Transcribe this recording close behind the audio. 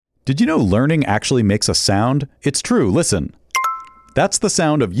Did you know learning actually makes a sound? It's true. Listen. That's the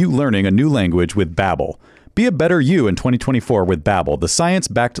sound of you learning a new language with Babbel. Be a better you in 2024 with Babbel, the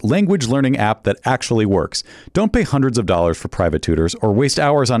science-backed language learning app that actually works. Don't pay hundreds of dollars for private tutors or waste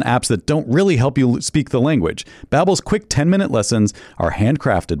hours on apps that don't really help you speak the language. Babbel's quick 10-minute lessons are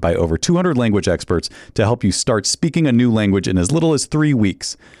handcrafted by over 200 language experts to help you start speaking a new language in as little as 3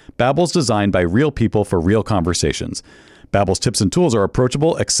 weeks. Babbel's designed by real people for real conversations. Babbel's tips and tools are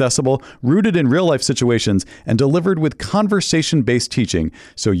approachable, accessible, rooted in real-life situations, and delivered with conversation-based teaching,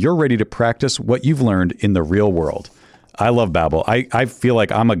 so you're ready to practice what you've learned in the real world. I love Babbel. I feel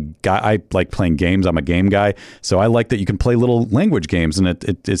like I'm a guy. I like playing games. I'm a game guy, so I like that you can play little language games, and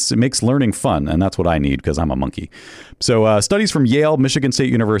it makes learning fun, and that's what I need because I'm a monkey. So studies from Yale, Michigan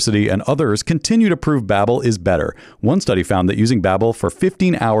State University, and others continue to prove Babbel is better. One study found that using Babbel for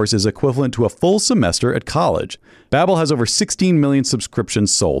 15 hours is equivalent to a full semester at college. Babbel has over 16 million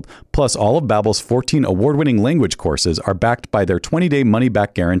subscriptions sold, plus all of Babbel's 14 award-winning language courses are backed by their 20-day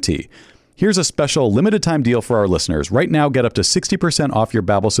money-back guarantee. Here's a special limited-time deal for our listeners. Right now, get up to 60% off your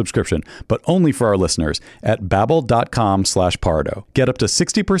Babbel subscription, but only for our listeners at babbel.com/Pardo. Get up to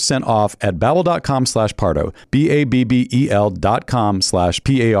 60% off at babbel.com/Pardo,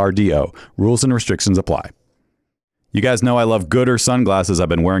 BABBEL.com/PARDO. Rules and restrictions apply. You guys know I love Goodr sunglasses. I've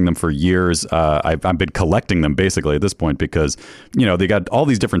been wearing them for years. I've been collecting them basically at this point because, you know, they got all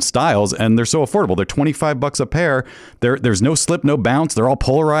these different styles and they're so affordable. They're $25 a pair. There's no slip, no bounce. They're all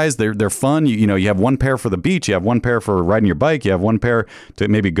polarized. They're fun. You know, you have one pair for the beach. You have one pair for riding your bike. You have one pair to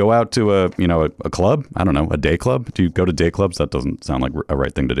maybe go out to a club. I don't know, a day club. Do you go to day clubs? That doesn't sound like a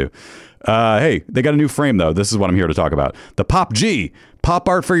right thing to do. Hey, they got a new frame though. This is what I'm here to talk about. The Pop G. Pop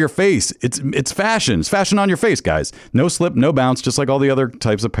art for your face. It's fashion. It's fashion on your face, guys. No slip, no bounce, just like all the other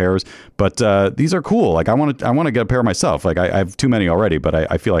types of pairs. But these are cool. Like I want to get a pair myself. Like I have too many already, but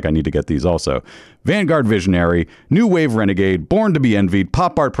I feel like I need to get these also. Vanguard Visionary, New Wave Renegade, Born to be Envied,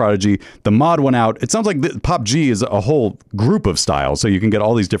 Pop Art Prodigy, the Mod went out. It sounds like the Pop G is a whole group of styles, so you can get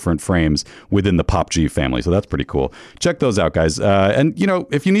all these different frames within the Pop G family. So that's pretty cool. Check those out, guys. And you know,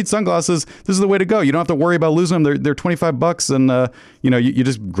 if you need sunglasses, this is the way to go. You don't have to worry about losing them. They're $25, and you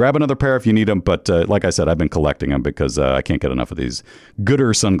just grab another pair if you need them. But like I said, I've been collecting them because I can't get enough of these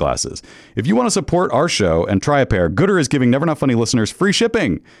Goodr sunglasses. If you want to support our show and try a pair, Goodr is giving Never Not Funny listeners free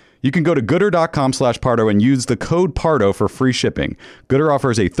shipping. You can go to goodr.com/Pardo and use the code Pardo for free shipping. Goodr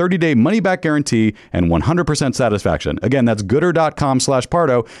offers a 30-day money-back guarantee and 100% satisfaction. Again, that's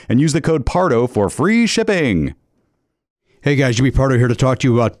goodr.com/Pardo and use the code Pardo for free shipping. Hey guys, Jimmy Pardo here to talk to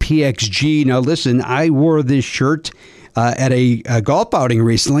you about PXG. Now listen, I wore this shirt at a golf outing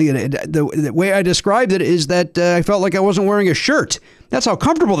recently, and the way I described it is that I felt like I wasn't wearing a shirt. That's how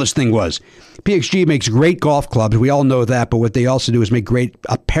comfortable this thing was. PXG makes great golf clubs. We all know that, but what they also do is make great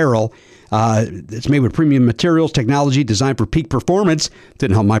apparel. It's made with premium materials, technology designed for peak performance.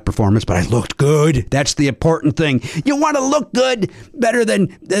 Didn't help my performance, but I looked good. That's the important thing. You want to look good better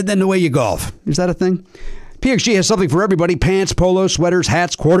than the way you golf. Is that a thing? PXG has something for everybody. Pants, polos, sweaters,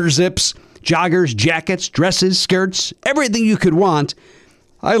 hats, quarter zips, joggers, jackets, dresses, skirts, everything you could want.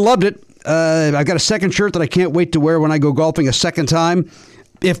 I loved it. I've got a second shirt that I can't wait to wear when I go golfing a second time,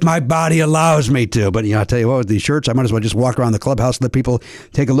 if my body allows me to. But, I'll tell you what, with these shirts, I might as well just walk around the clubhouse and let people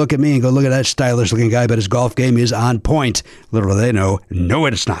take a look at me and go, look at that stylish-looking guy, but his golf game is on point. Little do they know, no,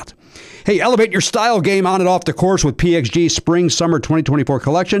 it's not. Hey, elevate your style game on and off the course with PXG Spring/Summer 2024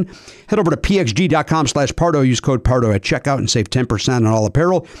 collection. Head over to pxg.com/Pardo. Use code Pardo at checkout and save 10% on all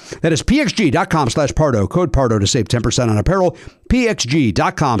apparel. That is pxg.com/Pardo. Code Pardo to save 10% on apparel.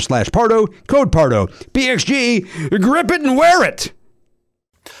 pxg.com/Pardo. Code Pardo. PXG, grip it and wear it.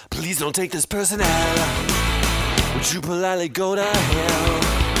 Please don't take this person out. Would you politely go to hell?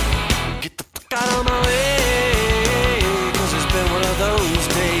 Get the fuck out of my way, 'cause it's been one of those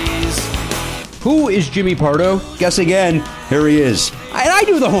days. Who is Jimmy Pardo? Guess again. Here he is. And I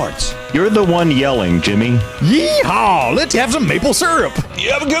do the horns. You're the one yelling, Jimmy. Yeehaw! Let's have some maple syrup.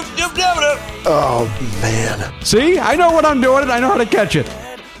 Oh, man. See? I know what I'm doing, and I know how to catch it.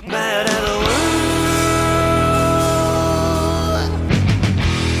 Mad at the world.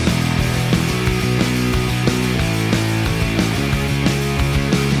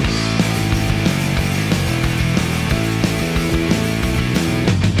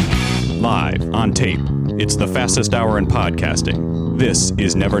 Live on tape. It's the fastest hour in podcasting. This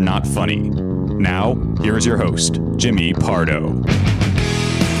is Never Not Funny. Now, here's your host, Jimmy Pardo.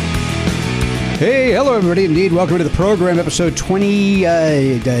 Hey, hello everybody. Indeed, welcome to the program, episode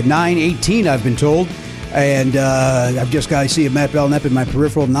 2918, I've been told. And I've just got to see Matt Belknap in my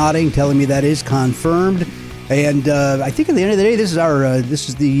peripheral nodding, telling me that is confirmed. And I think at the end of the day, this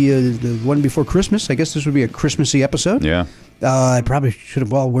is the one before Christmas. I guess this would be a Christmassy episode. Yeah. I probably should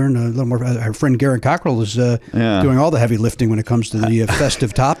have wearing a little more. Our friend Garrett Cockrell is doing all the heavy lifting when it comes to the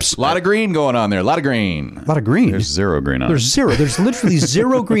festive tops. A lot of green going on there. A lot of green. A lot of green. There's zero green on There's it. zero. There's literally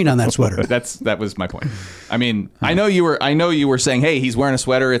zero green on that sweater. That was my point. I mean, I know you were saying, hey, he's wearing a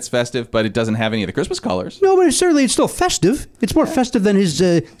sweater. It's festive, but it doesn't have any of the Christmas colors. No, but it's still festive. It's more festive than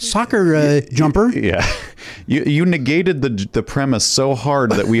his soccer jumper. Yeah. You negated the premise so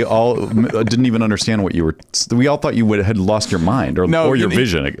hard that we all didn't even understand what you were. We all thought you had lost your mind or your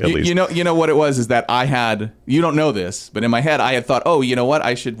vision at least. You know what it was is that I had, you don't know this, but in my head I had thought, oh, you know what,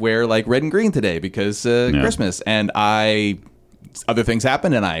 I should wear like red and green today because Christmas, and other things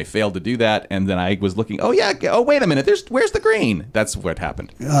happened and I failed to do that, and then I was looking, oh wait a minute, where's the green? That's what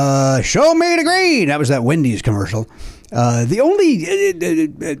happened. Show me the green. That was that Wendy's commercial. The only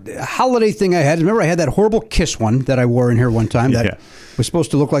holiday thing I had, remember I had that horrible Kiss one that I wore in here one time that was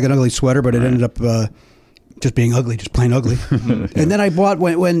supposed to look like an ugly sweater, but it ended up just being ugly, just plain ugly. And then I bought,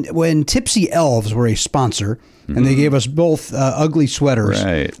 when Tipsy Elves were a sponsor, and they gave us both ugly sweaters,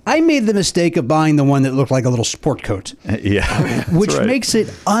 right. I made the mistake of buying the one that looked like a little sport coat. Yeah. Which makes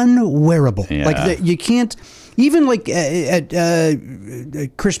it unwearable. Yeah. Like, you can't, even like at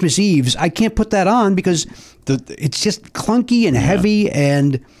Christmas Eves, I can't put that on because it's just clunky and heavy,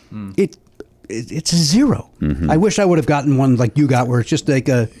 and it's a zero. I wish I would have gotten one like you got, where it's just like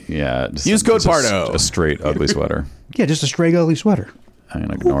use code Pardo. A straight ugly sweater. Yeah, just a straight ugly sweater. I'm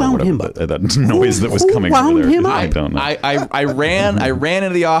gonna Who wound him up? that noise that was Who coming wound over there. him up? I don't know. I ran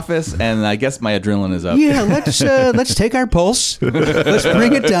into the office, and I guess my adrenaline is up. Yeah, let's take our pulse. Let's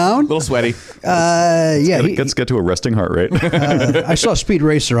bring it down. A little sweaty. Let's get to a resting heart rate. I saw Speed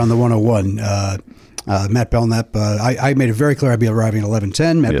Racer on the 101. Matt Belknap, I made it very clear I'd be arriving at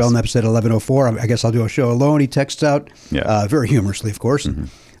 11:10. Matt Belknap said 11:04. I guess I'll do a show alone. He texts out, very humorously, of course.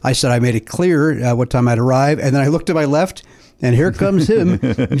 I said I made it clear what time I'd arrive, and then I looked to my left, and here comes him.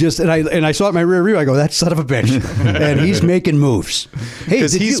 And I saw it in my rear view. I go, that son of a bitch, and he's making moves. Hey,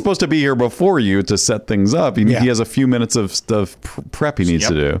 because he's supposed to be here before you to set things up. He has a few minutes of stuff prep he needs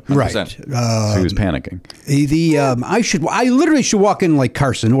to do. 100%. Right. So he was panicking. I literally should walk in like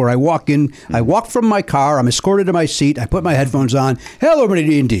Carson, where I walk in, I walk from my car, I'm escorted to my seat, I put my headphones on. Hello,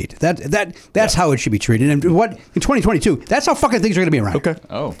 everybody, indeed. That's how it should be treated. And in 2022, that's how fucking things are going to be around. Okay.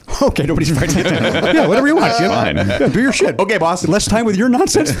 Oh. Okay, nobody's writing it down. Yeah, whatever you want, Jim. Fine. Yeah, do your shit. Okay, boss. Less time with your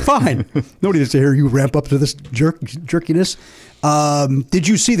nonsense? Fine. Nobody needs to hear you ramp up to this jerkiness. Did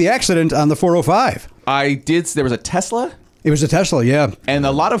you see the accident on the 405? I did. There was a Tesla. It was a Tesla, yeah. And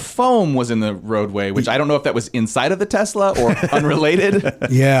a lot of foam was in the roadway, which I don't know if that was inside of the Tesla or unrelated.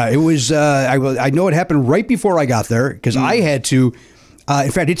 Yeah, it was. I know it happened right before I got there, because I had to.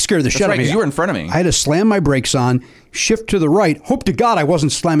 In fact, it scared the shit out of me. You were in front of me. I had to slam my brakes on, shift to the right, hope to God I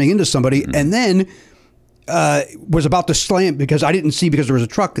wasn't slamming into somebody, and then was about to slam because I didn't see, because there was a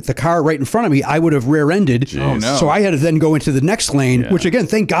truck, the car right in front of me. I would have rear-ended. Oh, no. So I had to then go into the next lane, which again,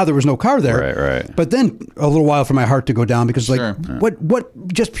 thank God there was no car there. Right. But then a little while for my heart to go down, because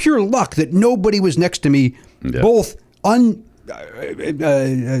what just pure luck that nobody was next to me, both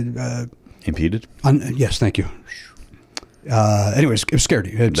Impeded? yes, thank you. Anyways, it scared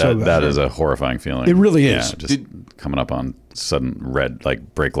you. That is a horrifying feeling. It really is. Yeah, just coming up on sudden red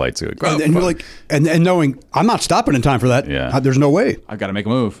brake lights. And you're like, and knowing I'm not stopping in time for that. Yeah. There's no way. I've got to make a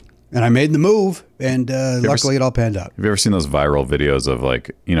move. And I made the move, and luckily it all panned out. Have you ever seen those viral videos of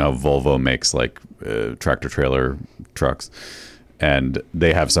Volvo makes tractor trailer trucks, and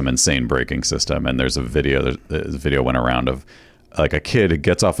they have some insane braking system, and there's a video. The video went around of a kid who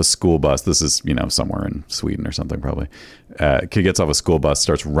gets off a school bus. This is somewhere in Sweden or something probably. Kid gets off a school bus,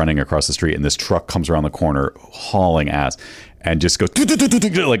 starts running across the street, and this truck comes around the corner hauling ass, and just goes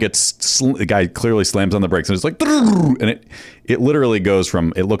the guy clearly slams on the brakes, and it's and it literally goes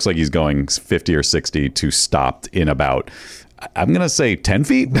from, it looks like he's going 50 or 60 to stopped in about, I'm gonna say 10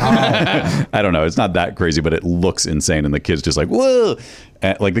 feet. I don't know. It's not that crazy, but it looks insane, and the kid's just like, whoa,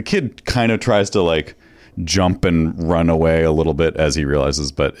 and, the kid kind of tries to jump and run away a little bit as he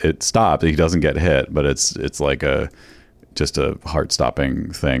realizes, but it stopped. He doesn't get hit, but it's just a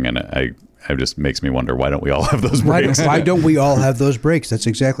heart-stopping thing, and it just makes me wonder, why don't we all have those brakes? Why don't we all have those brakes? That's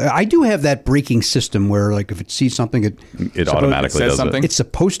exactly. I do have that braking system where, if it sees something, it automatically does something. It's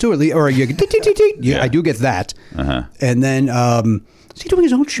supposed to, or you. I do get that, and then Is he doing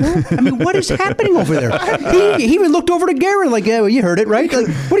his own show? I mean, what is happening over there? He even looked over to Garen like, yeah, well, you heard it, right? Like,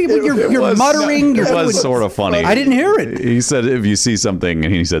 what are you? You're muttering. It was sort of funny. I didn't hear it. He said, "If you see something,"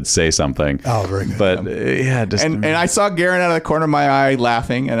 and he said, "Say something." Oh, very good. But yeah, just And I saw Garen out of the corner of my eye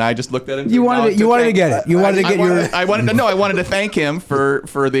laughing, and I just looked at him. You wanted to get it. You wanted to get I wanted to thank him for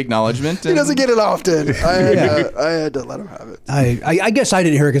the acknowledgement. He doesn't get it often. I had to let him have it. I guess I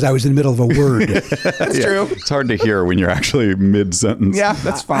didn't hear it because I was in the middle of a word. That's true. It's hard to hear when you're actually mid-sentence. Yeah,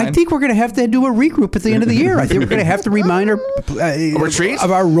 that's fine. I think we're going to have to do a regroup at the end of the year. I think we're going to have to remind our retreat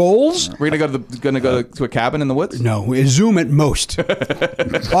of our roles. We're gonna go to a cabin in the woods. No, Zoom at most.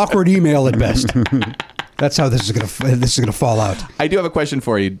 Awkward email at best. That's how this is gonna fall out. I do have a question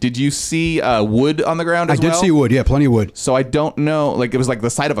for you. Did you see wood on the ground as I did see wood. Yeah, plenty of wood. So I don't know. Like it was like the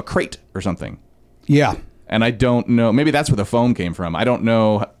side of a crate or something. Yeah. And I don't know. Maybe that's where the foam came from. I don't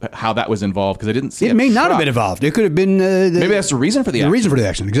know how that was involved because I didn't see it. It may not truck. have been involved. It could have been. Maybe that's the reason for the accident. reason for the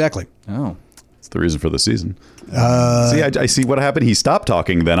accident. Exactly. Oh. It's the reason for the season. See, I see what happened. He stopped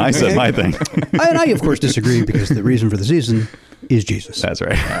talking. Then I said my thing. And I, of course, disagree because the reason for the season is Jesus. That's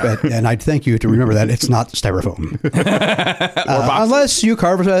right. And I'd thank you to remember that it's not styrofoam. Unless you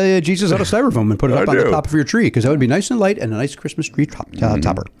carve Jesus out of styrofoam and put it up on the top of your tree, because that would be nice and light and a nice Christmas tree topper. Don't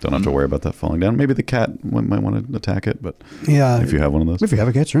have to worry about that falling down. Maybe the cat might want to attack it, but yeah, if you have one of those. If you have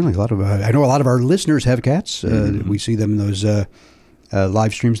a cat, certainly. I know a lot of our listeners have cats. We see them in those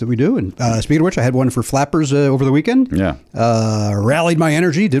live streams that we do. And speaking of which, I had one for Flappers over the weekend. Yeah. Rallied my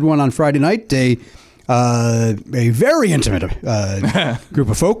energy. Did one on Friday night. A very intimate group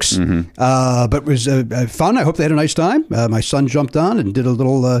of folks, but it was fun. I hope they had a nice time. My son jumped on and did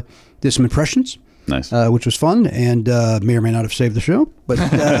did some impressions. Nice, which was fun, and may or may not have saved the show. But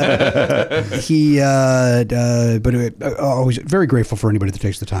always very grateful for anybody that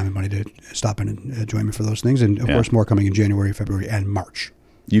takes the time and money to stop in and join me for those things. And of course, more coming in January, February, and March.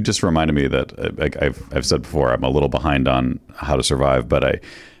 You just reminded me that I've said before, I'm a little behind on How to Survive, but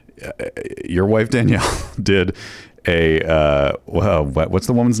your wife Danielle did what's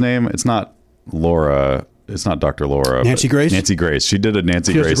the woman's name? It's not Laura. It's not Dr. Laura. Nancy Grace? Nancy Grace. She did a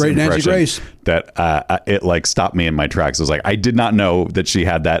Nancy Grace a great impression Nancy Grace. That it like stopped me in my tracks. I was like, I did not know that she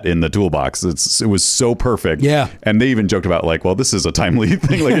had that in the toolbox. It was so perfect. Yeah. And they even joked about like, well, this is a timely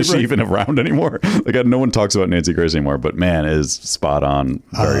thing. Like, is she even around anymore? Like, no one talks about Nancy Grace anymore. But man, it is spot on.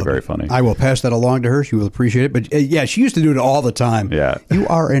 Very, very funny. I will pass that along to her. She will appreciate it. But yeah, she used to do it all the time. Yeah. You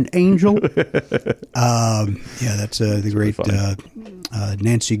are an angel. Yeah, that's the great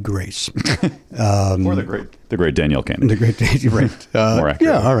Nancy Grace. Or the great Danielle Cannon. The great Danielle, right. More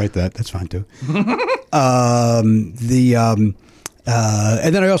accurate. Yeah, I'll write that. That's fine too. And then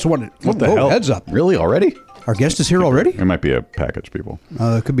I also wanted... What the hell? Heads up. Really? Already? Our guest is here already? It might be a package, people.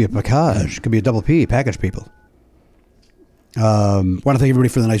 It could be a package. It could be a double P, package people. Want to thank everybody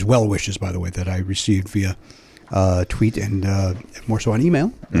for the nice well wishes, by the way, that I received via tweet and more so on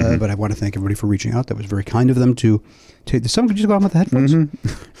email. But I want to thank everybody for reaching out. That was very kind of them to take. Someone could just go on with the headphones.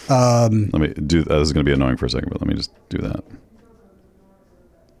 Let me do. This is going to be annoying for a second, but let me just do that.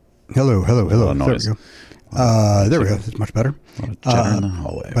 Hello. Noise. There we go. There we go. That's much better. Chatter in the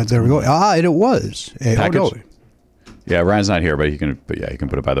hallway. But there we go. And it was a package. Yeah, Ryan's not here, but he can. But yeah, he can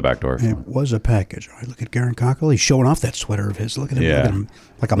put it by the back door. It was a package. All right, look at Garen Cockle. He's showing off that sweater of his. Look at him. Yeah. Look at him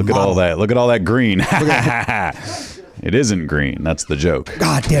like a look model. At all that. Look at all that green. It isn't green. That's the joke.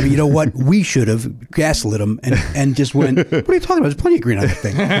 God damn it. You know what? We should have gaslit him and just went, what are you talking about? There's plenty of green on that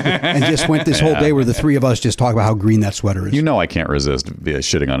thing. And just went this whole day where the three of us just talk about how green that sweater is. You know I can't resist via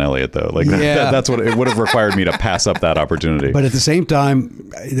shitting on Elliot, though. Like that's what it would have required me to pass up that opportunity. But at the same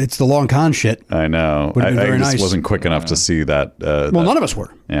time, it's the long con shit. I know. I just wasn't quick enough to see that. Well, none of us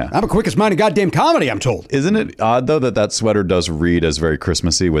were. Yeah. I'm the quickest mind in goddamn comedy, I'm told. Isn't it odd, though, that sweater does read as very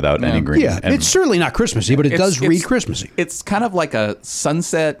Christmassy without any green? Yeah, it's certainly not Christmassy, but it does read Christmassy. It's kind of like a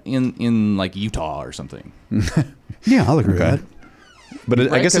sunset in like Utah or something. Yeah, I'll agree with that.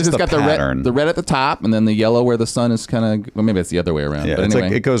 But I guess it's the got pattern. the red at the top, and then the yellow where the sun is kind of. Well, maybe it's the other way around. Yeah, but it's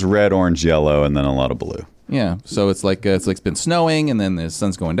anyway. like it goes red, orange, yellow, and then a lot of blue. Yeah, so it's like it's been snowing, and then the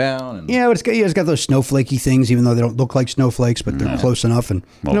sun's going down. And yeah, but it's got those snowflakey things, even though they don't look like snowflakes, but they're close enough. And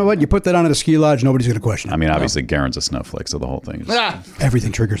you know what? You put that on at a ski lodge, nobody's going to question it. I mean, obviously, Garen's a snowflake, so the whole thing is...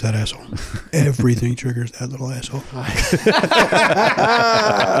 Everything triggers that asshole. Everything triggers that little asshole.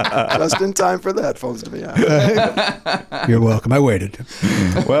 Just in time for the headphones to be out. You're welcome. I waited.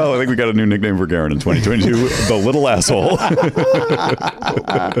 Well, I think we got a new nickname for Garen in 2022, the little asshole.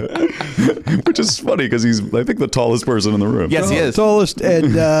 Which is funny because he's, I think, the tallest person in the room. Yes, he is. Tallest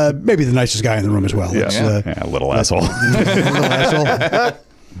and maybe the nicest guy in the room as well. Yeah, little asshole. Little asshole.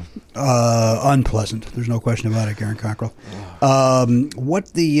 Unpleasant. There's no question about it, Garen Cockrell.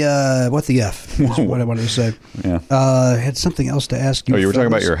 What the F is what I wanted to say. Yeah. Had something else to ask you. Oh, you were talking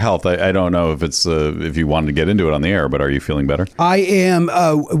about fellas. your health. I don't know if it's if you wanted to get into it on the air, but are you feeling better? I am.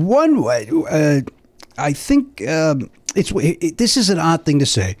 One way. I think this is an odd thing to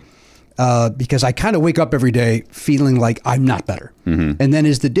say. Because I kind of wake up every day feeling like I'm not better. And then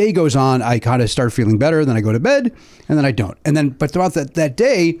as the day goes on, I kind of start feeling better. Then I go to bed and then I don't. And then, but throughout that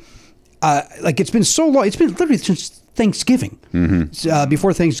day, like it's been so long, it's been literally since Thanksgiving,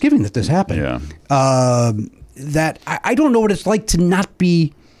 before Thanksgiving that this happened. Yeah. That I don't know what it's like to not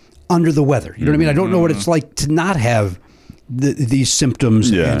be under the weather. You know what I mean? I don't know what it's like to not have these symptoms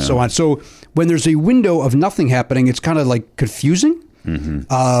and so on. So when there's a window of nothing happening, it's kind of like confusing.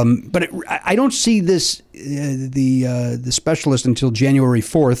 But I don't see this the specialist until January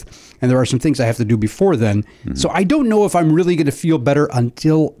 4th, and there are some things I have to do before then. So I don't know if I'm really going to feel better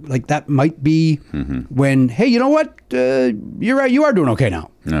until like that might be when, hey, you know what? You're right. You are doing okay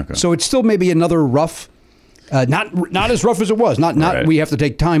now. Okay. So it's still maybe another rough, not as rough as it was. Not Right. We have to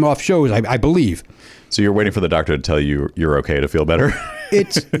take time off shows. I believe. So you're waiting for the doctor to tell you you're okay to feel better?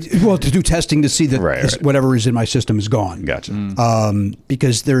 It's well to do testing to see that Right. whatever is in my system is gone. Gotcha.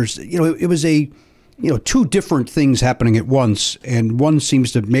 Because there's, it was two different things happening at once, and one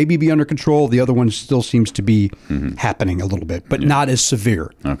seems to maybe be under control. The other one still seems to be happening a little bit, but not as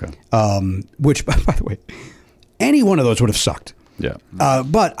severe. Okay. Which, by the way, any one of those would have sucked. Yeah.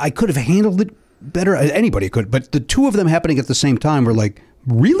 But I could have handled it better. Anybody could. But the two of them happening at the same time were like,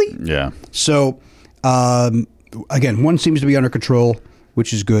 really? Yeah. So, again, one seems to be under control,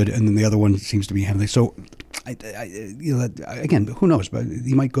 which is good, and then the other one seems to be handling. So, again, who knows? But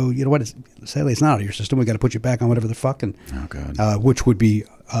you might go, you know what? Sadly, it's not out of your system. We got to put you back on whatever the fuck, and Oh, God. which would be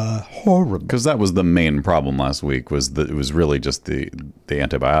horrible. Because that was the main problem last week. Was that it was really just the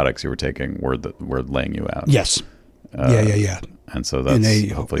antibiotics you were taking were laying you out. Yes. Yeah. And so In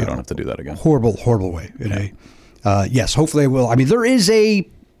that's hopefully you don't have to do that again. Horrible way. Yes, hopefully I will. I mean, there is a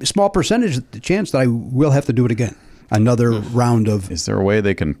small percentage chance that I will have to do it again. Another round of. Is there a way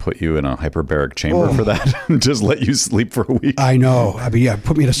they can put you in a hyperbaric chamber for that and just let you sleep for a week? I know. I mean, yeah,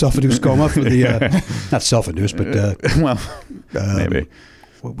 put me in a self-induced coma for the not self-induced, but Well, maybe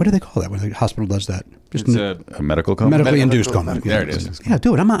what do they call that when the hospital does that? Just It's a medical coma. medically induced coma. There it is. Yeah,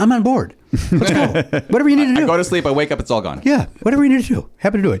 do it. I'm on board. Let's go. Whatever you need to do. I go to sleep, I wake up, it's all gone. Yeah, whatever you need to do.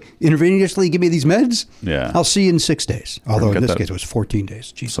 Happy to do it. Intravenously give me these meds. Yeah. I'll see you in 6 days. Although get in this that- case it was 14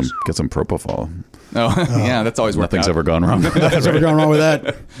 days. Jesus. Get some propofol. Oh, yeah, that's always worked Nothing's out. ever gone wrong. What's ever gone wrong with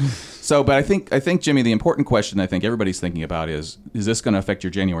that? So, but I think, Jimmy, the important question I think everybody's thinking about is this going to affect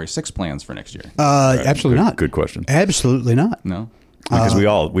your January 6 plans for next year? Absolutely not. Good question. Absolutely not. No? Because we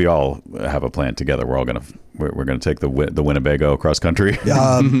all have a plan together. We're all gonna take the Winnebago cross country.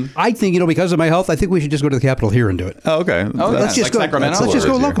 I think, because of my health, I think we should just go to the Capitol here and do it. Oh, okay. Oh, let's yeah, just like go. Sacramento? Let's just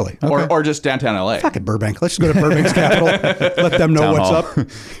go Easier. locally. Or just downtown LA. Fuck it, Burbank. Let's just go to Burbank's Capitol. Let them know Town what's Hall.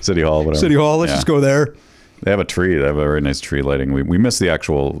 up. City Hall, whatever. City Hall. Let's Yeah. just go there. They have a tree. They have a very nice tree lighting. We missed the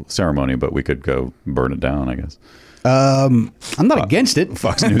actual ceremony, but we could go burn it down, I guess. I'm not against it.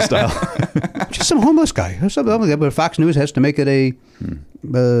 Fox News style. Just some homeless guy. But Fox News has to make it a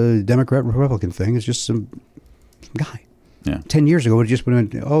Democrat Republican thing. It's just some guy. Yeah. 10 years ago, it just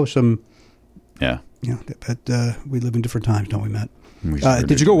went. Yeah. But we live in different times, don't we, Matt? We sure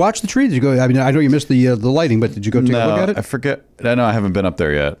Did you go watch the tree? Did you go? I mean, I know you missed the lighting, but did you go take a look at it? I forget. I know I haven't been up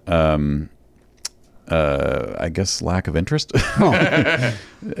there yet. I guess lack of interest.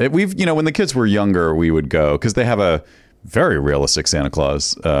 We've, when the kids were younger, we would go because they have a very realistic Santa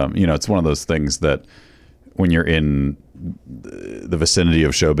Claus. It's one of those things that when you're in the vicinity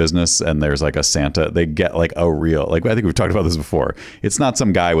of show business and there's like a Santa, they get like a real, like I think we've talked about this before. It's not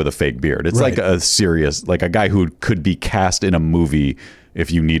some guy with a fake beard. It's Right. like a serious, like a guy who could be cast in a movie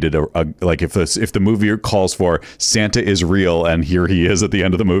if you needed if the movie calls for Santa is real and here he is at the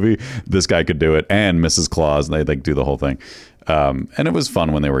end of the movie, this guy could do it. And Mrs. Claus, and they do the whole thing. And it was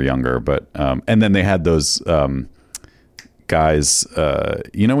fun when they were younger, but and then they had those guys,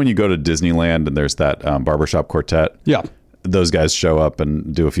 when you go to Disneyland and there's that barbershop quartet. Yeah. Those guys show up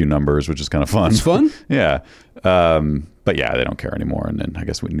and do a few numbers, which is kind of fun. It's fun? Yeah. But yeah, they don't care anymore. And I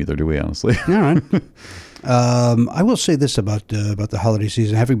guess neither do we, honestly. All right. I will say this about the holiday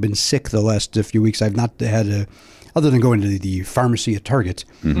season. Having been sick the last few weeks, I've not had other than going to the pharmacy at Target,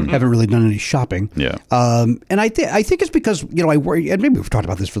 haven't really done any shopping. Yeah. And I think it's because, I worry, and maybe we've talked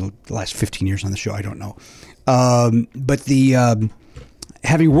about this for the last 15 years on the show, I don't know. But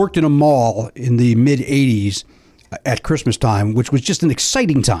having worked in a mall in the mid 80s, at Christmas time, which was just an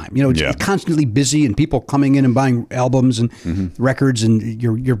exciting time. You know, it's Yeah. constantly busy and people coming in and buying albums and records, and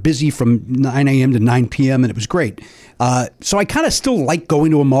you're busy from 9 a.m. to 9 p.m. and it was great. So I kind of still like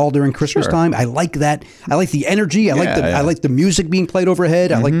going to a mall during Christmas time. I like that. I like the energy. I like the music being played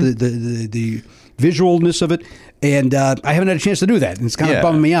overhead. I like the visualness of it, and I haven't had a chance to do that, and it's kind of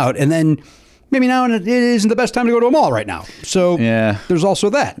bumming me out. And then maybe now it isn't the best time to go to a mall right now. So there's also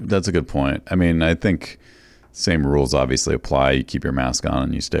that. That's a good point. I mean, I think same rules obviously apply. You keep your mask on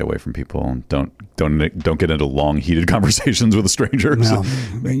and you stay away from people, and don't get into long heated conversations with strangers. Well,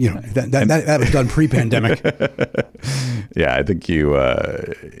 you know, that was done pre-pandemic. Yeah, I think you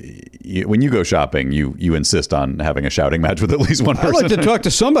when you go shopping, you insist on having a shouting match with at least one I person. like to talk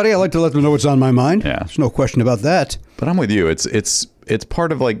to somebody. I like to let them know what's on my mind. Yeah. There's no question about that. But I'm with you. It's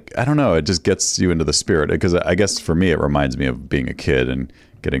part of, like, I don't know, it just gets you into the spirit, because I guess for me it reminds me of being a kid and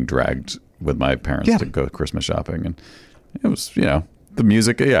getting dragged with my parents to go Christmas shopping, and it was, you know, the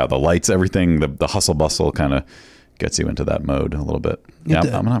music, the lights, everything, the hustle bustle kind of gets you into that mode a little bit.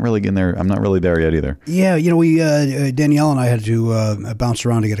 I'm not really in there. I'm not really there yet either. Yeah, you know, we Danielle and I had to bounce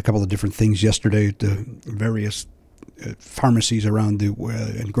around to get a couple of different things yesterday at the various pharmacies around the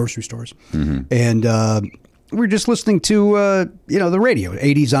and grocery stores, and we were just listening to the radio,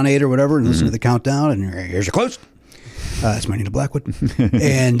 80s on 8 or whatever, and listening to the countdown, and here's your close. It's my Nina Blackwood,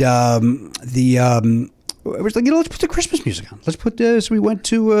 and it was like, let's put the Christmas music on. Let's put this. So we went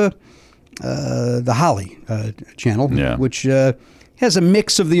to the Holly channel, which has a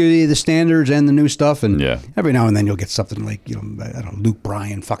mix of the standards and the new stuff, and every now and then you'll get something like, I don't know, Luke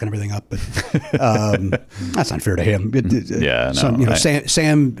Bryan fucking everything up, but that's not fair to him.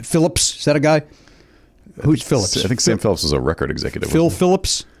 Sam Phillips, is that a guy? Who's Phillips? I think Sam Phillips was a record executive. Phil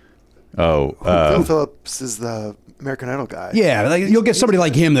Phillips. Phil Phillips is the American Idol guy. Yeah, like, you'll get somebody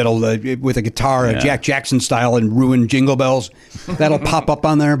like him that'll with a guitar, Jack Jackson style, and ruin Jingle Bells. That'll pop up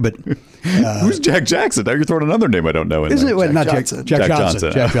on there. But who's Jack Jackson? Now you're throwing another name I don't know. Isn't it? Well, not Johnson. Jack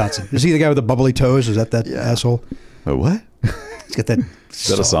Johnson. Jack Johnson. Is he the guy with the bubbly toes? Is that asshole? Oh, what? He's got that. Is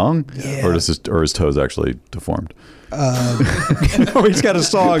that a song? Yeah. Or his toes actually deformed? No, he's got a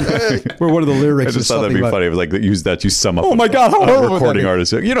song where one of the lyrics I just is thought that'd something be about, funny. It was like you sum up. Oh my God, how a horrible recording that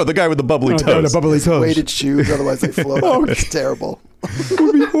artist. You know, the guy with the bubbly the toes. bubbly toes. Weighted shoes, otherwise they float. It's terrible. It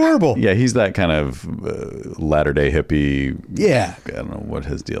would be horrible. Yeah, he's that kind of latter-day hippie. Yeah, I don't know what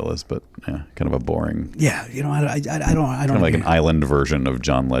his deal is, but kind of a boring. Yeah, I don't. Kind of like an island version of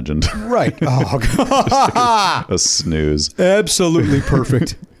John Legend. Right. Oh God. A snooze. Absolutely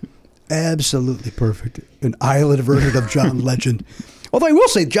perfect. Absolutely perfect. An island version of John Legend. Although I will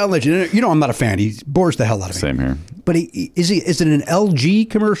say, John Legend, I'm not a fan. He bores the hell out of me. Same here. But is it an LG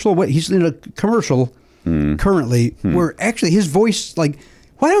commercial? He's in a commercial currently where actually his voice, like,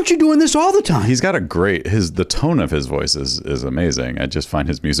 why don't you doing this all the time? He's got the tone of his voice is amazing. I just find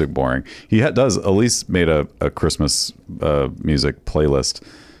his music boring. He does at least made a Christmas music playlist,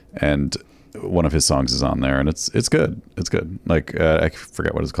 and one of his songs is on there, and it's good. It's good. Like I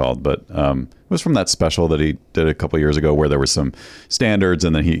forget what it's called, but it was from that special that he did a couple years ago, where there were some standards,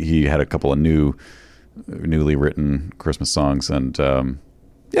 and then he had a couple of newly written Christmas songs, and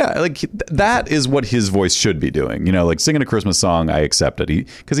like that is what his voice should be doing. Like singing a Christmas song, I accept it,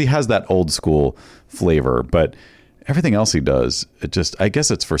 because he has that old school flavor, but everything else he does, I guess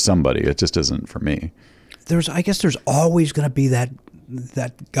it's for somebody. It just isn't for me. I guess there's always going to be that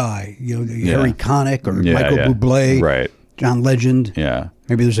guy, Harry Connick or Michael Bublé, right? John Legend. Yeah.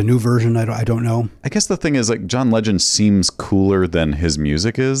 Maybe there's a new version. I don't know. I guess the thing is, like, John Legend seems cooler than his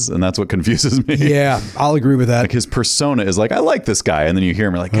music is, and that's what confuses me. Yeah, I'll agree with that. Like, his persona is like, I like this guy, and then you hear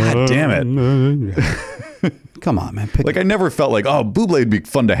him, you're like, God damn it. Come on, man. I never felt like, Bublé would be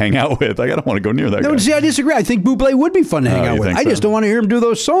fun to hang out with. Like, I don't want to go near that guy. No, see, I disagree. I think Bublé would be fun to hang out with. I just don't want to hear him do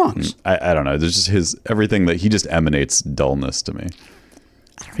those songs. I don't know. There's just everything that he just emanates dullness to me.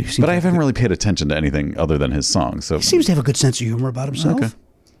 But I haven't really paid attention to anything other than his songs. So he seems to have a good sense of humor about himself. Okay.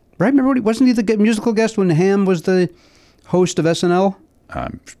 Right? Remember, wasn't he the musical guest when Ham was the host of SNL?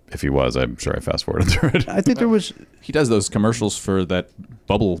 If he was, I'm sure I fast forwarded through it. I think there was. He does those commercials for that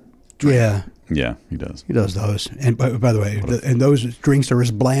bubble drink. Yeah. Yeah, he does. He does those. And by the way, and those drinks are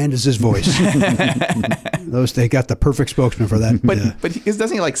as bland as his voice. They got the perfect spokesman for that. But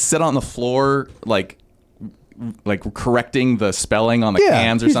doesn't he like sit on the floor like correcting the spelling on the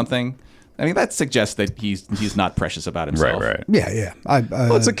cans or something? I mean, that suggests that he's not precious about himself. Right. Yeah.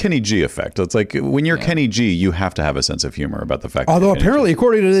 Well, it's a Kenny G effect. It's like when you're Kenny G, you have to have a sense of humor about the fact. Although that apparently,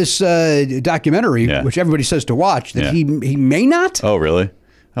 according to this documentary, which everybody says to watch, that he may not. Oh, really?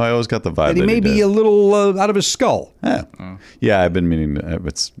 Oh, I always got the vibe And he that may be did. a little out of his skull. Yeah. Yeah, I've been meaning.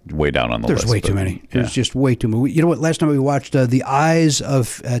 It's way down on the There's list. way but, too many. yeah. There's just way too many. You know what? Last time we watched The Eyes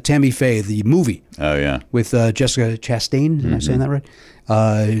of Tammy Faye, the movie Oh yeah. with Jessica Chastain. Am I saying that right?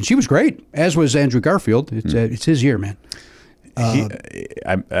 And she was great, as was Andrew Garfield. It's his year, man.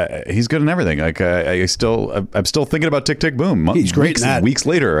 He's good in everything. Like I'm still thinking about Tick Tick Boom. He's great in that. Weeks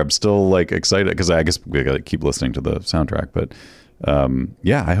later, I'm still like excited because I guess we got to keep listening to the soundtrack. But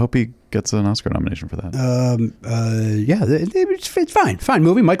yeah, I hope he gets an Oscar nomination for that. Yeah, it's fine. Fine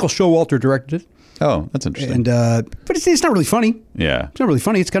movie. Michael Showalter directed it. Oh, that's interesting. And but it's not really funny. Yeah. It's not really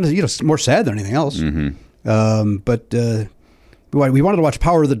funny. It's kind of more sad than anything else. But we wanted to watch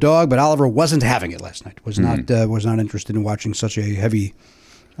Power of the Dog, but Oliver wasn't having it last night. Was not interested in watching such a heavy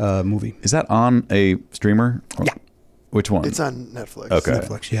movie. Is that on a streamer? Yeah. Which one? It's on Netflix. Okay.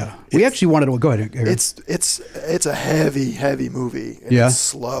 Netflix. Yeah. We actually wanted to go ahead. Aaron. It's a heavy movie. And Yeah. It's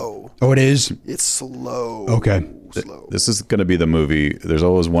slow. Oh, it is. It's slow. Okay. Slow. This is going to be the movie. There's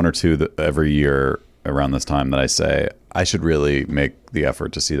always one or two that every year around this time that I say I should really make the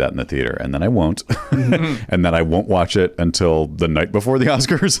effort to see that in the theater, and then I won't, and then I won't watch it until the night before the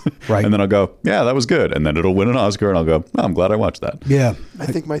Oscars, Right. And then I'll go, yeah, that was good, and then it'll win an Oscar, and I'll go, oh, I'm glad I watched that. Yeah. I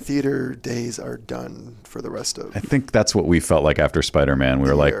think my theater days are done for the rest of. I think that's what we felt like after Spider-Man. We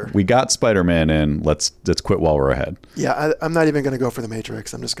were like, Year. we got Spider-Man in. Let's quit while we're ahead. Yeah, I'm not even going to go for The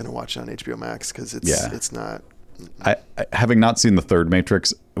Matrix. I'm just going to watch it on HBO Max because Yeah. it's not. I having not seen the third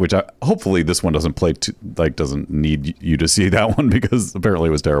Matrix, which hopefully this one doesn't doesn't need you to see that one because apparently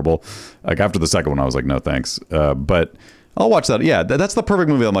it was terrible. Like after the second one, I was like, no thanks. But I'll watch that. Yeah, that's the perfect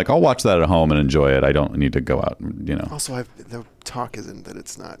movie. I'm like, I'll watch that at home and enjoy it. I don't need to go out. Also, the talk isn't that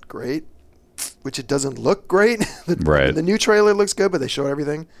it's not great, which it doesn't look great. Right. The new trailer looks good, but they show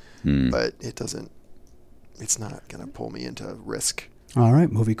everything. Hmm. But it doesn't. It's not going to pull me into risk. All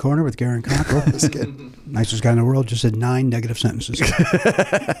right, Movie Corner with Garen Cockrell. This kid. Nicest guy in the world. Just said 9 negative sentences.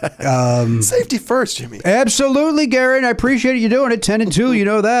 Safety first, Jimmy. Absolutely, Garen. I appreciate you doing it. 10 and 2, you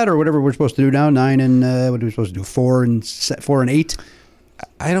know that, or whatever we're supposed to do now. 9 and what are we supposed to do? 4 and 8.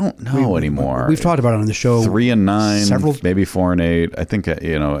 I don't know anymore. We've talked about it on the show. 3 and 9, Several. maybe 4 and 8. I think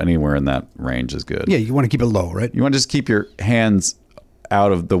anywhere in that range is good. Yeah, you want to keep it low, right? You want to just keep your hands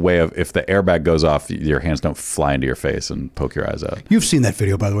out of the way of if the airbag goes off, your hands don't fly into your face and poke your eyes out. You've seen that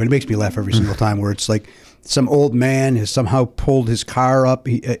video, by the way. It makes me laugh every single time. Where it's like some old man has somehow pulled his car up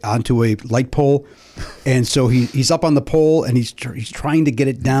onto a light pole, and so he's up on the pole and he's trying to get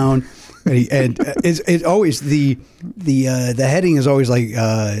it down. And it's always the heading is always like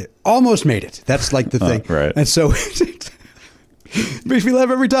almost made it. That's like the thing, right? And so it makes me laugh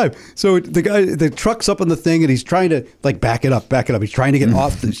every time. So the truck's up on the thing, and he's trying to like back it up. He's trying to get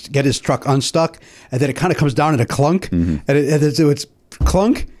off, get his truck unstuck, and then it kind of comes down in a clunk, and it's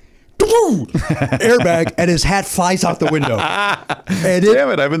clunk. Airbag, and his hat flies out the window. And Damn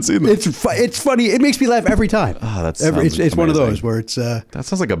it, I haven't seen that. It's funny. It makes me laugh every time. Oh, that's it's one of those where it's that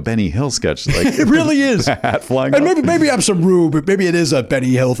sounds like a Benny Hill sketch. Like it really is. Hat flying. And up. maybe I'm some rube, but maybe it is a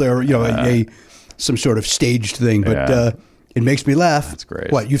Benny Hill or some sort of staged thing. But Yeah. it makes me laugh. That's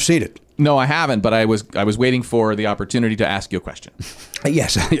great. What, you've seen it? No, I haven't, but I was waiting for the opportunity to ask you a question.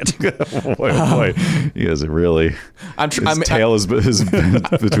 Yes. boy, he is really. His tail is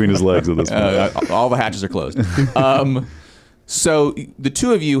between his legs at this point. All the hatches are closed. So the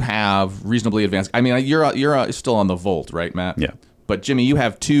two of you have reasonably advanced. I mean, you're still on the Volt, right, Matt? Yeah. But Jimmy, you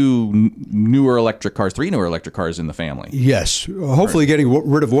have 3 newer electric cars in the family. Yes. Hopefully getting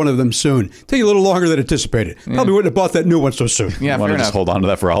rid of one of them soon. Take a little longer than anticipated. Probably wouldn't have bought that new one so soon. Yeah, Want fair to just enough. hold on to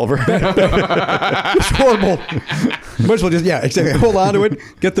that for Oliver? It's horrible. Might as well just, exactly. Hold on to it.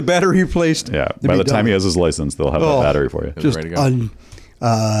 Get the battery replaced. Yeah. Then By be the time done. he has his license, they'll have that battery for you. Just Ready to go.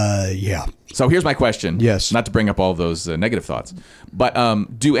 yeah. So here's my question. Yes. Not to bring up all those negative thoughts, but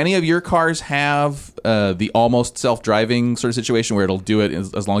do any of your cars have the almost self-driving sort of situation where it'll do it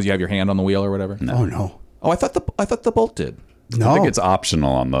as long as you have your hand on the wheel or whatever? Oh no. Oh, I thought the Bolt did. No. I think it's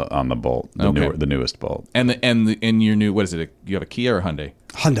optional on the Bolt, Okay. the newest Bolt. And in your new, what is it? You have a Kia or a Hyundai?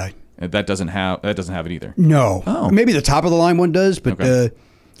 Hyundai. That doesn't have it either. No. Oh. Maybe the top of the line one does, but Okay.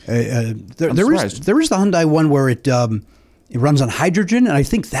 there surprised. is the Hyundai one where it runs on hydrogen, and I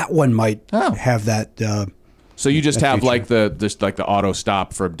think that one might have that. So you just That have feature. like the auto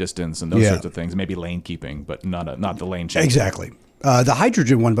stop for distance and those Yeah. sorts of things, maybe lane keeping, but not the lane change. Exactly. The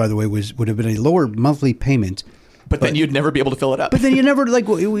hydrogen one, by the way, would have been a lower monthly payment. But then you'd never be able to fill it up. But then you never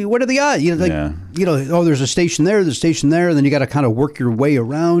what are the odds? There's a station there, there's a station there, and then you got to kind of work your way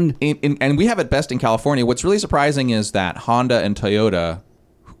around. And we have it best in California. What's really surprising is that Honda and Toyota,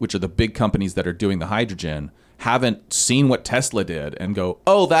 which are the big companies that are doing the hydrogen, haven't seen what Tesla did and go,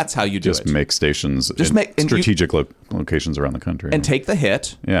 oh, that's how you do Just it. make stations Just in make- and strategic locations around the country. And take the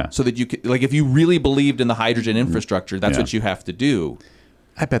hit. Yeah. So that you could, like, if you really believed in the hydrogen infrastructure, that's Yeah. what you have to do.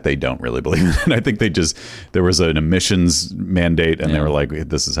 I bet they don't really believe it. I think there was an emissions mandate, and they were like,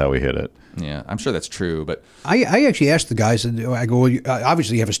 this is how we hit it. Yeah, I'm sure that's true, but I actually asked the guys, I go, well,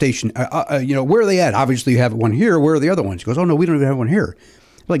 obviously you have a station, where are they at? Obviously you have one here. Where are the other ones? He goes, oh, no, we don't even have one here.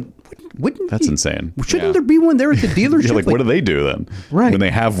 Like, wouldn't That's you- insane. Shouldn't there be one there at the dealership? You're like, what do they do then? Right. When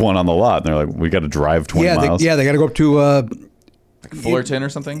they have one on the lot, and they're like, we got to drive 20 yeah, miles. they got to go up to, Fullerton or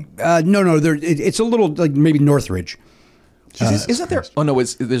something? no, it's a little, like, maybe Northridge. Isn't there? Oh no,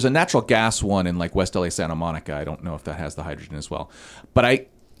 there's a natural gas one in like West LA, Santa Monica. I don't know if that has the hydrogen as well, but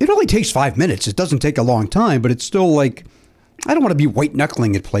It only takes 5 minutes. It doesn't take a long time, but it's still like, I don't want to be white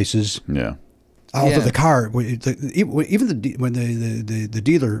knuckling at places. Yeah. Although Yeah. the car, when the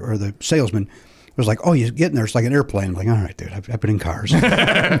dealer or the salesman was like, "Oh, you get in there, it's like an airplane." I'm like, "All right, dude, I've been in cars." And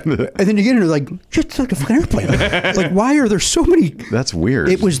then you get in there, like, "Just like a fucking airplane." Like, why are there so many? That's weird.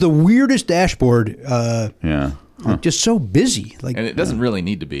 It was the weirdest dashboard. Yeah. Just so busy. Like, and it doesn't really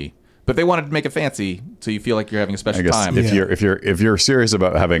need to be. But they wanted to make it fancy, so you feel like you're having a special I guess time. if you're serious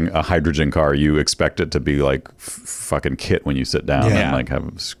about having a hydrogen car, you expect it to be like fucking kit when you sit down Yeah. and like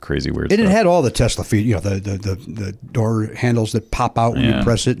have crazy weird and stuff. it had all the Tesla feet. You know, the door handles that pop out when you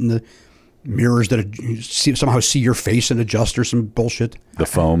press it, and the mirrors that somehow see your face and adjust or some bullshit. the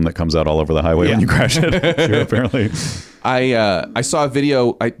foam that comes out all over the highway when you crash it. Sure, apparently. I saw a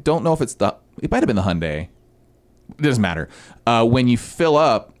video. I don't know if it might have been the Hyundai. It doesn't matter. When you fill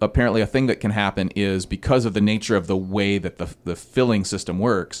up, apparently a thing that can happen is because of the nature of the way that the filling system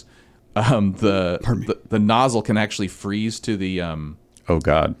works, the nozzle can actually freeze to the Oh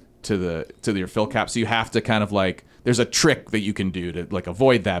God. to your fill cap. So you have to kind of like, there's a trick that you can do to like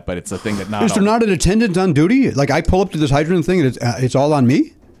avoid that, but it's a thing that not. Is there not an attendant on duty? Like, I pull up to this hydrogen thing, and it's all on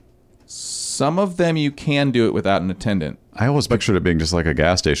me. Some of them you can do it without an attendant. I always pictured it being just like a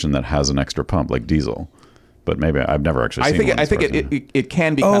gas station that has an extra pump, like diesel. But maybe I've never actually seen one. I think it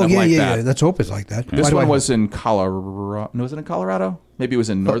can be kind of like that. Yeah. Let's hope it's like that. This Why do one I- was in Colorado. No, was it in Colorado? Maybe it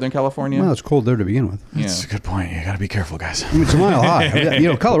was in Northern California. Well, it's cold there to begin with. Yeah. That's a good point. You got to be careful, guys. I mean, it's a mile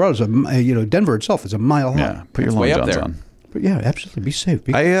high. Colorado's Denver itself is a mile high. Yeah, put your long way up johns there. on. But yeah, absolutely. Be safe.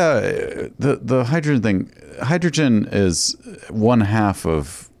 The hydrogen thing. Hydrogen is one half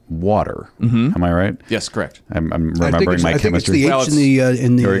of water. Am I right? Yes, correct. I'm I think remembering my I think it's chemistry. the Well, H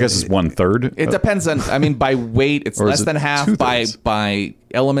in the. Or I guess it's 1/3. It depends on. I mean, by weight, it's Or is less it than half. 2/3? By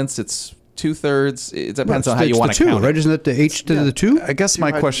elements, it's 2/3. It depends on how you it's want the to two, count right? it. Isn't it the H to the 2? I guess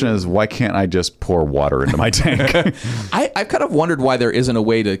my question is, why can't I just pour water into my tank? I've kind of wondered why there isn't a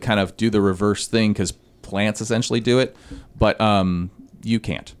way to kind of do the reverse thing, because plants essentially do it, but you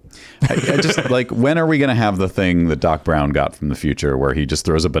can't. I just like, when are we going to have the thing that Doc Brown got from the future, where he just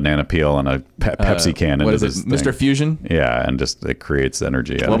throws a banana peel and a Pepsi can What into is it, this Mr. thing? Fusion? Yeah, and just it creates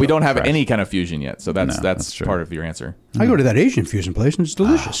energy. Well, we don't have any kind of fusion yet, so No, that's that's true. part of your answer. I go to that Asian fusion place, and it's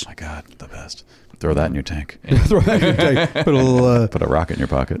delicious. Oh my God, the best. Throw that in your tank. Throw that in your tank, put a little. Put a rocket in your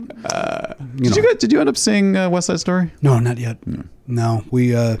pocket. Did you end up seeing West Side Story? No, not yet. No,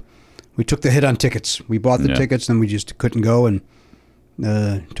 we took the hit on tickets. We bought the Yeah. tickets, then we just couldn't go, and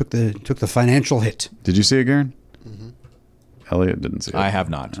took the financial hit. Did you see it, Garen? Elliot didn't see it. I have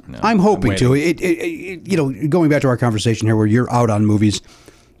not. No. I'm hoping waiting. to. Going back to our conversation here, where you're out on movies,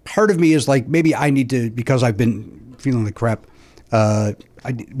 part of me is like, maybe I need to, because I've been feeling like crap. I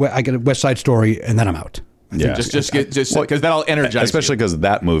get a West Side Story, and then I'm out. Yeah, Just because that'll energize. especially because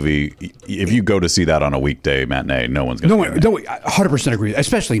that movie, if you go to see that on a weekday matinee, no one's going No, to. no, 100% agree.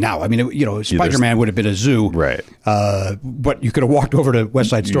 Especially now. I mean, Spider-Man would have been a zoo, Right. But you could have walked over to West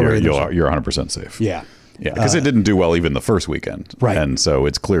Side Story. and there's- You're 100% safe. Yeah. Yeah, because it didn't do well even the first weekend. Right. And so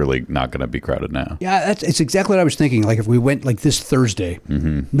it's clearly not going to be crowded now. Yeah, it's exactly what I was thinking. Like, if we went like this Thursday,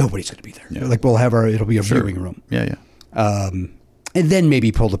 nobody's going to be there. Yeah. Like, it'll be a viewing room. Yeah. And then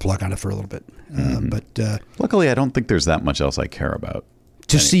maybe pull the plug on it for a little bit. But Luckily, I don't think there's that much else I care about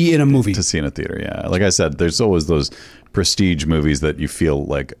to see in a movie. to see in a theater. Yeah. Like I said, there's always those prestige movies that you feel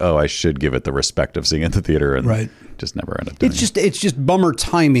like, oh, I should give it the respect of seeing it in the theater, and Right. just never end up doing It's just bummer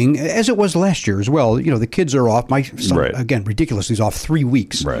timing, as it was last year as well. The kids are off. My son, Right. again, ridiculously, is off 3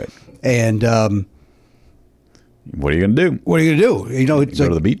 weeks. Right. And What are you going to do? what are you going to do? It's Go like,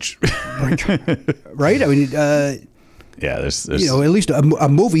 to the beach? right? I mean, Yeah, there's at least a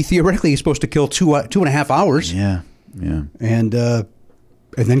movie theoretically is supposed to kill 2.5 hours. yeah.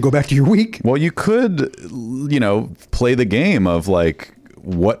 And then go back to your week. Well, you could, play the game of like,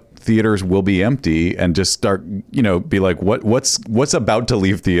 what theaters will be empty and just start, be like, what's about to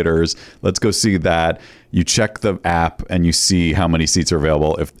leave theaters? Let's go see that. You check the app and you see how many seats are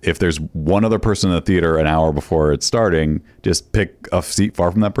available. If there's one other person in the theater an hour before it's starting, just pick a seat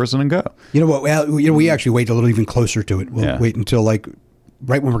far from that person and go. You know what? Well, we actually wait a little even closer to it. We'll wait until right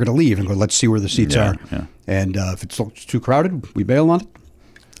when we're going to leave and go, let's see where the seats are. Yeah. And if it's too crowded, we bail on it.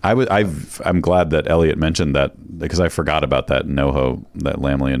 I'm glad that Elliot mentioned that, because I forgot about that NoHo, that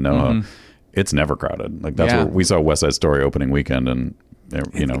Lamley and NoHo. Mm-hmm. It's never crowded. Like that's where we saw West Side Story opening weekend, and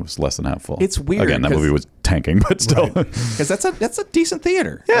it was less than half full. It's weird. Again, that movie was tanking, but still, because that's a decent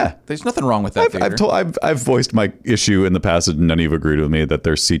theater. Yeah, there's nothing wrong with that theater. I've voiced my issue in the past, and none of you have agreed with me that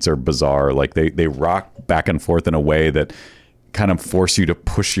their seats are bizarre. Like they rock back and forth in a way that kind of force you to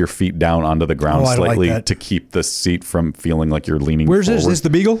push your feet down onto the ground slightly to keep the seat from feeling like you're leaning forward. Is this the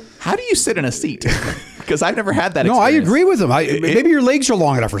Beagle? How do you sit in a seat? Because I've never had that experience. No, I agree with him. Maybe your legs are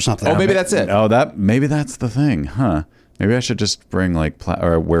long enough or something. Oh, maybe that's it. Oh, maybe that's the thing, huh? Maybe I should just bring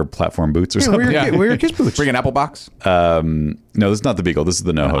or wear platform boots or something. Wear your kids' boots. Bring an Apple box. No, this is not the Beagle. This is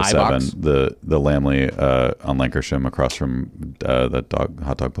the NoHo 7, the Lamley on Lancashire across from that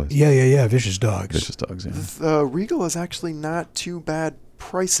hot dog place. Yeah. Vicious Dogs. Vicious Dogs. Yeah. The Regal is actually not too bad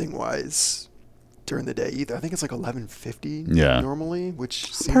pricing wise during the day either. I think it's like $11.50 normally,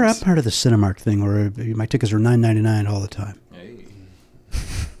 which seems... I'm part of the Cinemark thing where my tickets are $9.99 all the time. Hey.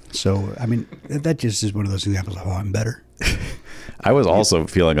 So I mean, that just is one of those examples of how I'm better. I was also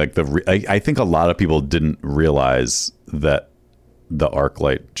feeling like I think a lot of people didn't realize that the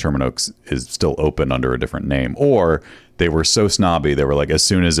ArcLight Sherman Oaks is still open under a different name, or they were so snobby. They were like, as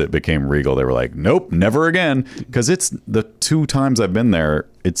soon as it became Regal, they were like, nope, never again. Because it's the 2 times I've been there,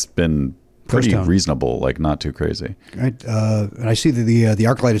 it's been pretty reasonable, like not too crazy. Right. And I see that the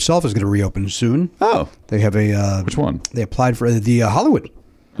ArcLight itself is going to reopen soon. Oh, they have a which one? They applied for the Hollywood.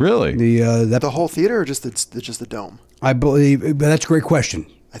 Really? The whole theater, or just the dome? I believe that's a great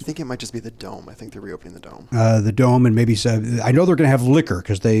question. I think it might just be the dome. I think they're reopening the dome. The dome, and maybe I know they're going to have liquor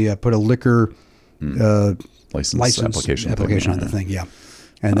because they put a liquor license application on the thing. Yeah,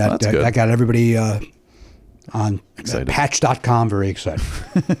 and that got everybody on patch.com very excited.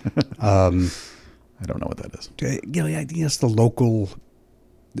 I don't know what that is. I guess the local.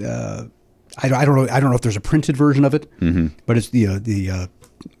 I don't know if there's a printed version of it, but it's the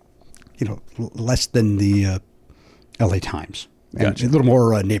less than the LA Times. And Gotcha. A little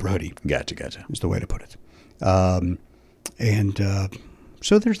more neighborhoody. Gotcha. Is the way to put it.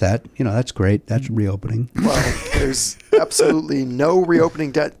 So there's that. That's great. That's reopening. Well, there's absolutely no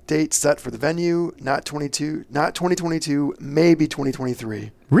reopening date set for the venue. Not 2022, maybe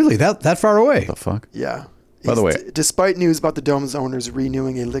 2023. Really? That far away? The fuck? Yeah. By the way, despite news about the dome's owners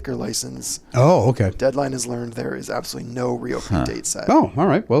renewing a liquor license, okay. Deadline has learned there is absolutely no reopening date set. Oh, all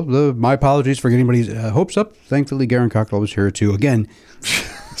right. Well, my apologies for getting anybody's hopes up. Thankfully, Garen Cockrell was here to again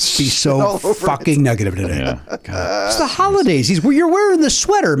be so fucking negative today. Yeah. It's the holidays. You're wearing the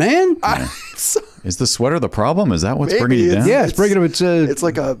sweater, man. Is the sweater the problem? Is that what's bringing you down? Yeah, it's bringing it. It's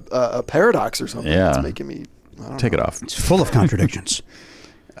like a paradox or something. Yeah. It's making me. Take it off. It's full of contradictions.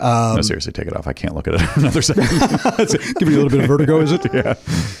 No, seriously, take it off. I can't look at it another second. Give me a little bit of vertigo, is it? Yeah.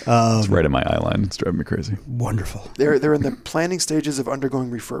 It's right in my eye line. It's driving me crazy. Wonderful. They're in the planning stages of undergoing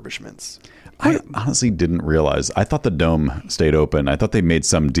refurbishments. I honestly didn't realize. I thought the dome stayed open. I thought they made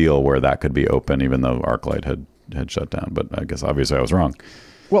some deal where that could be open, even though ArcLight had shut down. But I guess obviously I was wrong.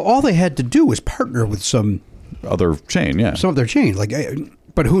 Well, all they had to do was partner with some other chain, yeah. Some of their chain,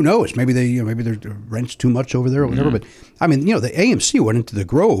 but who knows? Maybe maybe their rent's too much over there or whatever. But I mean, the AMC went into the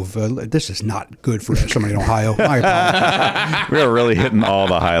Grove. This is not good for somebody in Ohio. I apologize. We are really hitting all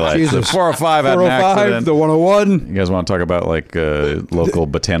the highlights. Jesus. The 405 had an accident. The 101. You guys want to talk about local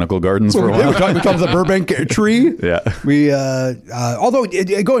botanical gardens for a while? We talked about the Burbank tree. Yeah. We although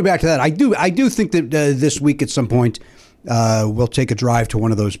going back to that, I do think that this week at some point. We'll take a drive to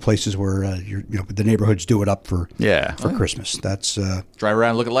one of those places where the neighborhoods do it up for Christmas. That's drive around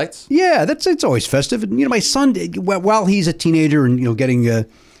and look at lights. Yeah, it's always festive. And my son, while he's a teenager and getting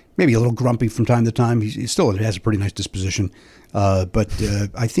maybe a little grumpy from time to time, he still has a pretty nice disposition. But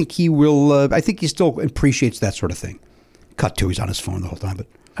I think he will. I think he still appreciates that sort of thing. Cut to, he's on his phone the whole time, but.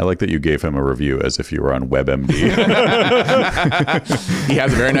 I like that you gave him a review as if you were on WebMD. He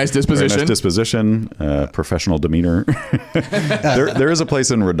has a very nice disposition. Professional demeanor. there is a place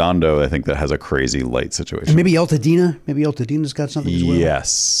in Redondo, I think, that has a crazy light situation. And maybe Altadena? Maybe Altadena's got something as well?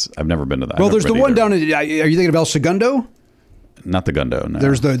 Yes. I've never been to that. Well, there's the one down in, are you thinking of El Segundo? Not the Gundo. No.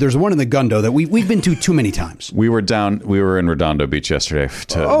 There's one in the Gundo that we've been to too many times. We were in Redondo Beach yesterday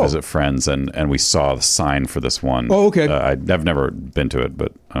to visit friends, and we saw the sign for this one. Oh, okay. I've never been to it,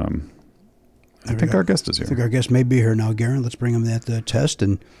 but I think our guest is here. I think our guest may be here now, Garen. Let's bring him that test,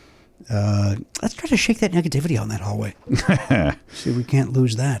 and let's try to shake that negativity out in that hallway. See if we can't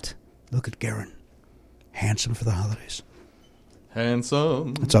lose that. Look at Garen. Handsome for the holidays.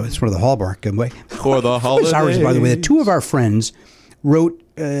 Handsome. It's one of the Hallmark way. For the holidays. Bizarre is, by the way, that two of our friends wrote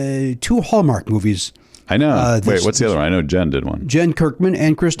 2 Hallmark movies. I know. Wait, what's the other one? I know Jen did one. Jen Kirkman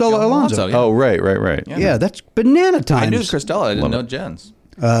and Cristela Alonso. Yeah. Oh, right. Yeah, that's banana times. I knew Cristela. I didn't know Jen's.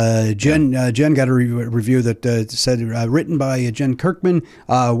 Jen got a review that said written by Jen Kirkman,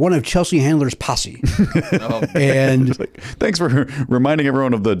 one of Chelsea Handler's posse. And thanks for reminding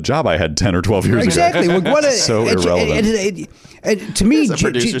everyone of the job I had 10 or 12 years exactly. ago. What so irrelevant. And to me,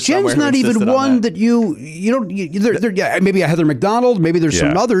 Jen's not even one that you don't. Maybe a Heather McDonald. Maybe there's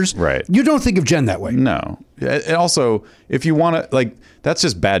some others. Right. You don't think of Jen that way. No. And also, if you want to that's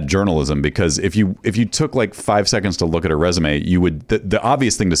just bad journalism, because if you took 5 seconds to look at her resume, you would the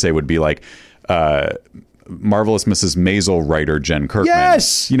obvious thing to say would be Marvelous Mrs. Maisel writer Jen Kirkman.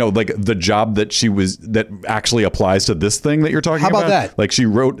 Yes. The job that actually applies to this thing that you're talking about. How about that? She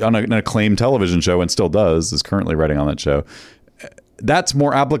wrote on an acclaimed television show and still is currently writing on that show. That's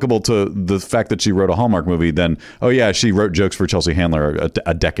more applicable to the fact that she wrote a Hallmark movie than, she wrote jokes for Chelsea Handler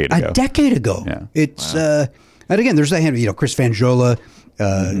a decade ago. A decade ago. Yeah. It's and again, there's that Chris Fanjola,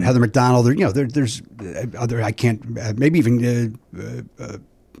 Heather McDonald. There's other. I can't. Maybe even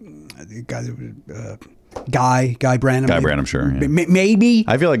Guy Branum. Guy Branum, sure. Yeah. Maybe.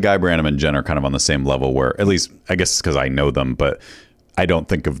 I feel like Guy Branum and Jen are kind of on the same level, where at least I guess it's because I know them, but I don't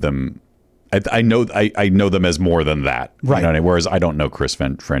think of them. I know them as more than that, right? You know what I mean? Whereas I don't know Chris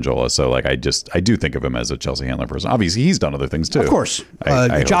Frangiola, so I do think of him as a Chelsea Handler person. Obviously, he's done other things too. Of course,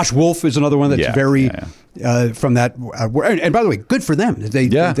 I Josh Wolf is another one that's very from that. And by the way, good for them.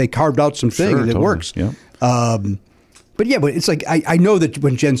 They carved out some thing and it totally. works. Yeah. But it's I know that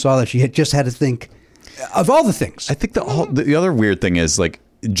when Jen saw that, she just had to think of all the things. I think the other weird thing is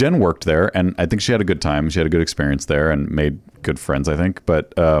Jen worked there, and I think she had a good time. She had a good experience there and made good friends, I think.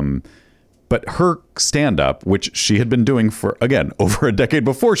 But her stand-up, which she had been doing for, again, over a decade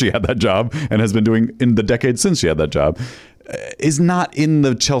before she had that job and has been doing in the decade since she had that job, is not in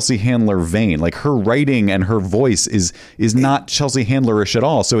the Chelsea Handler vein. Her writing and her voice is not Chelsea Handler-ish at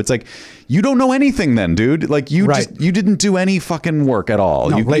all. So it's you don't know anything then, dude. You didn't do any fucking work at all.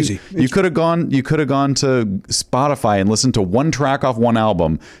 No, lazy. You could have gone to Spotify and listened to one track off one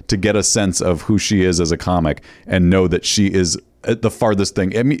album to get a sense of who she is as a comic and know that she is the farthest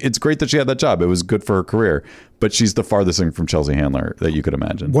thing. I mean, it's great that she had that job. It was good for her career, but she's the farthest thing from Chelsea Handler that you could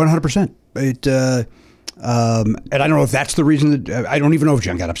imagine. 100%. And I don't know if that's the reason that I don't even know if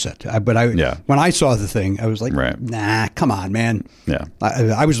Jen got upset. But when I saw the thing, I was like, nah, come on, man. Yeah.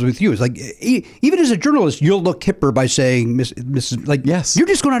 I was with you. It's even as a journalist, you'll look hipper by saying, Mrs. yes. You're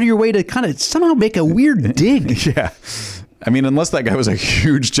just going out of your way to kind of somehow make a weird dig. Yeah. I mean, unless that guy was a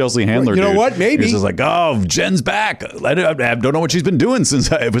huge Chelsea Handler, you know dude. What? Maybe he's just oh, Jen's back. I don't know what she's been doing since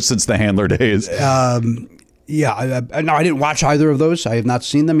the Handler days. Yeah, I didn't watch either of those. I have not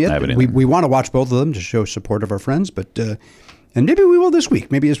seen them yet. We want to watch both of them to show support of our friends, but and maybe we will this week.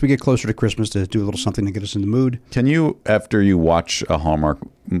 Maybe as we get closer to Christmas to do a little something to get us in the mood. Can you, after you watch a Hallmark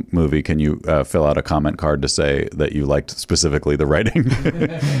movie, can you fill out a comment card to say that you liked specifically the writing?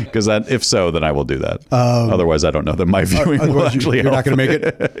 Because if so, then I will do that. Otherwise, I don't know that my viewing will actually help. You're not going to make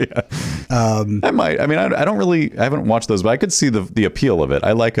it? Yeah. I might. I mean, I don't really. I haven't watched those, but I could see the appeal of it.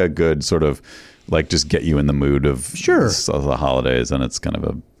 I like a good sort of just get you in the mood of the holidays, and it's kind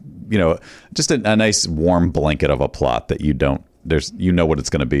of just a nice warm blanket of a plot that you don't. What it's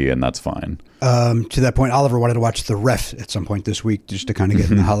going to be, and that's fine. To that point, Oliver wanted to watch The Ref at some point this week just to kind of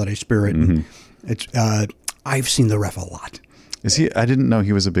get in the holiday spirit. And it's I've seen The Ref a lot. Is he? I didn't know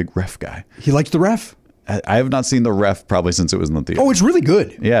he was a big Ref guy. He likes The Ref. I have not seen The Ref probably since it was in the theater. Oh, it's really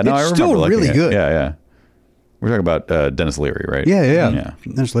good. Yeah, no, it's I remember still really good. Yeah. We're talking about Dennis Leary, right? Yeah.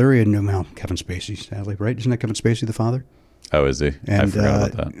 Dennis Leary and Kevin Spacey, sadly, right? Isn't that Kevin Spacey the father? Oh, is he? And, I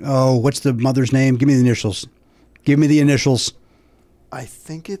forgot about that. Oh, what's the mother's name? Give me the initials. I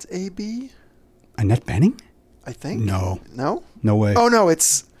think it's AB. Annette Bening? I think. No? No way. Oh, no,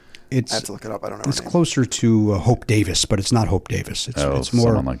 it's I have to look it up. I don't know. It's her name. closer to Hope Davis, but it's not Hope Davis. It's more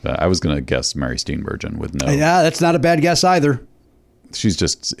someone like that. I was going to guess Mary Steenburgen with no. Yeah, that's not a bad guess either. She's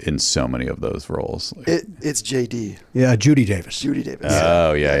just in so many of those roles. It's JD. Yeah, Judy Davis. Judy Davis.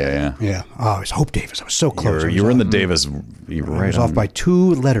 Oh, yeah. Yeah. Oh, it was Hope Davis. I was so close. You were in the Davis. You were I right was off by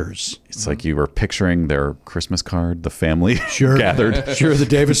 2 letters. It's like you were picturing their Christmas card, the family Sure. gathered. Sure, the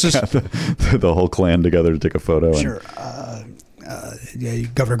Davises. The whole clan together to take a photo. Sure. Yeah,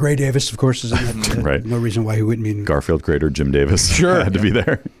 Governor Gray Davis, of course, is in that. Right. No reason why he wouldn't be in. Garfield creator Jim Davis Sure. had to be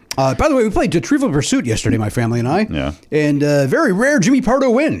there. By the way, we played Trivial Pursuit yesterday, my family and I. Yeah. And very rare Jimmy Pardo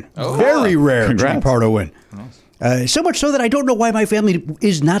win. Very rare Congrats. Jimmy Pardo win. So much so that I don't know why my family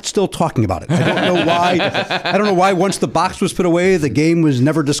is not still talking about it. I don't know why. I don't know why once the box was put away, the game was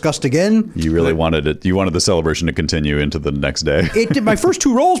never discussed again. You really wanted it. You wanted the celebration to continue into the next day. It did. My first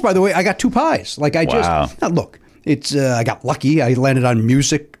 2 rolls, by the way, I got 2 pies. Like I Wow. just now look. It's I got lucky. I landed on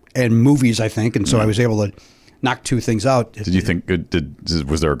music and movies, I think, and so I was able to knock 2 things out. Did you think?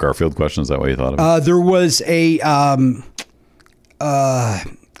 Was there a Garfield question? Is that what you thought of? There was a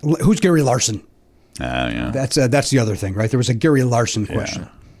who's Gary Larson? Yeah. That's the other thing, right? There was a Gary Larson question,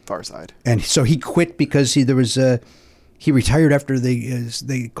 Far Side. and so he quit because he retired after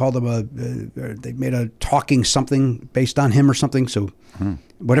they called him they made a talking something based on him or something. So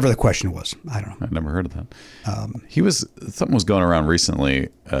whatever the question was, I don't know. I've never heard of that. Something was going around recently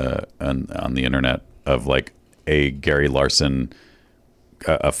on the internet of like a Gary Larson,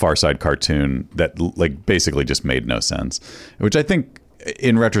 a Far Side cartoon that like basically just made no sense, which I think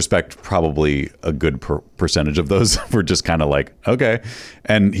in retrospect probably a good percentage of those were just kind of like, okay,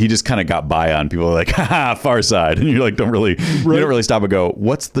 and he just kind of got by on people like, haha, Far Side, and you're like, you don't really stop and go,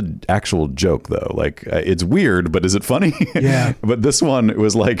 what's the actual joke though? Like it's weird, but is it funny? Yeah. But this one, it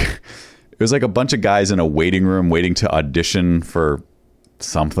was like a bunch of guys in a waiting room waiting to audition for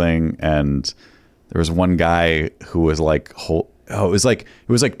something, and there was one guy who was like, it was like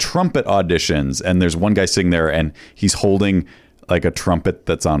trumpet auditions, and there's one guy sitting there and he's holding like a trumpet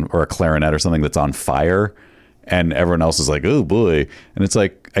that's on, or a clarinet or something that's on fire, and everyone else is like, oh boy. And it's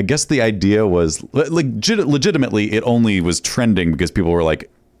like, I guess the idea was like legitimately it only was trending because people were like,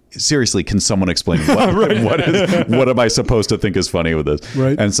 seriously, can someone explain what am I supposed to think is funny with this?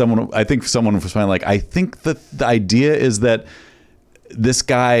 Right. And I think someone was finally like, I think that the idea is that this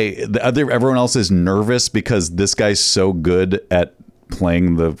guy, everyone else is nervous because this guy's so good at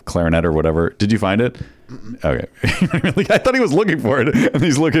playing the clarinet or whatever. Did you find it? Okay. I thought he was looking for it, and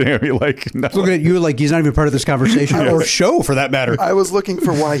he's looking at me like, no. Looking at you like he's not even part of this conversation or show for that matter. I was looking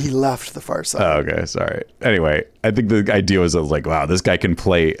for why he left the Far Side. Oh, okay, sorry. Anyway, I think the idea was like, wow, this guy can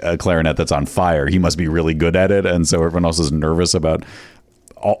play a clarinet that's on fire. He must be really good at it, and so everyone else is nervous about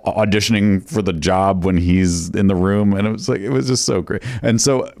auditioning for the job when he's in the room, and it was just so great. And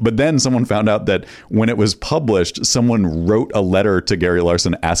so, but then someone found out that when it was published, someone wrote a letter to Gary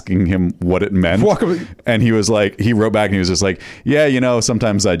Larson asking him what it meant, and he was like, he wrote back and he was just like, yeah,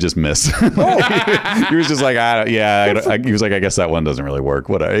 sometimes I just miss. He was just like, he was like, I guess that one doesn't really work.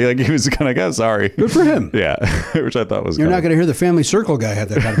 Like he was kind of like, oh, sorry. Good for him. Yeah, which I thought was. You're not going to hear the Family Circle guy have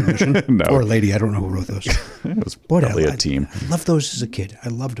that kind of mission. No. Or lady, I don't know who wrote those. It was probably a team. I loved those as a kid. I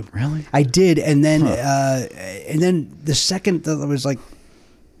loved them. Really? I did, and then the second that I was like,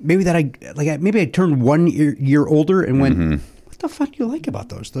 maybe I turned 1 year older and went, what the fuck do you like about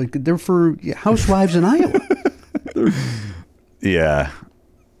those? Like they're for housewives in Iowa. Yeah.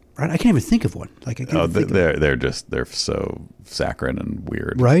 Right? I can't even think of one. Like I can't. They're so saccharine and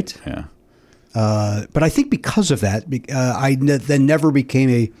weird. Right? Yeah. But I think because of that, I then never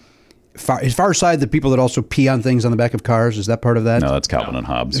became Far Side, the people that also pee on things on the back of cars, is that part of that? No, that's Calvin and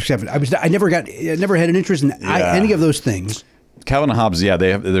Hobbes. Except I never had an interest in any of those things. Calvin and Hobbes, yeah,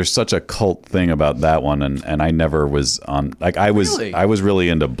 there's such a cult thing about that one, and I never was on. Like I was really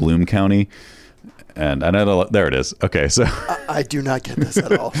into Bloom County, and I know there it is. Okay, so I do not get this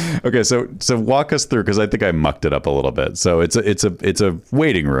at all. Okay, so walk us through, because I think I mucked it up a little bit. So it's a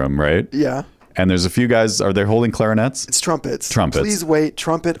waiting room, right? Yeah. And there's a few guys. Are they holding clarinets? It's trumpets. Trumpets. Please wait.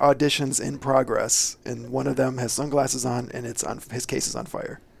 Trumpet auditions in progress. And one of them has sunglasses on, and his case is on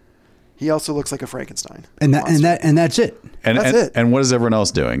fire. He also looks like a Frankenstein. And that's it. That's it. And what is everyone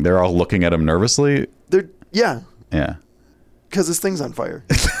else doing? They're all looking at him nervously. Yeah. Because his thing's on fire.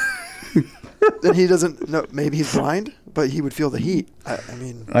 And he doesn't know. Maybe he's blind, but he would feel the heat. I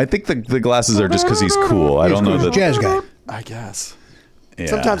mean, I think the glasses are just because he's cool. I don't know He's a jazz guy. I guess. Yeah.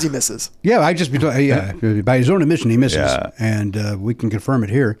 Sometimes he misses. Yeah, by his own admission, he misses, and we can confirm it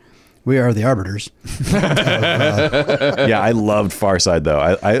here. We are the arbiters. Yeah, I loved Far Side though.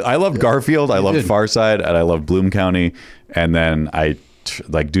 I loved Garfield. I loved Far Side, and I loved Bloom County. And then I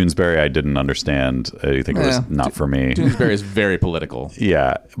like Doonesbury, I didn't understand. I think it was not for me. Doonesbury is very political.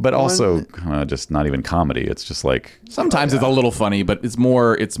 Yeah, but also just not even comedy. It's just like Sometimes it's a little funny, but it's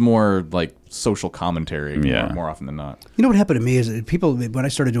more like social commentary. More often than not. You know what happened to me is that people, when I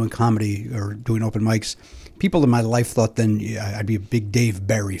started doing comedy or doing open mics, people in my life thought then I'd be a big Dave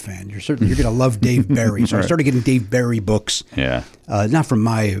Barry fan. You're going to love Dave Barry. So I started getting Dave Barry books. Yeah. Not from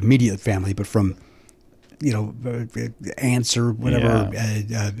my immediate family, but from aunts or whatever,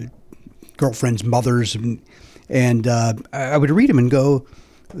 girlfriends' mothers, and I would read them and go,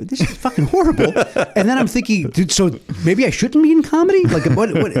 "This is fucking horrible." And then I'm thinking, dude, so maybe I shouldn't be in comedy? Like,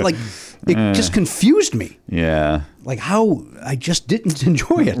 what like, it just confused me. Yeah. Like how I just didn't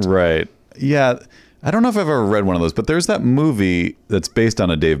enjoy it. Right. Yeah. I don't know if I've ever read one of those, but there's that movie that's based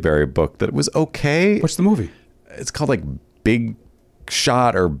on a Dave Barry book that was okay. What's the movie? It's called like Big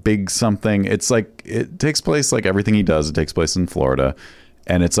Shot or Big something. It's like, it takes place like everything he does. It takes place in Florida,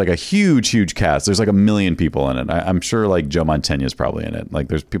 and it's like a huge cast. There's like 1 million people in it. I'm sure like Joe Mantegna's probably in it. Like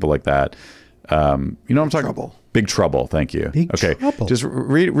there's people like that. You know what I'm talking about? Big Trouble. Thank you. Big Trouble. Just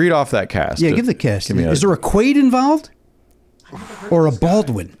read off that cast. Yeah, give the cast. Is there a Quaid involved or a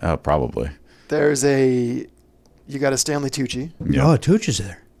Baldwin? Oh, probably. There's you got a Stanley Tucci. Yeah. Oh, Tucci's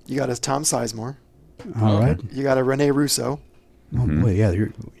there. You got a Tom Sizemore. All right. You got a Rene Russo. Oh boy, yeah,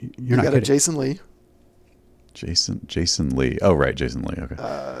 you're You not got a kidding. Jason Lee. Jason Lee. Oh, right, Jason Lee. Okay.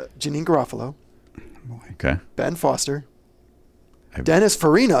 Janine Garofalo. Okay. Ben Foster. Dennis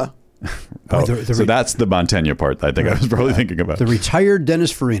Farina. Oh, so that's the Mantegna part I think I was probably thinking about. The retired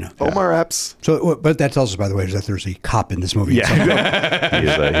Dennis Farina. Omar Epps. So, but that tells us, by the way, is that there's a cop in this movie.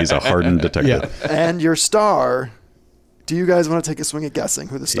 Yeah. he's a hardened detective. Yeah. And your star. Do you guys want to take a swing at guessing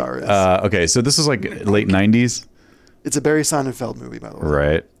who the star is? Okay, so this is like late 90s. It's a Barry Sonnenfeld movie, by the way.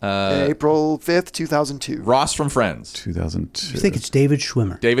 Right. April 5th, 2002. Ross from Friends. 2002. I think it's David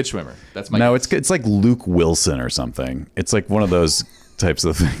Schwimmer. David Schwimmer. That's my No, guess. it's like Luke Wilson or something. It's like one of those types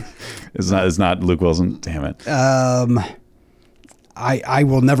of things. It's not Luke Wilson. Damn it. I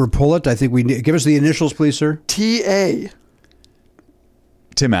will never pull it. I think give us the initials, please, sir. T.A.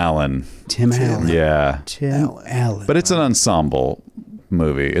 Tim Allen. Tim Allen. Yeah. Tim Allen. But it's an ensemble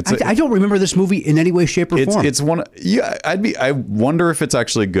movie. I don't remember this movie in any way, shape, or form. It's one. Yeah, I wonder if it's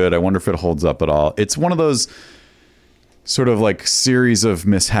actually good. I wonder if it holds up at all. It's one of those sort of like series of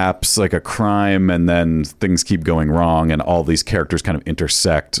mishaps, like a crime, and then things keep going wrong, and all these characters kind of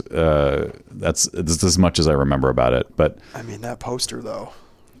intersect. That's as much as I remember about it. But I mean, that poster though.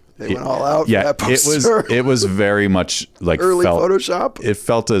 They went all out. Yeah, for that poster. it was very much like early Photoshop. It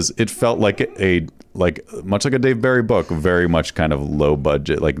felt like much like a Dave Barry book, very much kind of low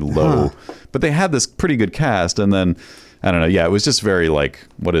budget, like low. But they had this pretty good cast, and then I don't know. Yeah, it was just very like,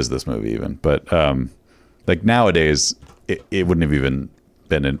 what is this movie even? But like nowadays, it wouldn't have even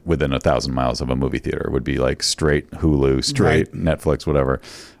been within 1,000 miles of a movie theater. It would be like straight Hulu, straight Netflix, whatever.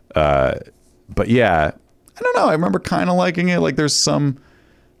 But yeah, I don't know. I remember kind of liking it. Like there's some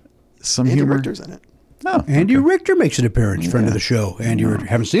Andy humor. Richter's in it. Oh, Andy Richter makes an appearance, friend of the show. Andy Richter.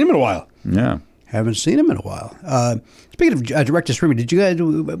 Haven't seen him in a while. Yeah. Haven't seen him in a while. Speaking of direct to streaming, did you guys?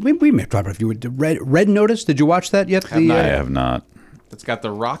 We may have talked about it. If you would, Red Notice. Did you watch that yet? I have not. It's got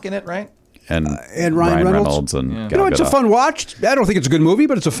The Rock in it, right? And Ryan Reynolds and Yeah. Gal You know, it's a Gadot. fun watch. I don't think it's a good movie,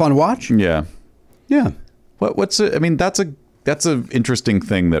 but it's a fun watch. Yeah. Yeah. What's it? I mean, that's a interesting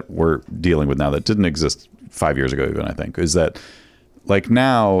thing that we're dealing with now that didn't exist 5 years ago. Even I think is that like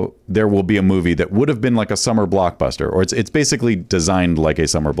now there will be a movie that would have been like a summer blockbuster, or it's basically designed like a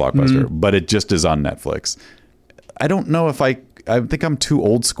summer blockbuster, but it just is on Netflix. I don't know if I think I'm too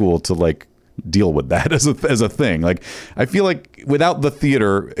old school to like deal with that as a thing. Like I feel like without the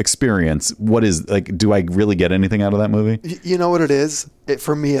theater experience, what is like? Do I really get anything out of that movie? You know what it is?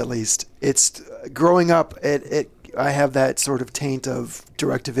 For me at least, it's growing up. I have that sort of taint of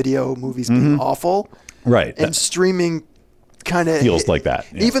direct-to-video movies being awful, Right. and streaming kind of Feels like that,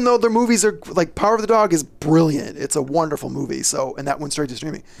 yeah. Even though their movies are like Power of the Dog is brilliant. It's a wonderful movie. So, and that went straight to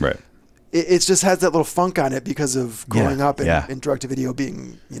streaming. Right. It just has that little funk on it because of growing up yeah. and direct-to-video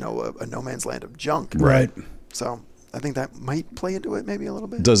being, a no man's land of junk. Right. So I think that might play into it maybe a little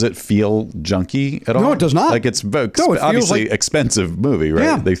bit. Does it feel junky at all? No, it does not. Like it's feels obviously like- expensive movie, right?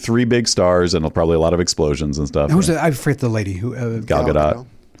 Yeah. They 3 big stars and probably a lot of explosions and stuff. Who's that? I forget the lady who. Gal Gadot.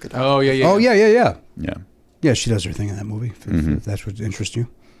 Oh, yeah. Oh yeah. Yeah. Yeah, she does her thing in that movie. If that's what interests you.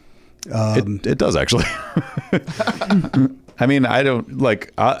 It does actually. I mean, I don't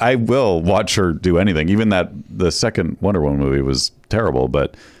like. I will watch her do anything. Even the second Wonder Woman movie was terrible,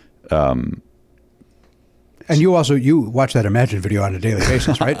 but And you watch that Imagine video on a daily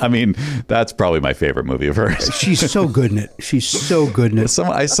basis, right? I mean, that's probably my favorite movie of hers. She's so good in it. She's so good in it.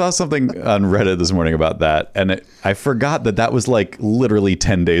 I saw something on Reddit this morning about that, and I forgot that was like literally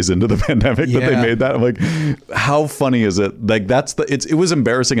 10 days into the pandemic that they made that. I'm like, how funny is it? Like it was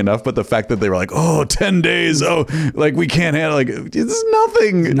embarrassing enough, but the fact that they were like, 10 days, like we can't handle, like it's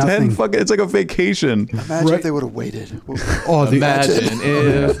nothing. 10 fucking, it's like a vacation. Imagine if they would have waited. Imagine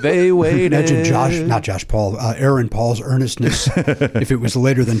if they waited. Imagine not Josh Paul, Aaron Paul's earnestness if it was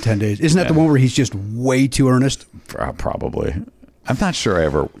later than 10 days. Isn't that the one where he's just way too earnest? Probably. I'm not sure I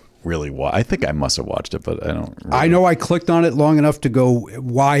ever really watched. I think I must have watched it, but I don't. Really. I know I clicked on it long enough to go,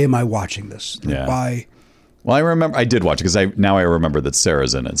 why am I watching this? Yeah. Why? Well, I remember I did watch it because I remember that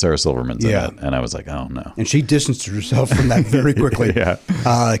Sarah's in it. Sarah Silverman's in it, and I was like, oh no. And she distanced herself from that very quickly. Yeah.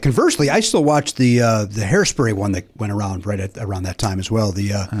 Conversely, I still watched the Hairspray one that went around around that time as well.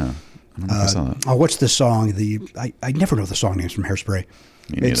 What's the song? I never know the song names from Hairspray.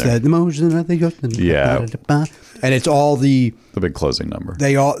 It's the motion of the and it's all the big closing number.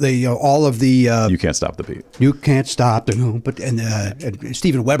 All of the you can't stop the beat. You can't stop the but and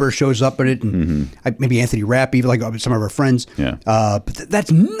Steven Weber shows up in it, and maybe Anthony Rapp, even like some of our friends. Yeah, but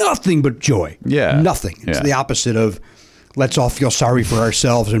that's nothing but joy. Yeah, nothing. It's the opposite of let's all feel sorry for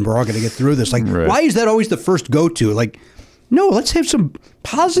ourselves and we're all going to get through this. Like, why is that always the first go to? Like, no, let's have some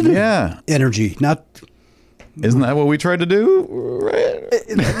positive energy, not. Isn't that what we tried to do? Right?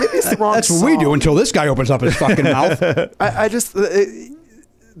 Maybe it's the wrong That's song. what we do until this guy opens up his fucking mouth.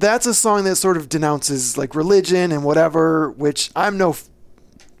 That's a song that sort of denounces like religion and whatever, which I'm no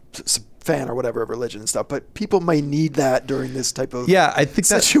fan or whatever of religion and stuff, but people may need that during this type of I think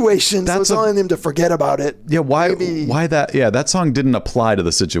situation. So it's telling them to forget about it. Yeah, why that? Yeah, that song didn't apply to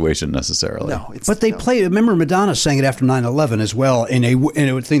the situation necessarily. No, but they play. Remember, Madonna sang it after 9/11 as well in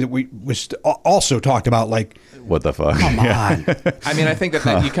a thing that we was also talked about. Like, what the fuck? Come on. I mean, I think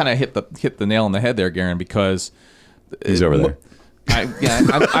that you kind of hit the nail on the head there, Garen, because he's over there.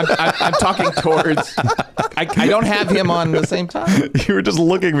 I'm talking towards. I don't have him on the same time. You were just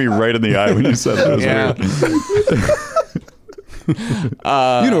looking me right in the eye when you said that.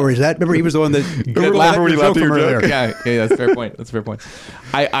 You know where he's at. Remember, he was the one that laughed when he laughed at your joke. Yeah, that's a fair point. That's a fair point.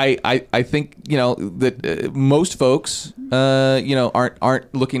 I think that most folks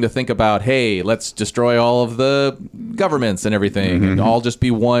aren't looking to think about, hey, let's destroy all of the governments and everything, and all just be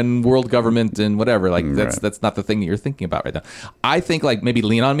one world government and whatever. Like that's not the thing that you're thinking about right now. I think like maybe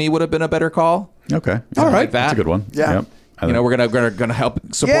Lean on Me would have been a better call. Okay, all right, like that's a good one. Yeah, yep. We're gonna help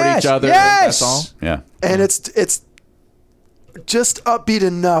support each other. Yes. That's all. Yeah, and it's just upbeat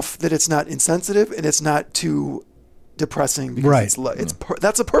enough that it's not insensitive and it's not too depressing. Because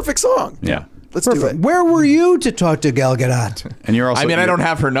that's a perfect song. Yeah. Let's do it. Where were you to talk to Gal Gadot? And you're also. I mean, I don't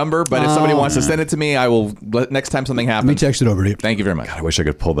have her number, but if somebody wants to send it to me, I will. Next time something happens, Let me text it over to you. Thank you very much. God, I wish I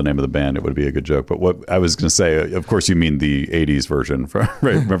could pull the name of the band. It would be a good joke. But what I was going to say, of course, you mean the '80s version, right?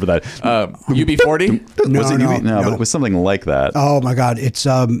 Remember that? No, UB40? No, but it was something like that. Oh my God, it's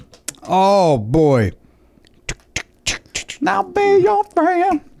oh boy. Now be your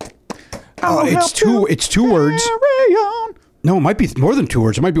friend. It's two words. No, it might be more than 2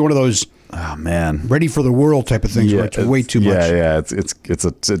 words. It might be one of those. Oh man, Ready for the World type of things where it's way too much. Yeah.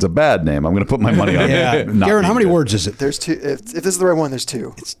 It's a bad name. I'm going to put my money on it. Garen, how many words is it? There's two. If this is the right one, there's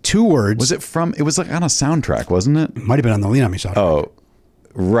two. It's 2 words. Was it from? It was like on a soundtrack, wasn't it? It might have been on the Lean on Me soundtrack. Oh,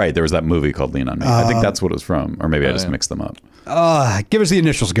 right. There was that movie called Lean on Me. I think that's what it was from, or maybe I just mixed them up. Give us the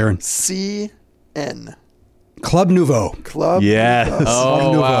initials, Garen. CN. Club Nouveau. Club. Yes. Nouveau.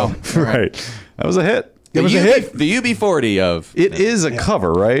 Oh wow! Right. That was a hit. It was a hit. The UB40 of It is a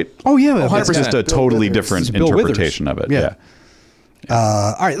cover, right? Oh yeah, It's just a totally Withers. different It's Bill interpretation Withers. of it. Yeah.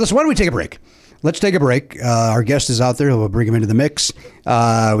 All right, listen, why don't we take a break? Let's take a break. Our guest is out there. We'll bring him into the mix.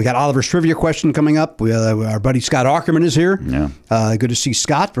 We got Oliver's trivia question coming up. Our buddy Scott Aukerman is here. Yeah. Good to see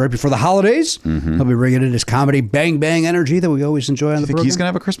Scott right before the holidays. He'll be bringing in his comedy bang bang energy that we always enjoy on the Think program. he's gonna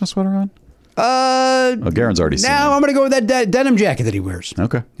have a Christmas sweater on? Garen's already seen Now it. I'm going to go with that denim jacket that he wears.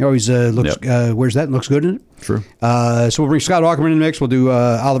 Okay. He always wears that and looks good in it. True. So we'll bring Scott Aukerman in the mix. We'll do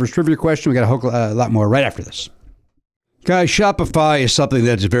Oliver's trivia question. We got a lot more right after this. Guys, Shopify is something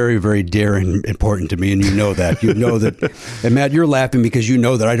that's very, very dear and important to me, and you know that. You know that. And Matt, you're laughing because you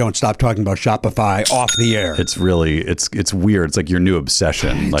know that I don't stop talking about Shopify off the air. It's really it's weird. It's like your new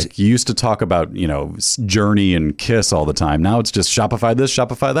obsession. Like you used to talk about Journey and Kiss all the time. Now it's just Shopify this,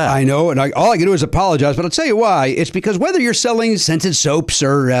 Shopify that. I know, and all I can do is apologize, but I'll tell you why. It's because whether you're selling scented soaps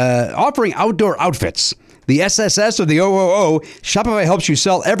or offering outdoor outfits, the SSS or the OOO, Shopify helps you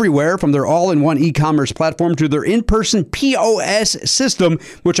sell everywhere from their all-in-one e-commerce platform to their in-person POS system,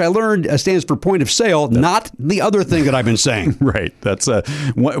 which I learned stands for point of sale, not the other thing that I've been saying. Right. That's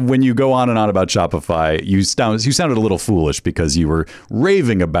when you go on and on about Shopify, you sounded a little foolish because you were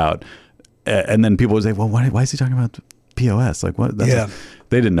raving about, and then people would say, well, why is he talking about POS? Like what?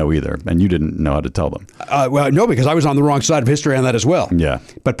 They didn't know either, and you didn't know how to tell them. Well, no, because I was on the wrong side of history on that as well. Yeah.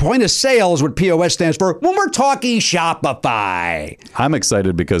 But point of sale is what POS stands for when we're talking Shopify. I'm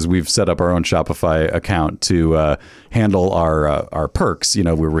excited because we've set up our own Shopify account to handle our perks. You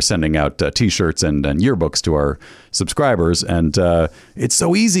know, we were sending out T-shirts and yearbooks to our subscribers, and it's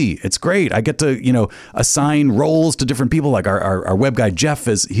so easy. It's great. I get to assign roles to different people. Like our web guy Jeff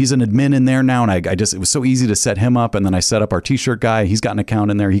he's an admin in there now, and it was so easy to set him up. And then I set up our T-shirt guy. He's got an account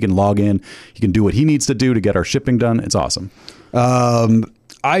in there. He can log in. He can do what he needs to do to get our shipping done. It's awesome.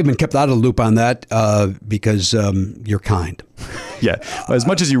 I've been kept out of the loop on that because you're kind. Yeah. As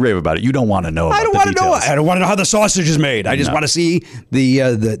much as you rave about it, you don't want to know about the details. I don't want to know how the sausage is made. I just want to see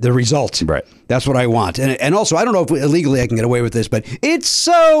the result. Right. That's what I want. And also, I don't know if illegally I can get away with this, but it's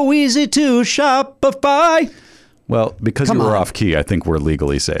so easy to Shopify. Well, because you were off key, I think we're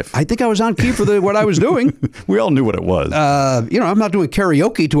legally safe. I think I was on key for what I was doing. We all knew what it was. I'm not doing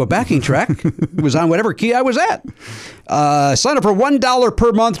karaoke to a backing track. It was on whatever key I was at. Sign up for $1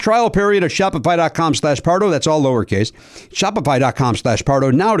 per month trial period at Shopify.com/Pardo. That's all lowercase.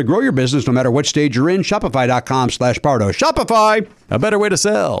 Shopify.com/Pardo. Now to grow your business no matter what stage you're in. Shopify.com/Pardo. Shopify. A better way to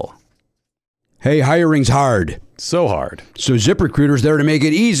sell. Hey, hiring's hard. So hard. So ZipRecruiter's there to make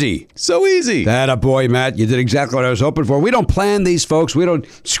it easy. So easy. That a boy, Matt. You did exactly what I was hoping for. We don't plan these, folks. We don't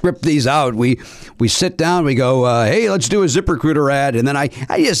script these out. We sit down. We go, hey, let's do a ZipRecruiter ad. And then I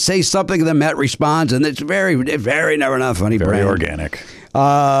just say something, and then Matt responds. And it's very, very never not funny. Very organic.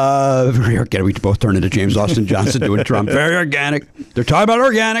 Very organic. We both turn into James Austin Johnson doing Trump. Very organic. They're talking about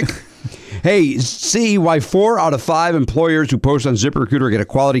organic. Hey, see why 4 out of 5 employers who post on ZipRecruiter get a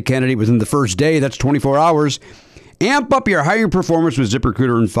quality candidate within the first day. That's 24 hours. Amp up your hiring performance with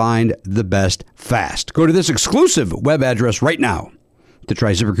ZipRecruiter and find the best fast. Go to this exclusive web address right now to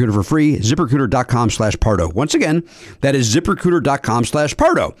try ZipRecruiter for free. ZipRecruiter.com/Pardo. Once again, that is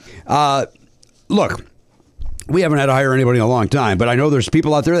ZipRecruiter.com/Pardo. Look, we haven't had to hire anybody in a long time, but I know there's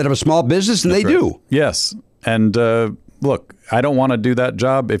people out there that have a small business and they do. Yes. And look, I don't want to do that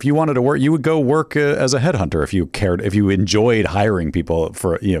job. If you wanted to work, you would go work as a headhunter if you cared, if you enjoyed hiring people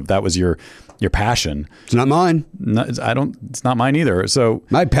for, if that was your passion. It's not mine. No, it's not mine either. So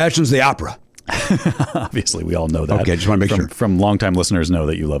my passion's the opera. Obviously, we all know that. Okay, just want to make sure. From longtime listeners know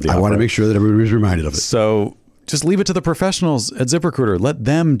that you love the opera. I want to make sure that everybody's reminded of it. So just leave it to the professionals at ZipRecruiter. Let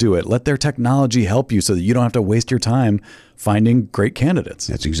them do it. Let their technology help you so that you don't have to waste your time finding great candidates.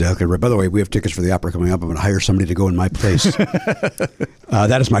 That's exactly right. By the way, we have tickets for the opera coming up. I'm going to hire somebody to go in my place.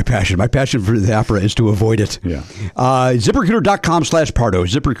 That is my passion. My passion for the opera is to avoid it. Yeah. ZipRecruiter.com/Pardo.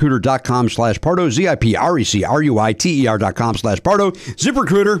 ZipRecruiter.com/Pardo. ZipRecruiter.com/Pardo.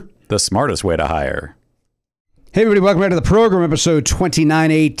 ZipRecruiter. The smartest way to hire. Hey, everybody, welcome back to the program, episode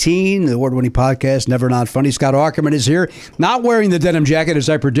 2918, the award-winning podcast, Never Not Funny. Scott Aukerman is here, not wearing the denim jacket as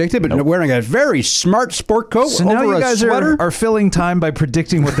I predicted, but wearing a very smart sport coat so over now you guys sweater. Are filling time by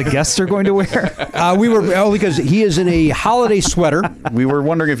predicting what the guests are going to wear? Because he is in a holiday sweater. We were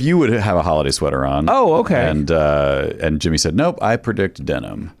wondering if you would have a holiday sweater on. Oh, okay. And Jimmy said, nope, I predict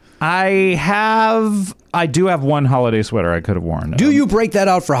denim. I do have one holiday sweater I could have worn. Do you break that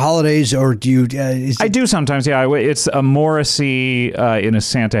out for holidays, or do you? I do sometimes. Yeah, it's a Morrissey in a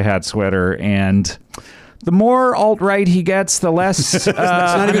Santa hat sweater, and the more alt-right he gets, the less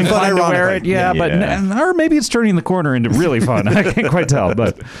not even fun, to wear it. Yeah, but or maybe it's turning the corner into really fun. I can't quite tell,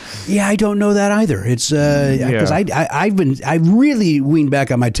 but yeah, I don't know that either. It's because I really weaned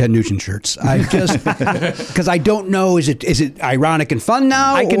back on my Ted Nugent shirts. I just because I don't know is it ironic and fun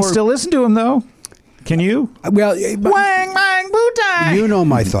now? I can still listen to him though. Can you? Well, wang bang bootai. You know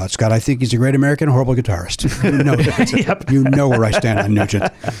my thoughts, Scott. I think he's a great American, horrible guitarist. You know that. Yep. You know where I stand on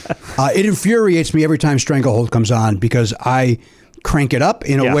Nugent. It infuriates me every time Stranglehold comes on because I crank it up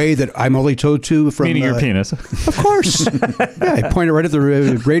in a way that I'm only told to from... Meaning your penis. Of course. I point it right at the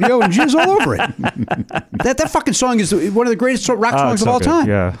radio and jizz all over it. That fucking song is one of the greatest rock songs of all time.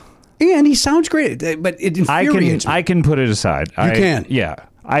 Yeah. And he sounds great, but it infuriates me. I can put it aside. You can? Yeah.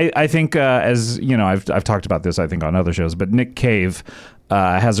 I think, as you know, I've talked about this, I think, on other shows, but Nick Cave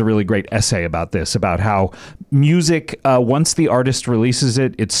has a really great essay about this, about how music, once the artist releases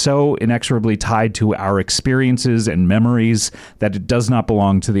it, it's so inexorably tied to our experiences and memories that it does not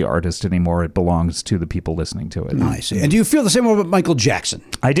belong to the artist anymore. It belongs to the people listening to it. I see. And do you feel the same way about Michael Jackson?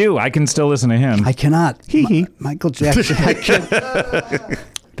 I do. I can still listen to him. I cannot. Michael Jackson. I can't.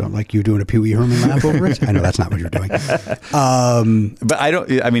 Don't like you doing a Pee Wee Herman laugh over it. I know that's not what you're doing. But I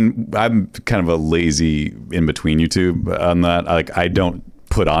don't. I mean, I'm kind of a lazy in between you two on that. Like, I don't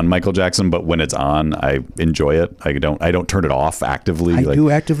put on Michael Jackson, but when it's on, I enjoy it. I don't turn it off actively. I do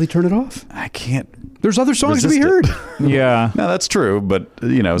actively turn it off. I can't. There's other songs to be resist heard. it. Yeah. No, that's true. But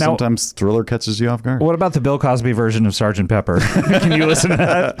sometimes Thriller catches you off guard. What about the Bill Cosby version of Sgt. Pepper? Can you listen to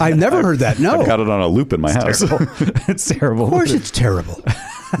that? I've never heard that. No. I've got it on a loop in my house. It's terrible. Of course it's terrible.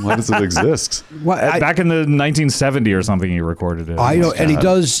 Why does it exist? Back in the 1970 or something, he recorded it. I know, and he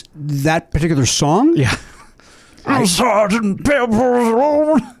does that particular song? Yeah. Sgt.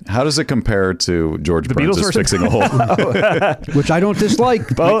 Pepper's. How does it compare to George The Burns Beatles version? fixing a hole? Which I don't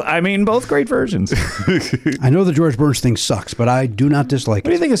dislike. Both great versions. I know the George Burns thing sucks, but I do not dislike What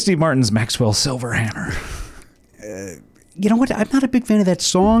do you it. think of Steve Martin's Maxwell Silverhammer? You know what? I'm not a big fan of that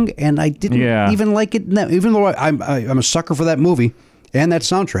song, and I didn't even like it, even though I'm a sucker for that movie and that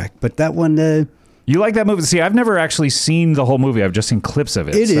soundtrack. But that one... You like that movie? See, I've never actually seen the whole movie. I've just seen clips of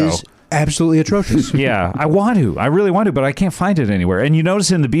it. It is absolutely atrocious. Yeah, I want to. I really want to, but I can't find it anywhere. And you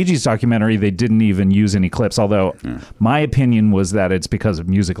notice in the Bee Gees documentary, they didn't even use any clips, although my opinion was that it's because of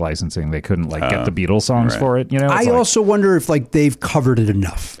music licensing. They couldn't get the Beatles songs for it. You know, I also wonder if they've covered it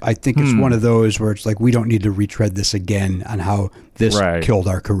enough. I think it's one of those where it's like, we don't need to retread this again on how this killed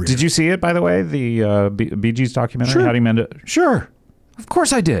our career. Did you see it, by the way, the Bee Gees documentary? Sure. How do you mend it? Sure. Of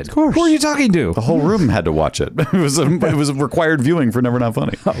course I did. Of course. Who are you talking to? The whole room had to watch it. It was a required viewing for Never Not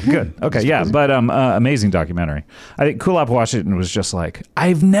Funny. Oh, good. Okay, yeah, but amazing documentary. I think Kulap watched it and was just like,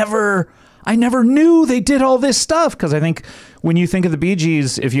 I never knew they did all this stuff, because I think when you think of the Bee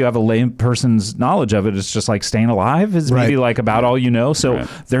Gees, if you have a lay person's knowledge of it, it's just like Staying Alive is maybe like about all you know. So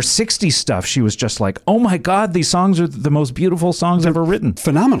their 60s stuff, she was just like, oh my God, these songs are the most beautiful songs ever written.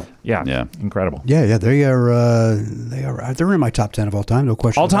 Phenomenal. Yeah, incredible. Yeah, they are. They're in my top 10 of all time, no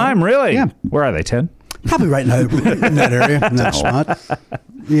question. All time, really? Yeah. Where are they? 10? Probably right in that area, in that spot.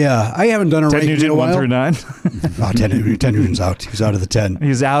 Yeah, I haven't done a Ted ranking in Nugent, a while. 1 through 9. Oh, Ted Nugent's out. He's out of the 10.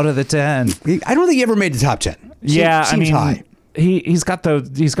 He's out of the 10. I don't think he ever made the top 10. Seems high. He's got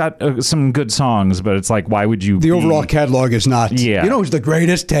some good songs, but it's like, why would you? The overall catalog is not. Yeah. You know who's the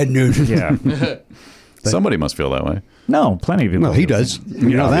greatest? Ted Nugent. Yeah. Somebody must feel that way. No, plenty of people. Well, he does.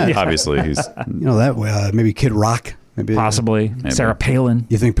 You know that. Obviously, he's. You know that. Maybe Kid Rock. Maybe Possibly. Sarah Palin.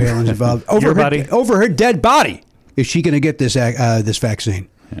 You think Palin's involved? Your buddy. Over her dead body. Is she going to get this vaccine?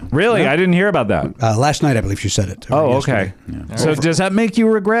 Really? I didn't hear about that. Last night, I believe she said it. Oh, okay. Yeah. So does that make you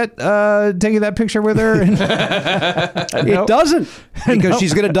regret taking that picture with her? It doesn't, because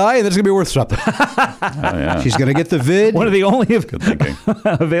she's going to die, and it's going to be worth something. She's going to get the vid. One of the only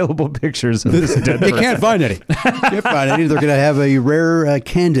available pictures of this dead person. They can't find any. They're going to have a rare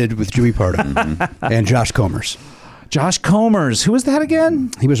candid with Jimmy Pardo and Josh Comers. Josh Comers. Who was that again?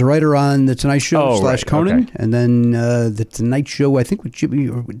 He was a writer on The Tonight Show / Conan. Okay. And then The Tonight Show, I think, with Jimmy.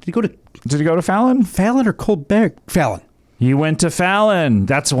 Or did he go to Fallon? Fallon or Colbert? Fallon. He went to Fallon.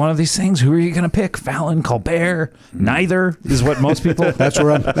 That's one of these things. Who are you going to pick? Fallon, Colbert? Neither is what most people. That's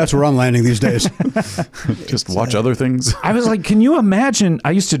where I'm landing these days. Just watch other things. I was like, can you imagine?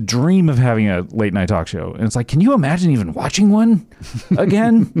 I used to dream of having a late night talk show. And it's like, can you imagine even watching one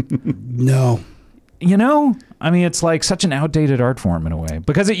again? No. You know? I mean, it's like such an outdated art form in a way,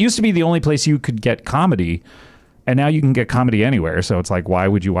 because it used to be the only place you could get comedy, and now you can get comedy anywhere. So it's like, why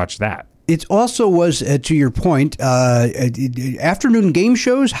would you watch that? It also was, to your point, afternoon game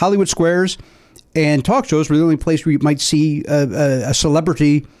shows, Hollywood Squares, and talk shows were the only place where you might see a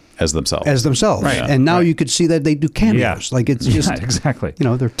celebrity as themselves. Right. And now you could see that they do cameos. Yeah. Like it's just exactly. You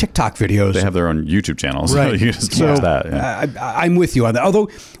know, they're TikTok videos. They have their own YouTube channels. Right. So you just watch that. Yeah. I'm with you on that. Although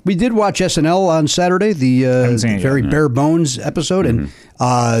we did watch SNL on Saturday, the very bare bones episode, and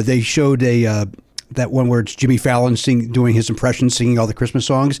they showed that one where it's Jimmy Fallon doing his impressions, singing all the Christmas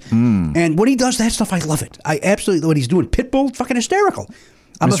songs. And when he does that stuff, I love it. I absolutely, what he's doing, Pitbull, fucking hysterical.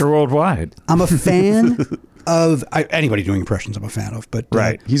 Mr. Worldwide. I'm a fan of anybody doing impressions. I'm a fan of, but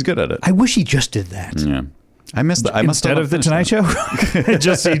he's good at it. I wish he just did that. Yeah, I missed that. Instead of the Tonight Show, he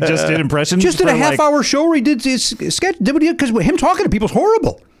just did impressions. Just did a half-hour show where he did his sketch. Because him talking to people is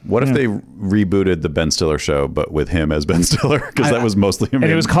horrible. What if they rebooted the Ben Stiller show, but with him as Ben Stiller? Because that was mostly him.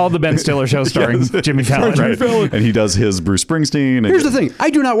 And it was called The Ben Stiller Show starring Jimmy Fallon. Right. And he does his Bruce Springsteen. Here's the thing. I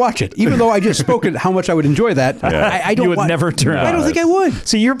do not watch it. Even though I just spoke at how much I would enjoy that, I don't You would never turn I on don't it. think I would.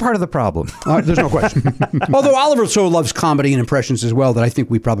 See, you're part of the problem. There's no question. Although Oliver so loves comedy and impressions as well that I think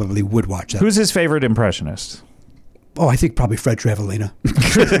we probably would watch that. Who's his favorite impressionist? Oh, I think probably Fred Travalena.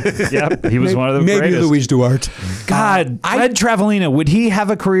 Yeah, he was one of the Maybe greatest. Louise Duarte. God, Fred Travalena, would he have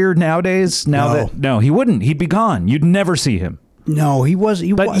a career nowadays? No, he wouldn't. He'd be gone. You'd never see him. No, he was.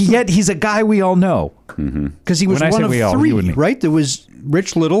 But yet he's a guy we all know. Because he was When I one say of we all, he three, wouldn't. right? There was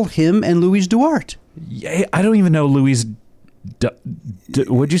Rich Little, him, and Louise Duarte. Yeah, I don't even know Louise.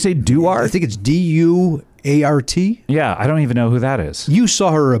 Would you say Duarte? I think it's Duart. Yeah, I don't even know who that is. You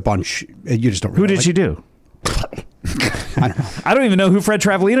saw her a bunch. You just don't. Who did she do? I don't even know who Fred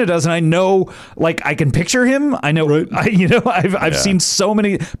Travalena does, and I know, like, I can picture him. I know, I've seen so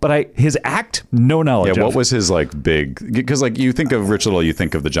many, but his act, no knowledge. Yeah, of. what was his like big? Because like you think of Rich Little, you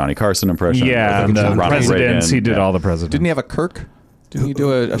think of the Johnny Carson impression. Yeah, and the Ronald presidents. Reagan. He did all the presidents. Didn't he have a Kirk? Didn't he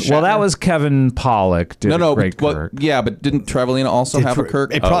do a Well, Shatner? that was Kevin Pollak. Did no, a great but Kirk. yeah, but didn't Travalena also have a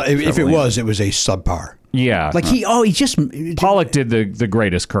Kirk? If it was a subpar. Yeah, Like he just Pollak did the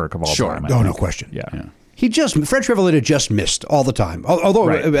greatest Kirk of all time. I Oh, think. no question. Yeah. Fred Travalena just missed all the time. Although,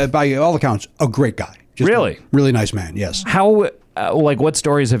 Right. by all accounts, a great guy. Just Really? a really nice man. Yes. How, what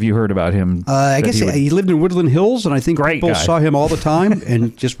stories have you heard about him? I that guess would- he lived in Woodland Hills, and I think Great people guy. saw him all the time,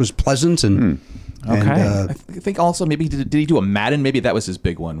 and just was pleasant and. Okay. I think also maybe did he do a Madden? Maybe that was his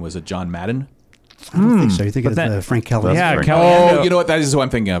big one. Was it John Madden? I don't think so. You think But of then- Frank Kelly? yeah, Frank- Caliendo. Oh, you know what? That is who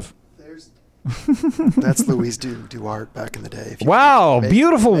I'm thinking of. That's Louise Duarte back in the day. If you Wow, make-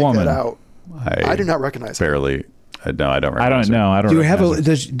 beautiful make woman. that out. I do not recognize her. barely. No, I don't. I recognize don't know. I don't. Do you have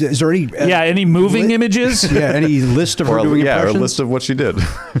recognize it. is there any? Yeah, any moving li- images? Yeah, any list of her Or, doing or a impressions? list of what she did.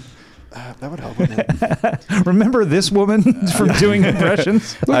 That would help. Wouldn't it? Remember this woman from doing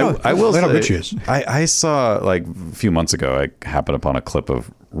impressions? I will Let say, how good she is. I saw like a few months ago. I happened upon a clip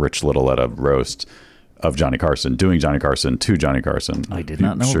of Rich Little at a roast of Johnny Carson doing Johnny Carson to Johnny Carson. I did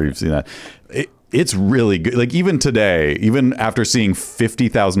not know Sure, that. you've seen that. It's really good. Like even today, even after seeing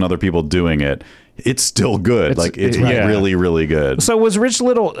 50,000 other people doing it, it's still good. It's yeah. really, really good. So was Rich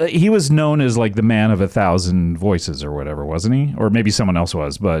Little? He was known as like the man of 1,000 voices or whatever, wasn't he? Or maybe someone else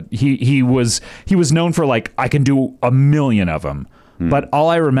was, but he was known for like I can do 1,000,000 of them. But all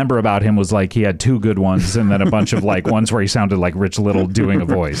I remember about him was like he had two good ones and then a bunch of like ones where he sounded like Rich Little doing a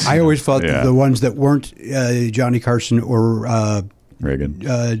voice. I always thought Yeah. the ones that weren't Johnny Carson or Reagan.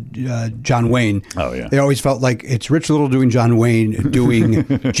 John Wayne. Oh, yeah. They always felt like it's Rich Little doing John Wayne doing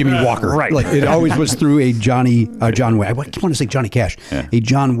Jimmy Walker. Right. Like it always was through a John Wayne. I want to say Johnny Cash. Yeah. A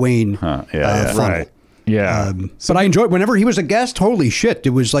John Wayne Yeah. funnel. Right. Yeah. But I enjoyed whenever he was a guest. Holy shit!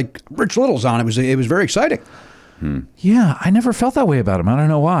 It was like Rich Little's on. It was very exciting. Yeah, I never felt that way about him. I don't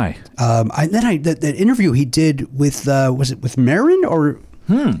know why. That interview he did with was it with Marin or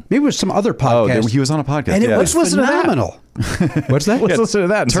maybe it was some other Oh, podcast. he was on a podcast. and yeah. it was Let's listen to that. phenomenal. What's that? Let's listen to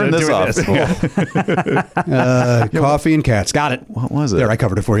that. Turn instead this of doing off. Coffee and cats. Got it. What was it? There, I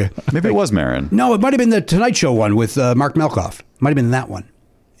covered it for you. Maybe it was Marin. No, it might have been the Tonight Show one with Mark Melkoff. Might have been that one.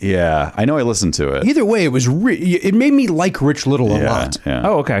 Yeah, I know. I listened to it. Either way, it was it made me like Rich Little a lot. Yeah.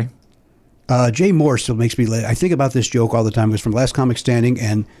 Oh, okay. Jay Moore still makes me. I think about this joke all the time. It was from Last Comic Standing,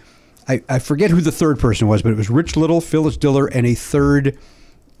 and I forget who the third person was, but it was Rich Little, Phyllis Diller, and a third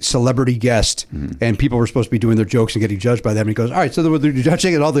celebrity guest. And people were supposed to be doing their jokes and getting judged by them. And he goes, "All right, so they're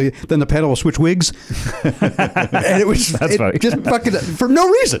judging, and then the panel will switch wigs." And it was That's funny. just fucking for no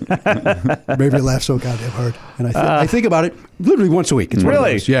reason. Maybe I laugh so goddamn hard, and I think about it literally once a week. It's one of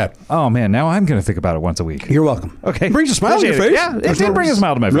Really? those. Yeah. Oh man, now I'm going to think about it once a week. You're welcome. Okay. It brings a smile to your Appreciate face. it. Yeah, it There's did no- bring a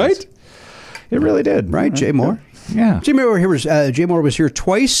smile to my face. Right? It really did. Right, Jay Moore. Yeah. Jay Moore was here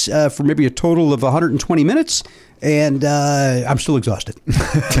twice for maybe a total of 120 minutes, and I'm still exhausted.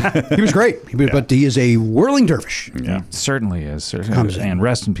 He was great, but he is a whirling dervish. Yeah. Certainly is. Certainly Comes is. in. And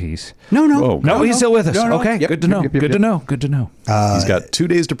rest in peace. No, Whoa. No, he's still with us. No, no. Okay. Yep, Good to know. yep, yep, Good yep. to know. Good to know. He's got 2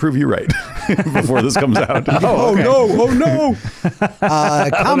 days to prove you right before this comes out. Oh, no!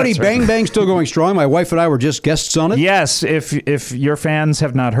 Comedy right. Bang Bang still going strong. My wife and I were just guests on it. Yes, if your fans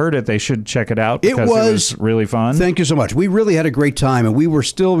have not heard it, they should check it out. It Because was really fun. Thank you so much. We really had a great time, and we were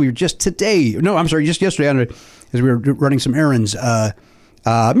just today. No, I'm sorry, just yesterday, as we were running some errands.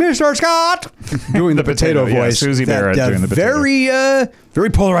 Mr. Scott doing the potato yeah, voice. Susie Barrett doing the potato. Very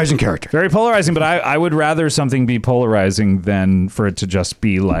polarizing character. Very polarizing, but I would rather something be polarizing than for it to just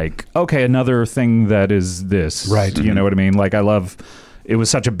be like, okay, another thing that is this. Right. You know what I mean? Like, it was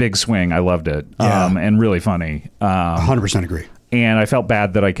such a big swing. I loved it. Yeah. And really funny. 100% agree. And I felt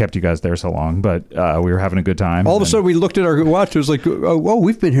bad that I kept you guys there so long, but we were having a good time. All of a sudden, we looked at our watch. It was like, oh,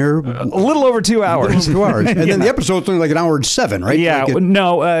 we've been here a little over 2 hours. And then the episode's only like an hour and 7, right? Yeah, Like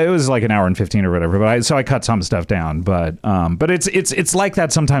it was like an hour and 15 or whatever. But so I cut some stuff down. But it's like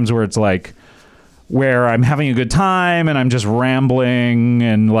that sometimes where it's like where I'm having a good time and I'm just rambling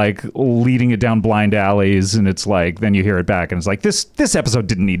and like leading it down blind alleys, and it's like then you hear it back and it's like this episode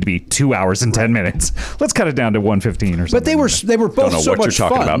didn't need to be 2 hours and 10 minutes. Let's cut it down to 1:15 or something. But they were both Don't know so what you're much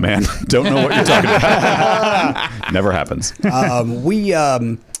talking fun. about, man. Don't know what you're talking about. Never happens.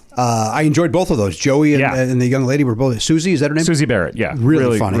 I enjoyed both of those. Joey and, Yeah. and the young lady were both. Susie, is that her name? Susie Barrett, yeah,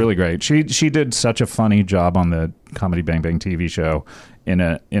 Really funny. really great. She did such a funny job on the Comedy Bang Bang TV show in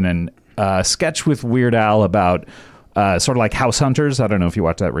an sketch with Weird Al about sort of like House Hunters. I don't know if you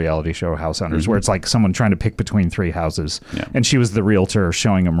watch that reality show, House Hunters, where it's like someone trying to pick between 3 houses. Yeah. And she was the realtor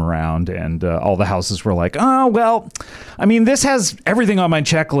showing them around, and all the houses were like, oh, well, I mean, this has everything on my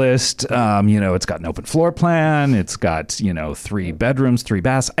checklist. It's got an open floor plan. It's got, 3 bedrooms, 3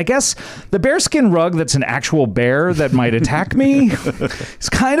 baths. I guess the bearskin rug that's an actual bear that might attack me is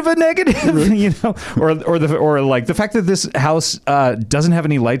kind of a negative, or like the fact that this house doesn't have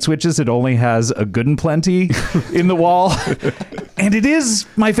any light switches. It only has a Good and Plenty in the wall, and it is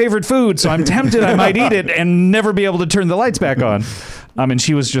my favorite food, so I'm tempted I might eat it and never be able to turn the lights back on. And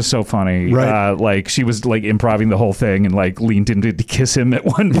she was just so funny. Right. Like she was like improving the whole thing and like leaned in to kiss him at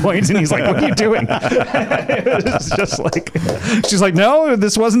one point, and he's like, "What are you doing?" It was just like, she's like, "No,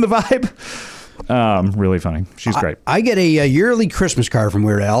 this wasn't the vibe." Really funny. She's great. I get a yearly Christmas card from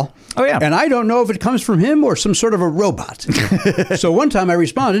Weird Al. Oh, yeah. And I don't know if it comes from him or some sort of a robot. So one time I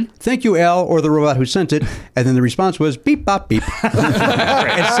responded, "Thank you, Al," or the robot who sent it. And then the response was beep, bop, beep.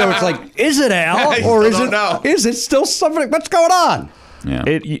 And so it's like, is it Al? Or is it still something? What's going on? Yeah.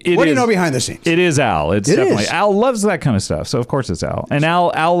 It What do you is- know behind the scenes? It is Al. It's It definitely is. Al loves that kind of stuff. So of course it's Al. And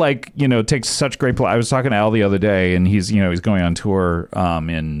Al like, takes such great I was talking to Al the other day, and he's going on tour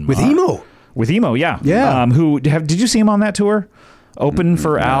in With Emo. With Emo, yeah. Yeah. Did you see him on that tour? Open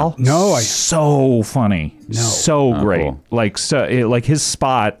for Al? No, so funny. No. So great. Cool. Like his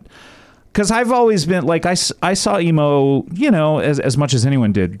spot. Because I've always been like I saw Emo, as much as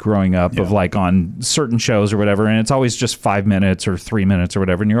anyone did growing up, of like on certain shows or whatever, and it's always just 5 minutes or 3 minutes or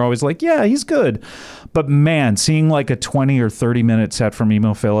whatever, and you're always like, yeah, he's good. But man, seeing like a 20 or 30 minute set from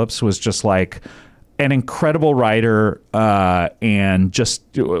Emo Phillips was just like an incredible writer and just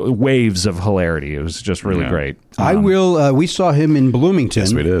waves of hilarity. It was just really great. I will. We saw him in Bloomington.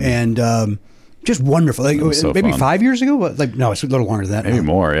 Yes, we did. And just wonderful. Like, was so maybe fun. 5 years ago? Like, no, it's a little longer than that. Maybe now.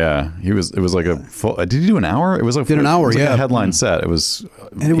 more, yeah. It was like a full. Did he do an hour? It was like Did an hour, it was like yeah. a headline set. It was,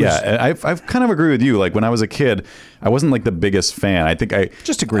 And it was- yeah. I kind of agree with you. Like when I was a kid, I wasn't like the biggest fan. I think I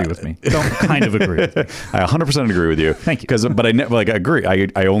Just agree with me. Don't kind of agree with me. I 100% agree with you. Thank you. But I never I agree.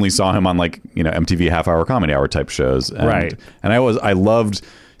 I only saw him on like MTV half hour comedy hour type shows. And, Right. And I loved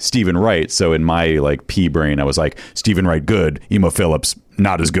Stephen Wright. So in my like pea brain, I was like Stephen Wright good, Emo Phillips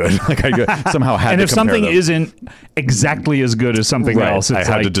not as good. Like I somehow had And to if compare something them. isn't exactly as good as something Right. else, it's I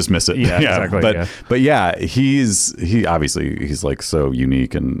had like, to dismiss it. Yeah, exactly. But yeah, he obviously he's like so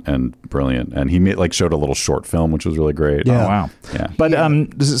unique and brilliant, and he showed a little short film which was really great. Yeah. Oh, wow. Yeah. But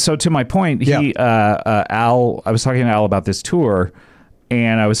so to my point, Al, I was talking to Al about this tour,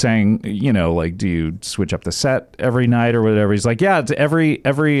 and I was saying, like, do you switch up the set every night or whatever? He's like, yeah, it's every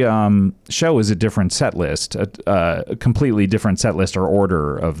show is a different set list, a completely different set list or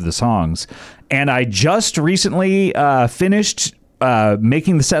order of the songs. And I just recently finished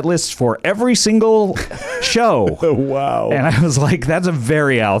making the set lists for every single show. Wow. And I was like, that's a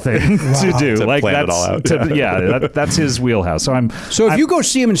very Al thing to do. To like plan it that's all out. that's his wheelhouse. So So if you go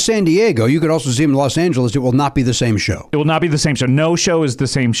see him in San Diego, you could also see him in Los Angeles. It will not be the same show. it will not be the same show. No show is the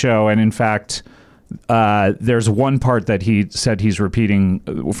same show. And in fact, there's one part that he said he's repeating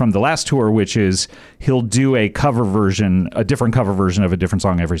from the last tour, which is he'll do a different cover version of a different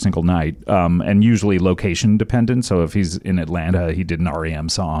song every single night, and usually location dependent. So if he's in Atlanta, he did an REM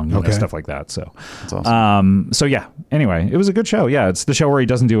song, stuff like that. So That's awesome. so yeah. Anyway, it was a good show. Yeah, it's the show where he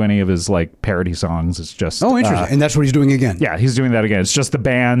doesn't do any of his like parody songs. It's just Interesting. And that's what he's doing again. yeah, he's doing that again. It's just the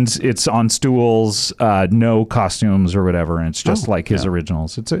band. It's on stools, no costumes or whatever, and it's just like his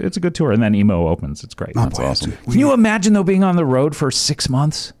originals. It's a good tour, and then Emo opens. It's great. That's awesome. Can you imagine though being on the road for 6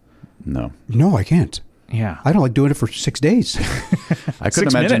 months? No. No, I can't. Yeah, I don't like doing it for 6 days. I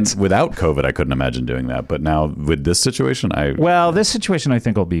couldn't 6 imagine minutes. without COVID. I couldn't imagine doing that. But now with this situation, Well, this situation I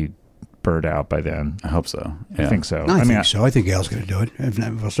think will be bird out by then. I hope so. I think so. I think so. I think Al's going to do it.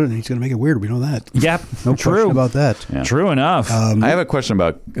 Well, certainly he's going to make it weird. We know that. Yep. No True question about that. Yeah. True enough. I have a question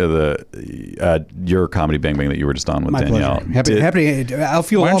about your comedy Bang Bang that you were just on with My Danielle. pleasure. Happy. I'll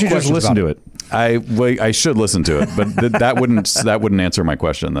feel Why all don't you just questions listen about to it? I should listen to it, but that wouldn't answer my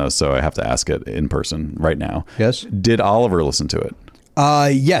question though. So I have to ask it in person right now. Yes. Did Oliver listen to it?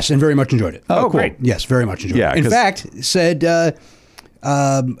 Yes, and very much enjoyed it. Oh, cool. great. Yes, very much enjoyed Yeah, it. In 'cause- fact, said,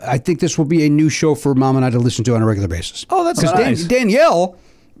 I think this will be a new show for Mom and I to listen to on a regular basis. Oh, that's 'Cause nice. Danielle,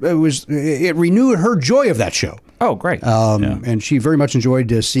 it renewed her joy of that show. Oh, great. And she very much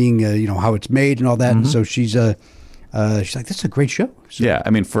enjoyed seeing, how it's made and all that. Mm-hmm. And so she's like, this is a great show. So, Yeah, I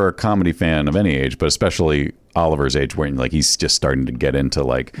mean, for a comedy fan of any age, but especially Oliver's age, where like he's just starting to get into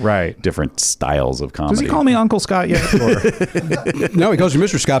like Right. different styles of comedy. Does he call me Uncle Scott yet? Or? No, he calls you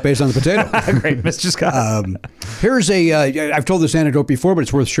Mr. Scott based on the potato. Great, Mr. Scott. Here's I've told this anecdote before, but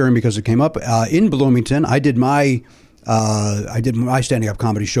it's worth sharing because it came up in Bloomington. I did my standing up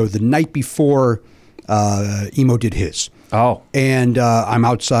comedy show the night before Emo did his. Oh. And I'm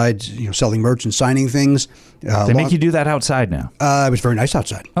outside, selling merch and signing things. They make you do that outside now. It was very nice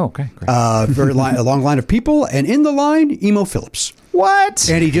outside. Oh, okay, great. A long line of people, and in the line, Emo Phillips. What?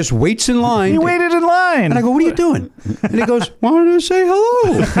 And he just waits in line. He waited in line. And I go, what are you doing? And he goes, wanted to say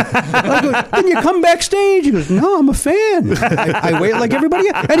hello. I go, then you come backstage. He goes, no, I'm a fan. I wait like everybody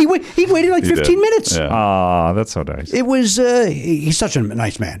else. And he waited like 15 minutes. Yeah. Aw, that's so nice. It was, he's such a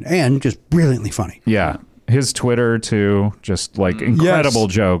nice man and just brilliantly funny. Yeah. His Twitter too, just like incredible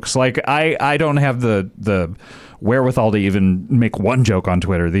jokes. Like I don't have the wherewithal to even make one joke on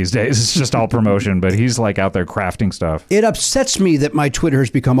Twitter these days. It's just all promotion, but he's like out there crafting stuff. It upsets me that my Twitter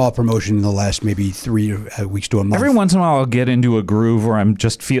has become all promotion in the last maybe 3 weeks to a month. Every once in a while I'll get into a groove where I'm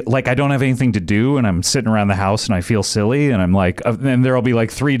just feel like I don't have anything to do and I'm sitting around the house and I feel silly and I'm like, and there'll be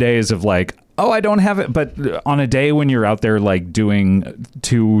like 3 days of like, oh, I don't have it. But on a day when you're out there like doing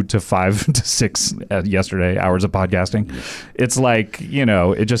 2 to 5 to 6 yesterday hours of podcasting, it's like,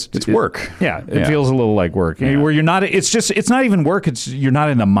 it's work. It feels a little like work where you're not, it's not even work. You're not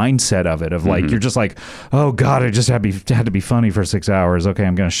in the mindset of it of like, you're just like, oh God, I just had to be funny for 6 hours. Okay.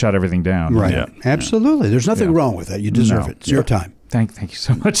 I'm going to shut everything down. Right. Yeah. Absolutely. There's nothing wrong with that. You deserve it. It's your time. Thank you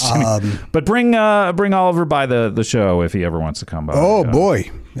so much, Jimmy. But bring Oliver by the show if he ever wants to come by. Oh,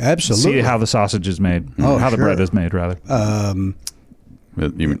 boy. Absolutely. See how the sausage is made. Oh, how the sure. bread is made, rather.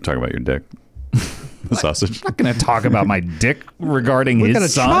 You talk about your dick, the sausage. I'm not going to talk about my dick regarding his got a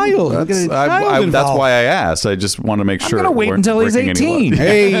son. child. That's, Look at a child that's involved. why I asked. I just want to make sure. I'm going to wait until he's 18.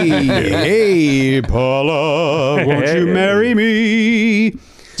 Hey, Paula, won't you marry me?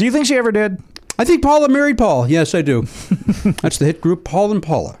 Do you think she ever did? I think Paula married Paul. Yes, I do. That's the hit group Paul and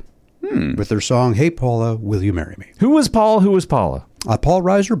Paula with their song, Hey, Paula, Will You Marry Me? Who was Paul? Who was Paula? Paul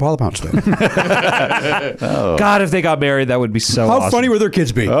Reiser, Paula Poundstone. God, if they got married, that would be so How awesome. funny would their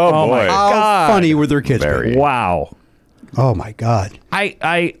kids be? Oh, boy. How God. funny would their kids Very. be? Wow. Oh, my God.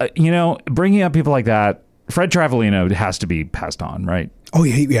 I bringing up people like that, Fred Travolino has to be passed on, right? Oh,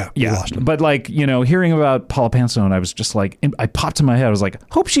 yeah. We lost him. But like, hearing about Paula Poundstone, I was just like, I popped in my head. I was like,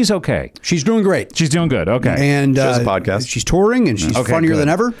 hope she's okay. She's doing great. She's doing good. Okay. And She has a podcast. she's touring, and she's Okay, funnier good. than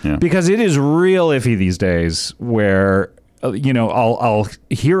ever. Yeah. Because it is real iffy these days where I'll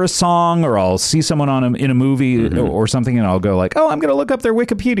hear a song or I'll see someone in a movie or something and I'll go like, oh, I'm going to look up their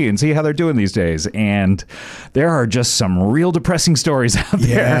Wikipedia and see how they're doing these days. And there are just some real depressing stories out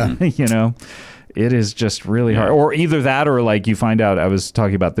there. It is just really hard. Or either that or like you find out, I was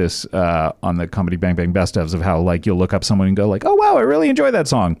talking about this on the Comedy Bang Bang Best Ofs of how like you'll look up someone and go like, oh, wow, I really enjoy that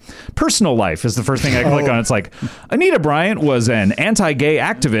song. Personal life is the first thing I click on. It's like, Anita Bryant was an anti-gay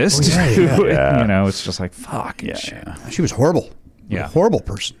activist. It's just like, fuck. Yeah. She was horrible. Yeah. A horrible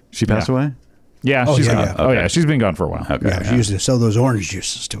person. She passed away? Yeah, Oh, she's yeah, gone. yeah. Oh, yeah, she's been gone for a while. Okay. Yeah, she used to sell those orange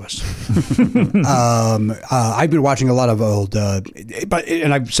juices to us. I've been watching a lot of old,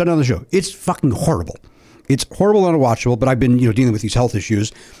 and I've said it on the show, it's fucking horrible. It's horrible and unwatchable, but I've been dealing with these health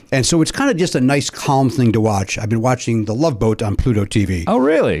issues, and so it's kind of just a nice, calm thing to watch. I've been watching The Love Boat on Pluto TV. Oh,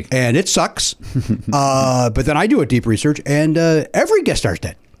 really? And it sucks, but then I do a deep research, and every guest star's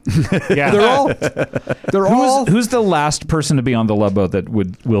dead. Yeah. They're all. Who's the last person to be on the Love Boat that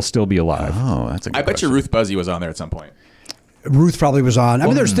will still be alive? Oh, that's a good I bet you question. Ruth Buzzy was on there at some point. Ruth probably was on. I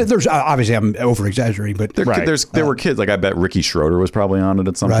mean, there's obviously I'm over exaggerating, but There were kids. Like I bet Ricky Schroeder was probably on it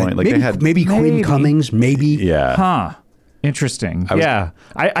at some point. Like maybe, they had maybe Queen Cummings, maybe. Yeah. Huh. Interesting.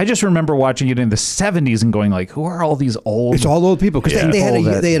 I just remember watching it in the 70s and going like, who are all these old? It's all old people because they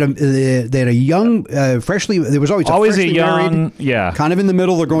had a young, freshly. There was always a young, married, kind of in the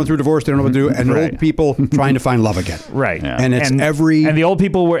middle. They're going through divorce. They don't know what to do, and old people trying to find love again. Right. Yeah. And it's and the old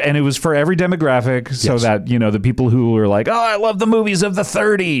people were, and it was for every demographic, so that the people who were like, oh, I love the movies of the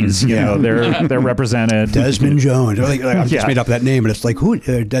 30s. You know, they're represented. Desmond Jones. I just made up that name, and it's like who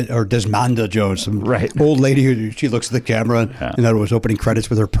or Desmonda Jones, some old lady who she looks at the camera. And that was opening credits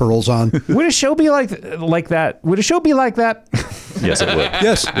with her pearls on. Would a show be like that? Would a show be like that? Yes, it would.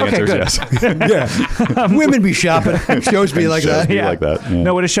 Yes. The answer is yes. Yeah. Women be shopping. Shows be like that. Like that. Yeah.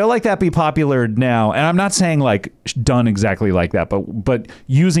 No, would a show like that be popular now? And I'm not saying like done exactly like that, but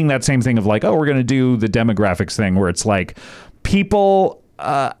using that same thing of like, oh, we're going to do the demographics thing where it's like people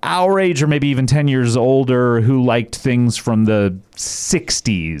our age or maybe even 10 years older who liked things from the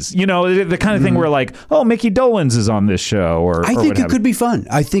 60s. You know, the kind of thing where like, oh, Mickey Dolenz is on this show. I think it could be fun.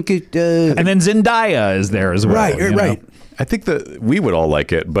 I think it... and then Zendaya is there as well. Right. I think that we would all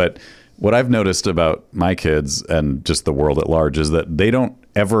like it, but what I've noticed about my kids and just the world at large is that they don't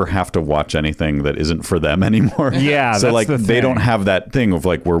ever have to watch anything that isn't for them anymore. Yeah, so that's like the thing. they don't have that thing of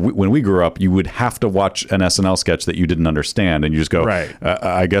like when we grew up, you would have to watch an SNL sketch that you didn't understand, and you just go, right.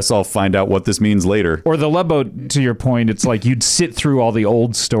 I guess I'll find out what this means later. Or the Love Boat, to your point, it's like you'd sit through all the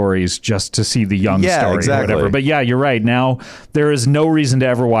old stories just to see the young story exactly. or whatever. But yeah, you're right. Now there is no reason to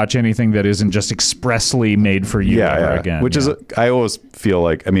ever watch anything that isn't just expressly made for you ever again. Which is, I always feel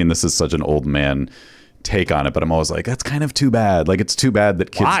like, I mean, this is such an old man take on it, but I'm always like, that's kind of too bad. Like, it's too bad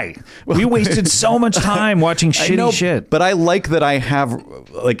that kids... Why? We wasted so much time watching shitty shit. But I like that I have,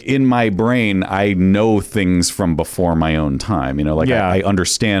 like, in my brain, I know things from before my own time. You know, like, I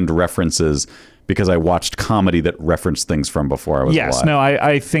understand references because I watched comedy that referenced things from before I was alive. No,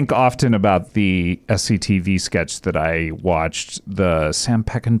 I think often about the SCTV sketch that I watched, the Sam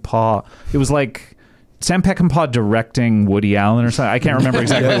Peckinpah. It was like... Sam Peckinpah directing Woody Allen or something. I can't remember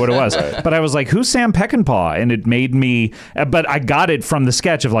exactly what it was. But I was like, who's Sam Peckinpah? And it made me, but I got it from the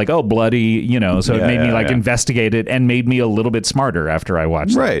sketch of like, oh, bloody, so it made me investigate it and made me a little bit smarter after I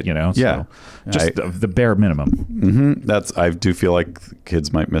watched it, So just the bare minimum. Mm-hmm. I do feel like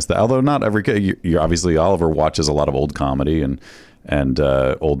kids might miss that. Although not every kid, you're obviously Oliver watches a lot of old comedy and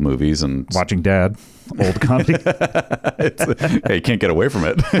old movies and watching Dad. Old comedy. Hey, you can't get away from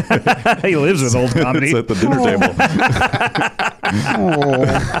it. He lives with old comedy. It's at the dinner table.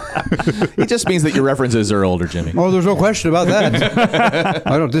 It just means that your references are older, Jimmy. Oh, there's no question about that.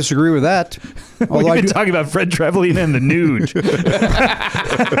 I don't disagree with that. We've been talking about Fred Trevelyan and the Nude.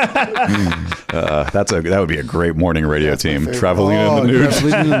 That would be a great morning radio team. Trevelyan and the Nude.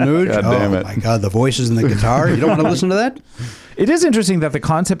 Trevelyan and the Nude. God damn it. Oh my God, the voices and the guitar. You don't want to listen to that? It is interesting that the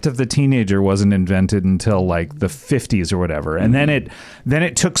concept of the teenager wasn't invented until like the 50s or whatever, and then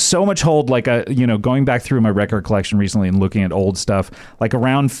it took so much hold. Like going back through my record collection recently and looking at old stuff, like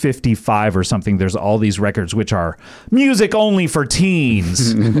around 55 or something, there's all these records which are music only for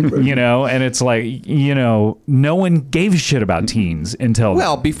teens, and it's like no one gave a shit about teens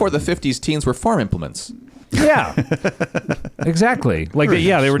until before the 50s, teens were farm implements. Yeah, exactly. Like they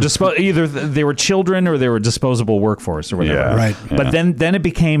were either they were children or they were disposable workforce or whatever. Yeah, right. But then it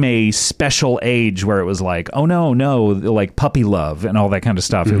became a special age where it was like, oh no, like puppy love and all that kind of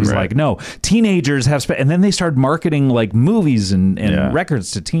stuff. It was like, no, teenagers have, and then they started marketing like movies and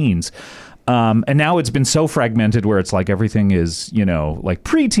records to teens. And now it's been so fragmented where it's like everything is, like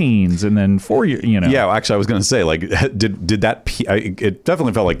preteens and then 4 years, Yeah, actually, I was going to say, like, did that? It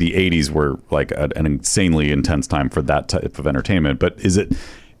definitely felt like the '80s were like an insanely intense time for that type of entertainment. But is it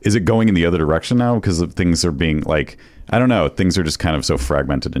going in the other direction now because of things are being like? I don't know. Things are just kind of so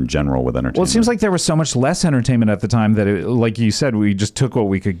fragmented in general with entertainment. Well, it seems like there was so much less entertainment at the time that, like you said, we just took what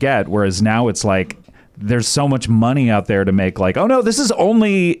we could get. Whereas now it's like there's so much money out there to make like, oh no, this is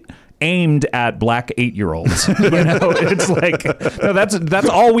only aimed at black 8-year-olds. It's like, no, that's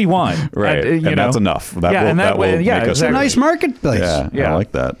all we want. Right. And that's enough. That will make us it's a nice marketplace. Yeah, I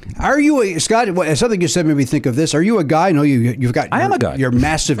like that. Are you Scott, something you said made me think of this. Are you a guy? I know you've got I am a guy. Your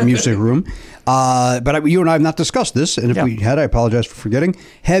massive music room. But you and I have not discussed this, and if we had, I apologize for forgetting.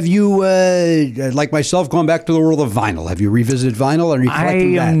 Have you, like myself, gone back to the world of vinyl? Have you revisited vinyl? Or are you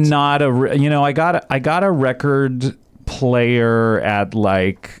collecting that? I am not I got a record player at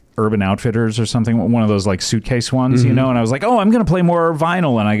like Urban Outfitters or something, one of those like suitcase ones, and I was like, oh, I'm going to play more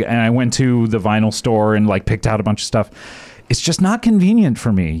vinyl. And I went to the vinyl store and like picked out a bunch of stuff. it's just not convenient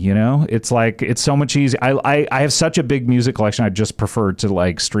for me, you know? It's like, it's so much easier. I have such a big music collection. I just prefer to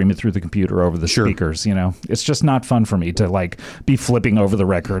like stream it through the computer over the speakers, you know? It's just not fun for me to like be flipping over the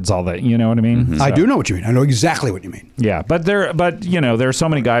records, all that, you know what I mean? I do know what you mean. I know exactly what you mean. Yeah, but you know, there are so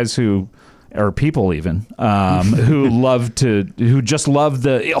many guys who, or people even, who just love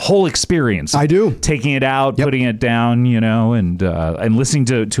the whole experience. I do. Taking it out, putting it down, you know, and listening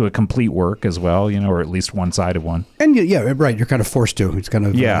to a complete work as well, you know, or at least one side of one. And yeah, right. You're kind of forced to. It's kind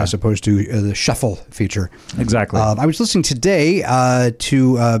of as opposed to the shuffle feature. Exactly. I was listening today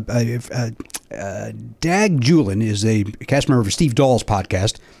to Dag Julin is a cast member of Steve Dahl's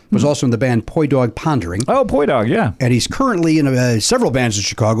podcast. Was also in the band Poi Dog Pondering. Oh, Poi Dog, yeah. And he's currently in several bands in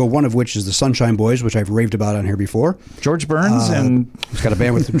Chicago, one of which is the Sunshine Boys, which I've raved about on here before. George Burns and he's got a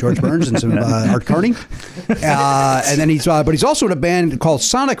band with George Burns and some Art Carney. And then he's also in a band called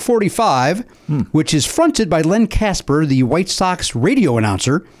Sonic 45, which is fronted by Len Casper, the White Sox radio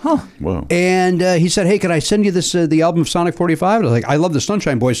announcer. Huh. Whoa. And he said, "Hey, can I send you this the album of Sonic 45?" And I was like, "I love the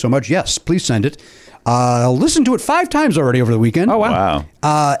Sunshine Boys so much. Yes, please send it." Listened to it 5 times already over the weekend. Oh, wow.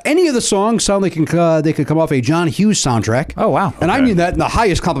 Any of the songs sound like they could come off a John Hughes soundtrack. Oh, wow. And I mean that in the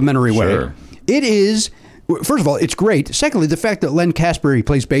highest complimentary way. Sure. It is, first of all, it's great. Secondly, the fact that Len Casper, he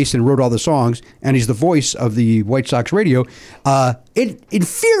plays bass and wrote all the songs, and he's the voice of the White Sox radio, it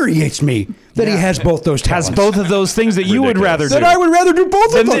infuriates me that he has both those talents. Has both of those things that you would rather do. That I would rather do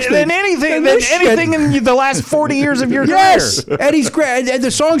both of those things. Than anything in the last 40 years of your yes. career. And he's great. And the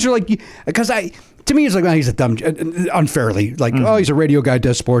songs are like, because to me, it's like, he's a dumb, unfairly, like, he's a radio guy,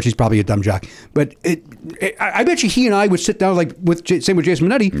 does sports, he's probably a dumb jock. But I bet you he and I would sit down, like, same with Jason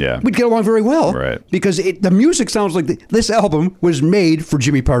Minetti, we'd get along very well. Right. Because the music sounds like this album was made for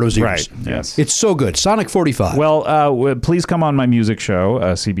Jimmy Pardo's ears. Right, yes. It's so good. Sonic 45. Well, please come on my music show,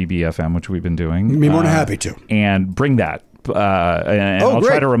 CBB FM, which we've been doing. I'd be more than happy to. And bring that. And I'll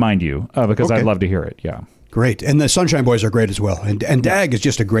try to remind you, because I'd love to hear it, yeah. Great. And the Sunshine Boys are great as well. And Dag is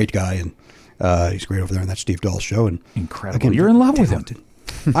just a great guy, and he's great over there on that Steve Dahl show. And incredible. Again, you're in love with him.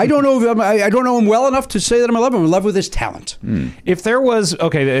 I don't know. I don't know him well enough to say that I'm in love. I'm in love with his talent. If there was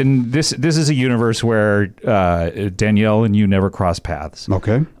and this is a universe where Danielle and you never cross paths.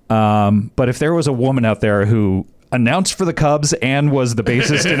 Okay. But if there was a woman out there who announced for the Cubs and was the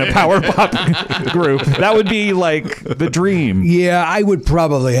bassist in a power pop group, that would be like the dream. Yeah, I would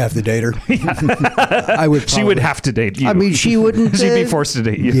probably have to date her. I would. She would have to date you. I mean, she wouldn't. She'd be forced to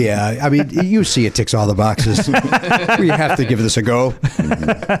date you. Yeah, I mean, you see, it ticks all the boxes. We have to give this a go,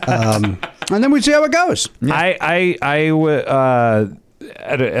 and then we see how it goes. Yeah.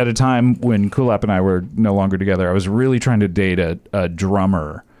 At a time when Kulap and I were no longer together, I was really trying to date a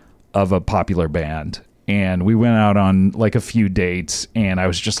drummer of a popular band. And we went out on like a few dates, and I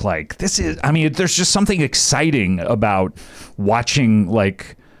was just like, there's just something exciting about watching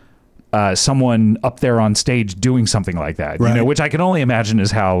like someone up there on stage doing something like that, you know, which I can only imagine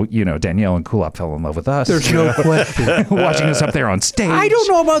is how, you know, Danielle and Kulap fell in love with us. There's no question. Watching us up there on stage. I don't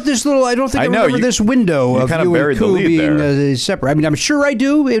know about this little, I don't think I remember this window of kind of you and Koo being separate. I mean, I'm sure I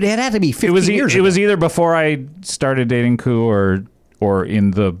do. It had to be 15 years ago. It was either before I started dating Koo or in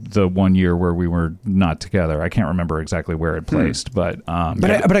the 1 year where we were not together. I can't remember exactly where it placed, but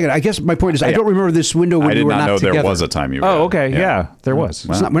I guess my point is I don't remember this window when you were not together. I did not know there was a time you were. Oh, okay, yeah, there was.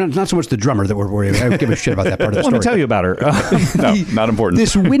 Wow. It's not so much the drummer that we're worried about. I don't give a shit about that part of the story. Let me tell you about her. No, not important.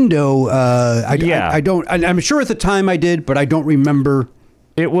 This window, I'm sure at the time I did, but I don't remember.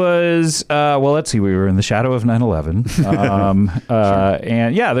 It was let's see. We were in the shadow of 9/11,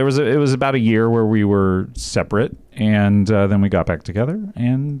 and yeah, it was about a year where we were separate, and then we got back together.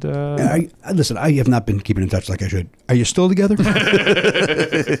 And listen, I have not been keeping in touch like I should. Are you still together?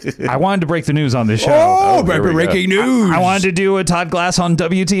 I wanted to break the news on this show. Oh, breaking news! I wanted to do a Todd Glass on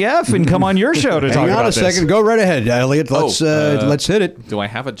WTF and come on your show to talk about this. Hang on a second. Go right ahead, Elliot. Let's hit it. Do I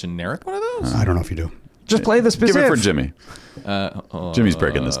have a generic one of those? I don't know if you do. Just play the specific. Give it for Jimmy. Jimmy's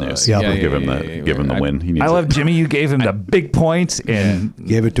breaking this news. Yeah, give him the win. He needs I love Jimmy. You gave him the big points and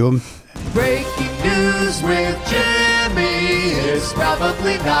gave it to him. Breaking news with Jimmy is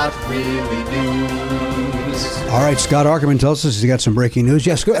probably not really news. All right, Scott Aukerman tells us he's got some breaking news.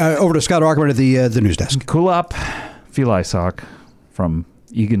 Yes, over to Scott Aukerman at the news desk. Kulap Vilaysack from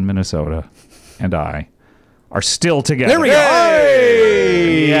Eagan, Minnesota, and I are still together. There we go.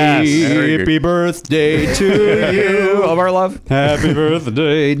 Hey! Yes. Happy birthday to you. Of our love. Happy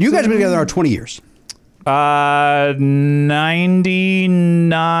birthday. You guys have been together now 20 years.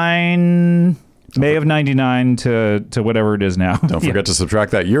 99, May of 99 to whatever it is now. Don't forget to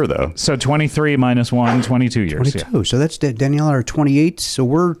subtract that year, though. So 23 minus 1, 22 years. 22. Yeah. So that's Danielle are 28. So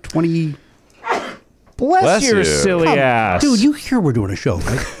we're 20 Bless your you. silly ass. Dude, you hear we're doing a show,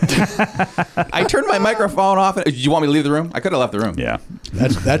 right? I turned my microphone off. Do you want me to leave the room? I could have left the room. Yeah.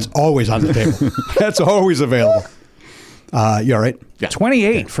 That's always on the table. That's always available. You all right?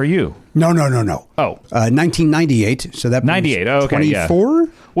 28 for you. No. Oh. 1998. So that 98. Oh, okay, yeah. 24?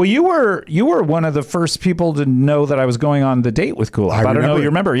 Well, you were one of the first people to know that I was going on the date with Kulop. I don't know remember. if you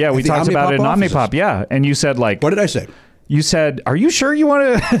remember. Yeah, we At the talked about it in Omnipop Omnipop. Yeah, and you said like, What did I say? you said, "Are you sure you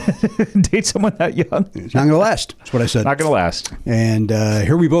want to date someone that young?" It's not going to last. That's what I said. Not going to last. And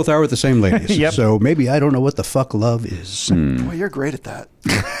here we both are with the same ladies. Yep. So maybe I don't know what the fuck love is. Boy, you're great at that.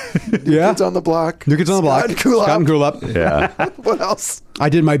 Yeah. Kids on the Block. New Kids on the Block. Scott and Kulop. Scott and Kulop. Yeah. What else? I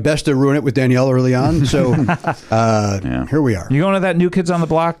did my best to ruin it with Danielle early on. So here we are. You going to that New Kids on the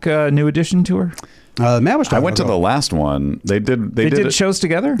Block New Edition tour? Matt was talking I went to about the last one. They did did shows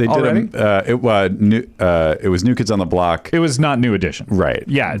together They already? did it was New Kids on the Block. It was not New Edition. Right.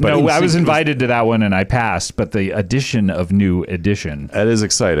 Yeah. But No, it I was was- invited to that one and I passed, but the addition of New Edition. That is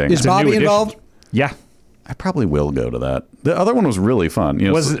exciting. Is It's a new Bobby edition. involved? Yeah. I probably will go to that. The other one was really fun. You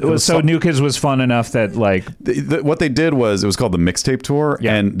know, Was so New Kids was fun enough that like what they did was it was called the mixtape tour,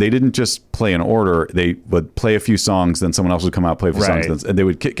 Yeah. and they didn't just play in order. They would play a few songs, then someone else would come out play a few Right. songs, and they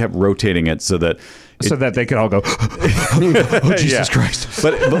would kept rotating it so that. so that they could all go, oh Jesus Christ.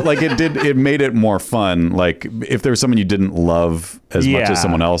 But like it made it more fun. Like if there was someone you didn't love as much Yeah. as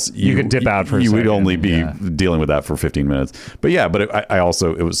someone else, You could dip out for a you would second. only be Yeah. dealing with that for 15 minutes. But yeah, but I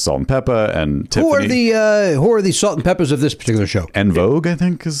also it was Salt and Peppa and Who Tiffany are the salt and peppers of this particular show? and Vogue. I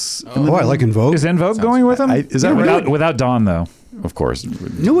think is Oh, I like In Vogue. Is En Vogue going with them? is that without, really? without Dawn though? Of course.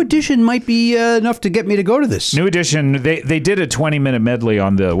 New Edition might be enough to get me to go to this. New Edition, they did a 20-minute medley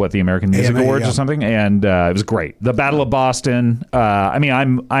on the American Music AMA, Awards yeah. or something, and it was great. The Battle of Boston. I mean,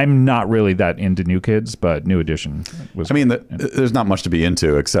 I'm not really that into New Kids, but New Edition was. I mean, there's not much to be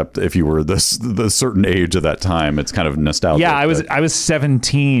into except if you were the certain age of that time. It's kind of nostalgic. yeah, I was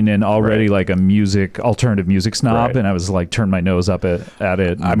 17 and already like a alternative music snob, Right. and I was like turned my nose up at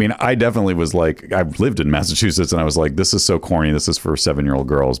it. I mean, I definitely was like, I've lived in Massachusetts, and I was like, this is so corny. This is for 7-year-old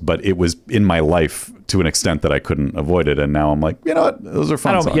girls. But it was in my life to an extent that I couldn't avoid it. And now I'm like, you know what? Those are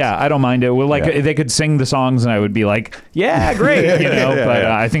fun songs. I don't mind it. Well, like Yeah. they could sing the songs, and I would be like, yeah, great, you know. But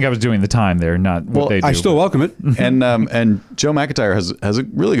I think I was doing the time there, not what they do. I still welcome it. And Joe McIntyre has a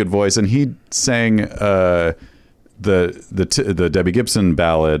really good voice, and he sang the Debbie Gibson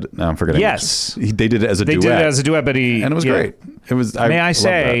ballad. Now I'm forgetting. Yes. They did it as a They duet. did it as a duet, but and it was great. It was. May I love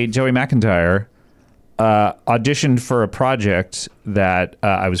say, that. Joey McIntyre auditioned for a project that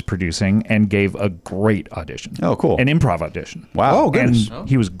I was producing and gave a great audition. Oh, cool. An improv audition. Wow. Oh, goodness. And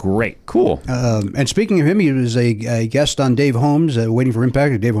he was great. Cool. And speaking of him, he was a guest on Dave Holmes' Waiting for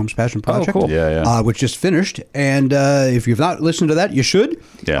Impact, Dave Holmes' Passion Project. cool. Yeah. Which just finished. And if you've not listened to that, you should.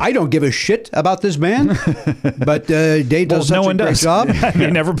 Yeah. I don't give a shit about this band, but Dave does such no a one great does. job. He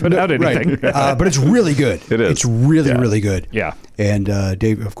never put out anything. Right. But it's really good. It is. It's really, Yeah. really good. Yeah. And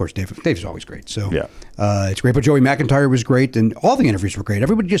Dave, of course, Dave's always great. So Yeah. it's great. But Joey McIntyre was great, and all the interviews were great.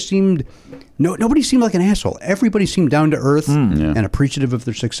 Everybody just seemed nobody seemed like an asshole. Everybody seemed down to earth and appreciative of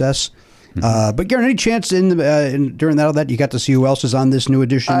their success. But Garen, any chance during all that you got to see who else is on this new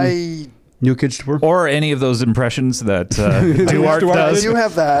edition? New Kids Tour? Or any of those impressions that Duarte I does. do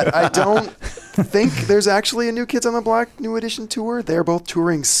have that. I don't think there's actually a New Kids on the Block New Edition tour. They're both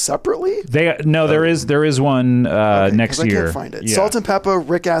touring separately. There is one Okay, next 'cause I year. can't find it. Yeah. Salt and Peppa,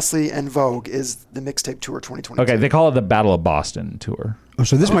 Rick Astley, and Vogue is the mixtape tour 2022. Okay, they call it the Battle of Boston tour. Oh,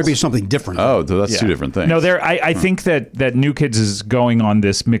 so this might be something different. Oh, so that's Yeah. two different things. No, I think that New Kids is going on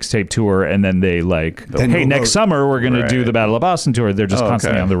this mixtape tour, and then they Then hey, go next road. summer we're going to do Right. the Battle of Boston tour. They're just Oh,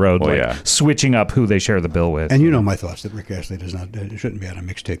 constantly okay. on the road, Well, like yeah. switching up who they share the bill with. And you know my thoughts that Rick Astley shouldn't be on a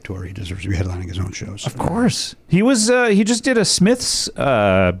mixtape tour. He deserves to be headlining his own shows. Of course, he was. He just did a Smiths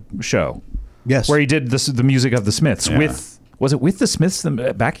show. Yes. Where he did the music of the Smiths Yeah. with. Was it with the Smiths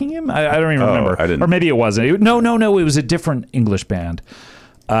backing him? I don't even remember. I didn't. Or maybe it wasn't. No. It was a different English band.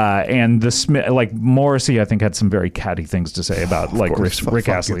 And the Smith, like Morrissey, I think had some very catty things to say about like Rick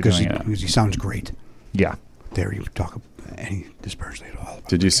Astley doing it. Because he sounds great. Yeah. There you talk any disparagingly at all. about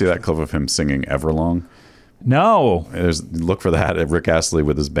Did you Rick see that Astley. clip of him singing Everlong? No. Look for that at Rick Astley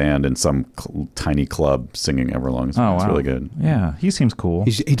with his band in some tiny club singing Everlong. It's, Oh, it's wow. really good. Yeah, he seems cool.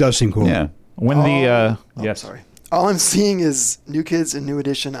 He does seem cool. Yeah. When yes, Sorry. All I'm seeing is New Kids and New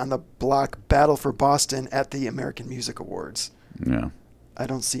Edition on the Block Battle for Boston at the American Music Awards. Yeah. I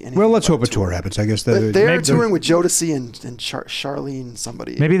don't see any. Well, let's hope a tour happens. I guess But they're maybe- touring with Jodeci and Charlene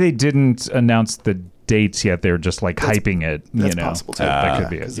somebody. Maybe they didn't announce the dates yet. They're just like hyping it. That's you know, possible too. that could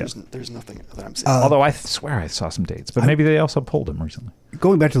be it. 'Cause Yeah. there's nothing that I'm seeing. Although I swear I saw some dates, but maybe they also pulled him recently.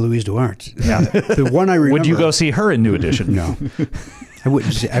 Going back to Louise Duarte. Yeah. The one I remember. Would you go see her in New Edition? No. I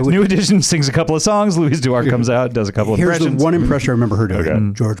wouldn't say. I would. New Edition sings a couple of songs. Louise Duarte comes out, does a couple of Here's impressions. the one impression I remember her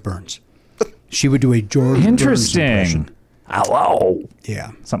doing. George Burns. She would do a George Burns Interesting. impression. Hello.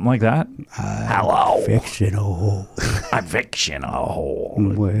 Yeah. Something like that. Hello. Fixing a hole. I'm fixing a hole.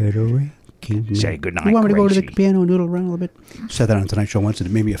 Where do we Say goodnight, You want me to go to the Gracie. piano and noodle around a little bit? Said that on Tonight Show once, and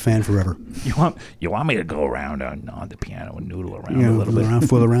it made me a fan forever. You want me to go around on the piano and noodle around You know, a little bit? around,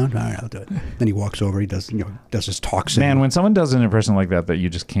 fool around. All right, I'll do it. Then he walks over. He does his talk. Man, when someone does an impression like that you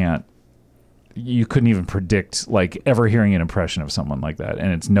just can't, you couldn't even predict like ever hearing an impression of someone like that,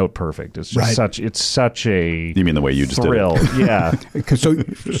 and it's note perfect. It's just Right. such a You mean the way you just thrill. did it? Yeah. So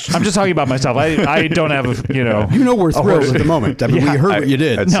I'm just talking about myself. I don't have you know we're thrilled at the moment. I mean, Yeah. we heard what you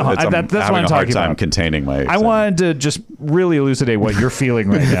did. No, I'm that's what having I'm a hard talking time about. containing my. I wanted to just really elucidate what you're feeling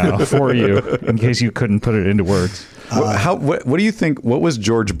right now for you, in case you couldn't put it into words. What do you think? What was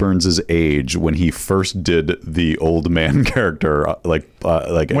George Burns' age when he first did the old man character? Like in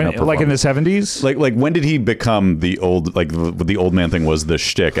a Like in the performance? 70s? Like when did he become the old the old man thing was the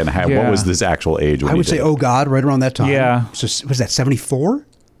shtick, and what Yeah. was this actual age? When I he would did say, it? oh God, right around that time. Yeah. So was that 74?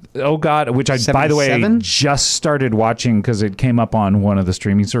 Oh God! Which I, by the way, 77? just started watching because it came up on one of the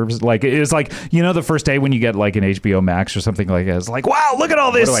streaming services. Like it was like the first day when you get like an HBO Max or something like that. It's like, wow, look at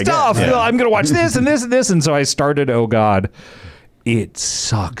all this do I get? stuff. Yeah. I'm gonna watch this and this and this. And so I started. Oh God, it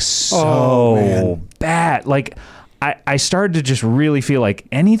sucks so man. bad. Like I started to just really feel like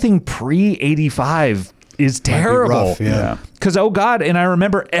anything pre 85 is terrible. rough, yeah. Because oh God, and I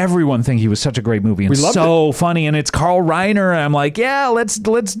remember everyone thinking he was such a great movie and We loved so funny, and it's Carl Reiner, and I'm like, yeah, let's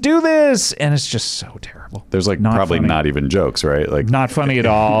do this, and it's just so terrible. There's like Not probably funny. not even jokes, right? Like Not funny at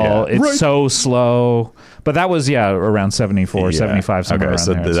all. Yeah. It's so slow. But that was around 74, 75, somewhere Okay, around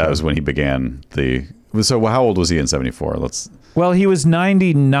so there. that was when he began the. So how old was he in 74? Well, he was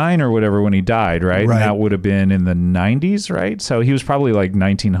 99 or whatever when he died, right? Right. And that would have been in the 90s, right? So he was probably like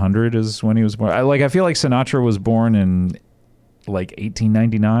 1900 is when he was born. I feel like Sinatra was born in like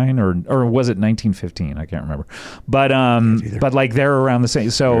 1899 or was it 1915? I can't remember. But like they're around the same.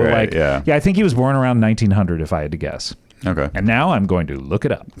 So Right, yeah. I think he was born around 1900 if I had to guess. Okay. And now I'm going to look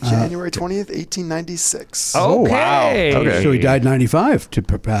it up. January 20th, 1896. Oh, Okay. Okay. So he died 95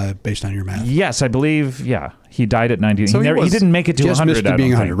 based on your math. Yes, I believe. Yeah, he died at 90. So he he didn't make it to just 100. missed it I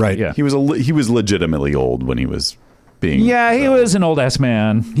being don't 100, think. right. Yeah. He was legitimately old when he was being. Yeah, he was an old ass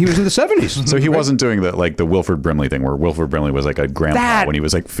man. He was in the 70s. So he wasn't doing the Wilford Brimley thing where Wilford Brimley was like a grandpa when he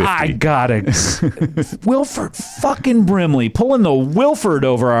was like 50. I got it. Wilford fucking Brimley pulling the Wilford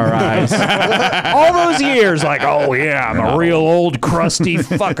over our eyes. All those years, like, oh yeah, I'm a real old crusty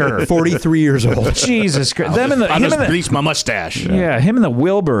fucker. 43 years old. Jesus Christ. Him and the bleach my mustache. yeah, him and the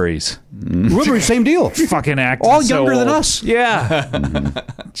Wilburys. Remember, same deal. Fucking acting All so younger than old. us. Yeah.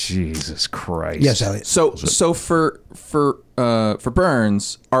 Jesus Christ. Yes, Elliot. So for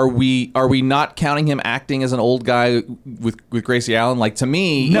Burns, are we not counting him acting as an old guy with Gracie Allen? Like to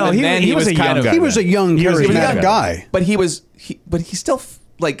me, No, even he- then he was a kind young of. guy. He was a young, He was a young charismatic guy. But he still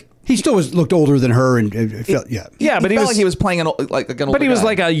like. He still looked older than her, and felt Yeah, but he felt was like he was playing an older But he was guy.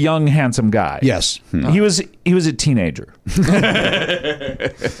 like a young, handsome guy. Yes. He was a teenager.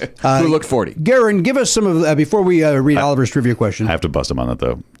 who looked 40. Garen, give us some of before we read Oliver's trivia question. I have to bust him on that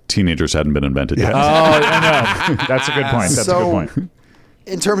though. Teenagers hadn't been invented yet. Oh, I know. That's a good point. That's a good point.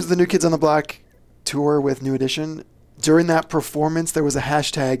 In terms of the New Kids on the Block tour with New Edition, during that performance, there was a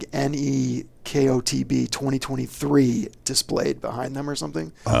hashtag NEKOTB 2023 displayed behind them or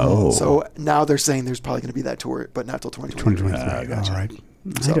something. Oh. So now they're saying there's probably going to be that tour, but not till 2023. 2023. All right.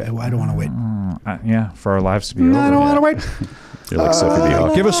 I don't want to wait. Yeah, for our lives to be I over. don't want to wait. You're like Sophie the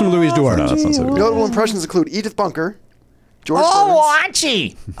Hawk. Give us some Louise Duarte. No, that's not Sophie. Notable impressions include Edith Bunker, George Oh, Burns,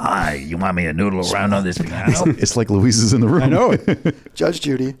 Archie! You want me to noodle around on this piano? It's like Louise is in the room. I know it. Judge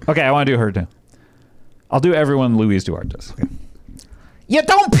Judy, Okay, I want to do her too. I'll do everyone Louise Duarte does. You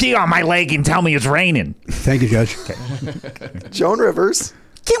don't pee on my leg and tell me it's raining. Thank you, Judge. Joan Rivers,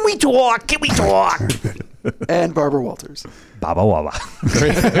 Can we talk? Can we talk? and Barbara Walters. Baba Waba.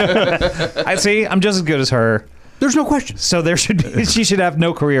 I see. I'm just as good as her. There's no question. So she should have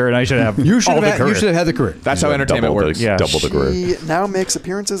no career, and I should have You should all the have. career. You should have had the career. That's how entertainment works. Yeah. Double the career. She now makes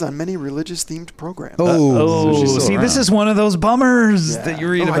appearances on many religious-themed programs. Oh, she's still see, this around. is one of those bummers Yeah. that you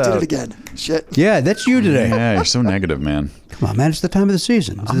read oh, about. I did it again. Shit. Yeah, that's you today. Yeah, you're so negative, man. Come on, man. It's the time of the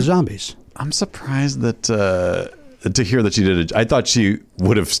season. It's the zombies. I'm surprised that to hear that she did it. I thought she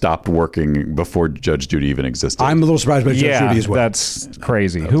would have stopped working before Judge Judy even existed. I'm a little surprised by Judge Yeah, Judy as well. that's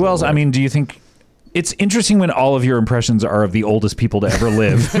crazy. Who else? I mean, do you think It's interesting when all of your impressions are of the oldest people to ever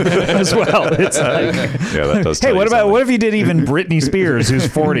live as well. It's like, Yeah, that does. hey, what if you did even Britney Spears, who's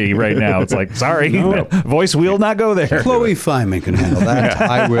 40 right now? It's like, sorry, voice will not go there. Chloe Feynman can handle that.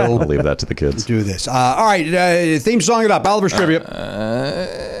 I will I'll leave that to the kids. do this. All right, theme song it up. Oliver's trivia.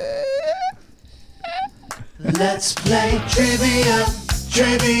 Let's play trivia,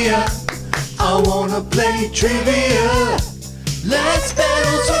 trivia. I wanna play trivia. Let's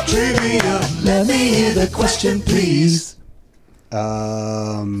battle some trivia. Let me hear the question, please.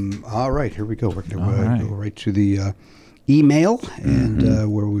 All right, here we go. We're going All right. to go right to the email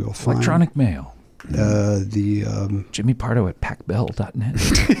and where we will find Electronic mail. the Jimmy Pardo at packbell.net.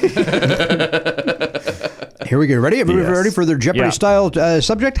 Here we go. Ready? Everybody Yes. ready for their Jeopardy Yeah. style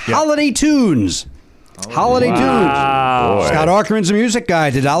subject? Holiday tunes. Holiday tunes. Boy. Scott Aukerman's a music guy.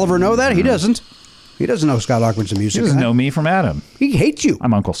 Did Oliver know that? He doesn't. He doesn't know Scott Aukerman's a He music doesn't guy. know me from Adam. He hates you.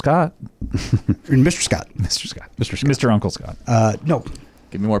 I'm Uncle Scott. Mr. Scott. Mr. Scott. Mr. Uncle Scott. No.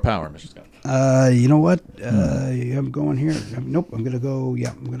 Give me more power, Mr. Scott. You know what? I'm going here. Nope. I'm going to go.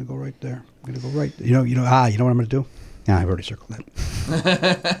 Yeah, I'm going to go right there. I'm going to go right. You know what I'm going to do? Yeah, I've already circled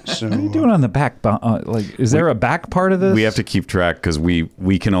that. So, What are you doing on the back? Like, is there a back part of this? We have to keep track because we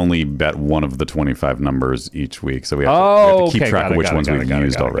can only bet one of the 25 numbers each week, so we have to keep track of which ones we've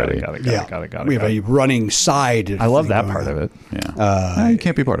used already. Got it. we have a running side. I love that going part on. of it. Yeah, you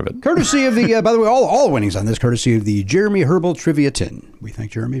can't be part of it. Courtesy of the, by the way, all winnings on this, courtesy of the Jeremy Herbal Trivia Tin. We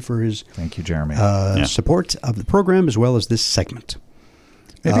thank Jeremy for his Thank you, Jeremy. support of the program as well as this segment.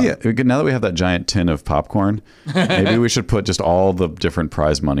 Maybe now that we have that giant tin of popcorn, maybe we should put just all the different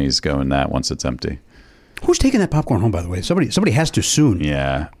prize monies go in that once it's empty. Who's taking that popcorn home, by the way? Somebody has to soon.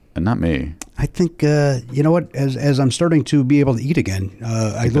 Yeah, and not me. I think, you know what, as I'm starting to be able to eat again,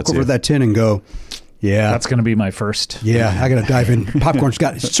 I look that's over you. that tin and go, yeah. That's going to be my first. Yeah, I got to dive in. Popcorn's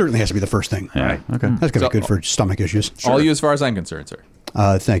got, it certainly has to be the first thing. Yeah. Okay. That's going to be good for stomach issues. All you as far as I'm concerned,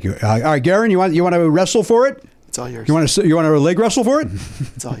 sir. Thank you. All right, Garen, you want to wrestle for it? It's all yours. You want to leg wrestle for it?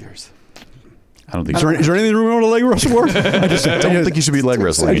 It's all yours. I don't think. Is there anything you want to leg wrestle for? I don't think you should be leg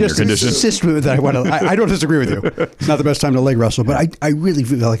wrestling I in your just condition. insist with that. I don't disagree with you. It's not the best time to leg wrestle, but I really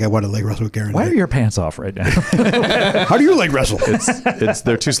feel like I want to leg wrestle with Garen. Why are your pants off right now? How do you leg wrestle?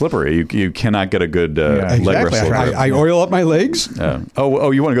 They're too slippery. You cannot get a good leg Exactly. wrestle. I oil up my legs.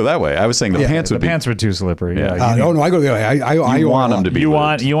 Oh, you want to go that way? I was saying the pants the would be. pants were too slippery. Yeah. Yeah. No, I go the other way. I You oil want up. them to be. You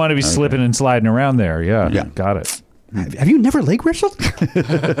lubed. want to be slipping and sliding around there. Yeah. Yeah. Got it. Have you never leg wrestled?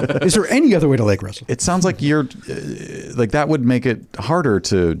 Is there any other way to leg wrestle? It sounds like you're like that would make it harder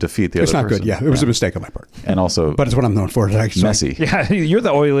to defeat the It's other not person. good. Yeah, it was a mistake on my part. And also, But it's what I'm known for. It's actually messy. Yeah, you're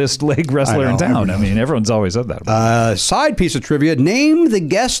the oiliest leg wrestler I in know, town. I everybody mean, everyone's always said that. About Side piece of trivia. Name the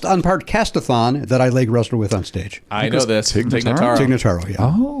guest on Podcastathon that I leg wrestled with on stage. I know this. Tig Tig Notaro? Notaro. Tig Notaro, yeah.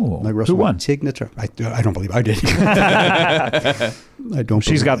 Oh. Leg wrestled Who won? with Tig Notaro. I don't believe I did. I don't.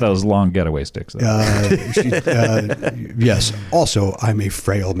 She's believe got those long getaway sticks. Though. Yes. Also, I'm a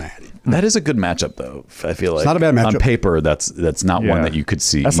frail man. That is a good matchup, though. I feel like not a bad matchup. on paper. That's not one Yeah. that you could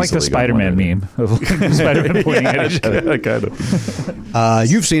see. That's like the easily going Spider-Man one meme of Spider-Man pointing at each other. kind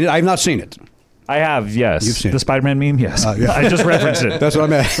of. You've seen it. I've not seen it. I have, yes. You've seen the it. Spider-Man meme, yes. Yeah. I just referenced it. That's what I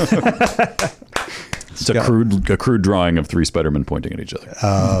meant. It's a crude drawing of three Spider-Men pointing at each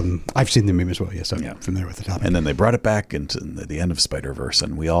other. I've seen the meme as well. Yes, I'm familiar with the topic. And then they brought it back into the end of Spider-Verse,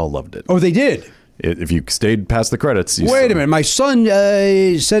 and we all loved it. Oh, they did. If you stayed past the credits, you Wait a minute. My son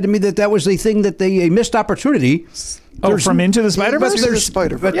said to me that was the thing that they a missed opportunity. Oh, from Into the Spider-Verse? Into the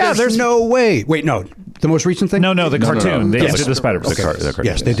Spider-Verse. But there's no way. Wait, no. The most recent thing? No, the cartoon. They Yes. Into the Spider-Verse.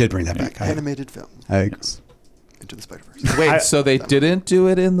 Yes, they did bring that back. Animated film. Into the Spider-Verse. Wait, so they didn't do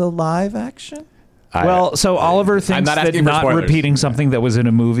it in the live action? Well, so Oliver thinks not that asking for not spoilers. repeating something that was in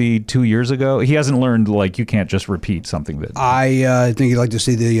a movie 2 years ago, he hasn't learned, like, you can't just repeat something that... I think you'd like to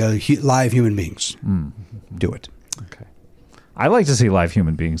see the live human beings do it. Okay. I like to see live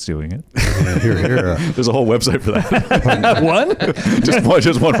human beings doing it. Here. There's a whole website for that. One?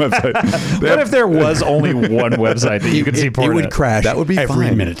 just one website. What if there was only one website that you could see It porn would at? crash. That would be every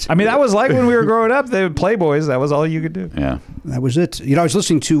fine. minute. I mean, that was like when we were growing up. The Playboys, that was all you could do. Yeah. That was it. You know, I was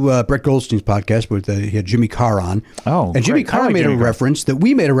listening to Brett Goldstein's podcast with he had Jimmy Carr on. Oh, and Jimmy great. I Carr like made Jimmy a Carr. reference that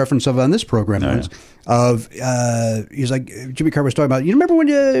we made a reference of on this program once. He's like, Jimmy Carr was talking about, you remember when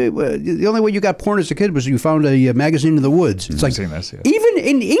the only way you got porn as a kid was you found a magazine in the woods. It's like, seen this, yeah. even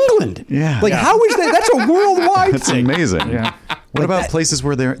in England. Yeah. Like, how is that? That's a worldwide That's thing. amazing. Yeah. What about places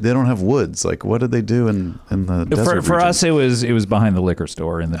where they don't have woods? Like, what did they do in the desert For region? us, it was behind the liquor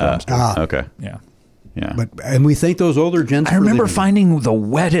store in the dumpster. Okay. Yeah. Yeah. And we thank those older gents. I remember finding the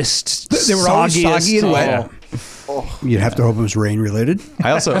wettest. They were always soggy and wet. Oh. You'd have to hope it was rain related.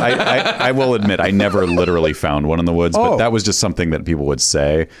 I also, I will admit, I never literally found one in the woods, but Oh. that was just something that people would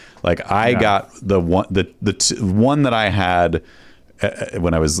say. Like I got the one that I had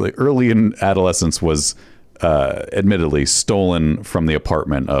when I was like early in adolescence was admittedly stolen from the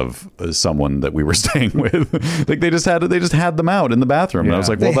apartment of someone that we were staying with. Like they just had them out in the bathroom, and I was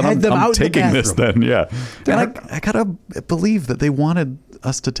like, well, They had them then out I'm in the taking this then, bathroom. yeah. And I gotta believe that they wanted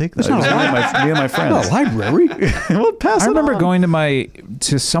us to take that. It was me and my friends. No, library. Well, pass I it remember on. going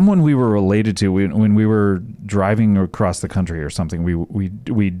to someone we were related to when we were driving across the country or something.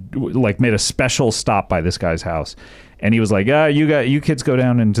 We like made a special stop by this guy's house, and he was like, you kids go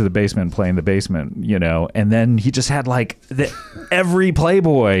down into the basement and play in the basement, and then he just had like every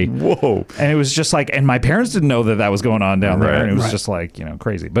Playboy. Whoa. And it was just like, and my parents didn't know that was going on down there, Right. and it was just like,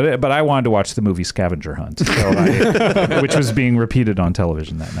 crazy. But I wanted to watch the movie Scavenger Hunt, which was being repeated on television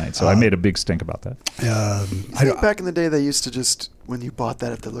that night, so I made a big stink about that. I think back in the day, they used to just, when you bought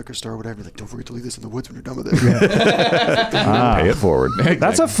that at the liquor store or whatever, like, don't forget to leave this in the woods when you're done with it. Pay it forward.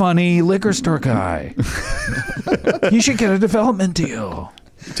 That's a funny liquor store guy. You should get a development deal.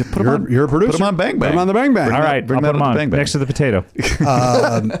 You're a producer. Put them on Bang Bang. Put them on the Bang Bang. All right, bring I'll that put them up to on Bang Bang. next to the potato.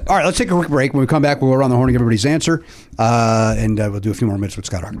 All right, let's take a quick break. When we come back, we'll go around the horn and give everybody's answer, and we'll do a few more minutes with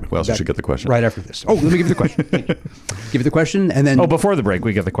Scott Aukerman. We also should get the question. right after this. Oh, let me give you the question. Thank you. Give you the question, and then Before the break,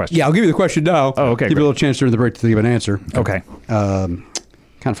 we get the question. yeah, I'll give you the question now. Oh, okay, Give you great. a little chance during the break to give an answer. Okay. Kind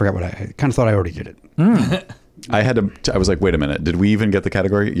of forgot what I kind of thought I already did it. I was like, wait a minute. Did we even get the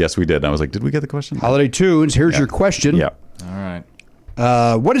category? Yes, we did. And I was like, did we get the question? Holiday tunes. Here's your question. Yeah. All right.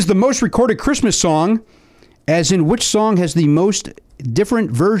 What is the most recorded Christmas song? As in, which song has the most different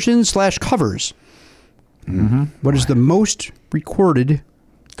versions / covers? Mm-hmm. What is the most recorded?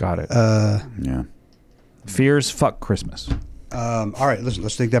 Got it. Yeah. Fears fuck Christmas. All right, listen.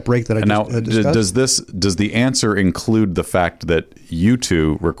 Let's take that break that I And now, discussed. does the answer include the fact that you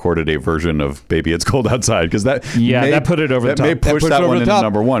two recorded a version of "Baby It's Cold Outside"? Because that that put it over the that may top. push puts that it over one the into top.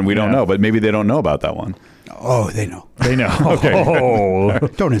 number one. We don't know, but maybe they don't know about that one. Oh, they know. They know. Oh.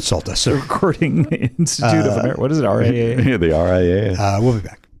 Don't insult us, sir. Recording Institute of America. What is it? RAA? Yeah, the RIA. We'll be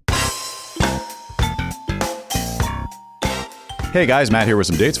back. Hey guys, Matt here with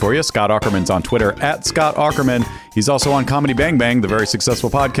some dates for you. Scott Aukerman's on Twitter at Scott Aukerman. He's also on Comedy Bang Bang, the very successful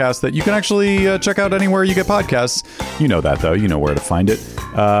podcast that you can actually check out anywhere you get podcasts. You know that, though. You know where to find it.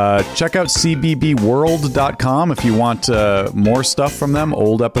 Check out cbbworld.com if you want more stuff from them,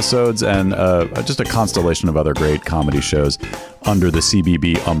 old episodes, and just a constellation of other great comedy shows under the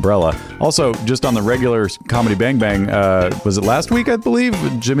CBB umbrella. Also, just on the regular Comedy Bang Bang, was it last week, I believe?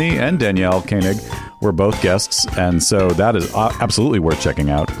 Jimmy and Danielle Koenig were both guests, and so that is absolutely worth checking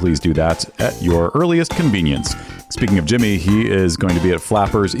out. Please do that at your earliest convenience. Speaking of Jimmy, he is going to be at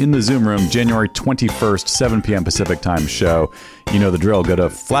Flappers in the Zoom Room January 21st, 7 p.m. Pacific Time show. You know the drill. Go to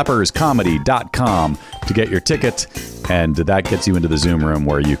flapperscomedy.com to get your ticket, and that gets you into the Zoom Room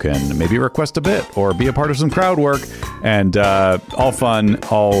where you can maybe request a bit or be a part of some crowd work, and all fun,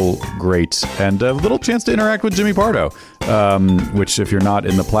 all great, and a little chance to interact with Jimmy Pardo, which if you're not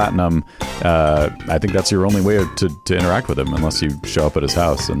in the Platinum, I think that's your only way to interact with him, unless you show up at his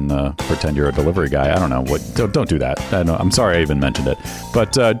house and pretend you're a delivery guy. I don't know. Don't do that. I'm sorry I even mentioned it,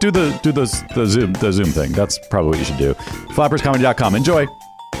 but do the Zoom thing. That's probably what you should do. Flapperscomedy.com. Enjoy.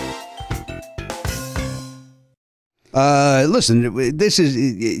 Listen, this is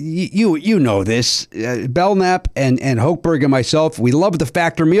you know this. Belknap and Hochberg and myself, we love the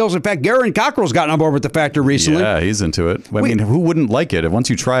Factor meals. In fact, Garen Cockrell's gotten on board with the Factor recently. Yeah, he's into it. I mean, who wouldn't like it? Once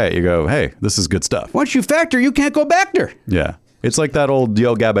you try it, you go, hey, this is good stuff. Once you Factor, you can't go back there. Yeah. It's like that old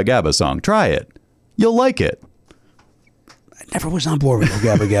Yo Gabba Gabba song. Try it. You'll like it. I never was on board with Yo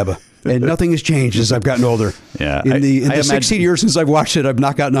Gabba Gabba. And nothing has changed as I've gotten older. Yeah. In the 16 years since I've watched it, I've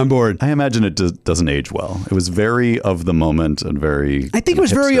not gotten on board. I imagine it doesn't age well. It was very of the moment and very I think it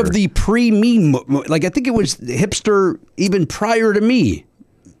was very of the pre-me. Like, I think it was hipster even prior to me.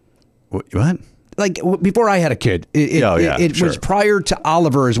 What? Like, before I had a kid. It was prior to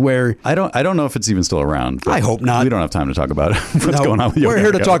Oliver's where... I don't know if it's even still around. I hope not. We don't have time to talk about what's going on with Yo We're Gabba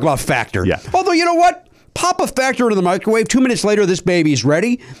here to Gabba. talk about Factor. Yeah. Although, you know what? Pop a Factor into the microwave. 2 minutes later, this baby's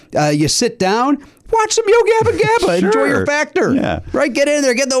ready. You sit down, Watch some Yo Gabba Gabba. Enjoy your Factor. Yeah. Right? Get in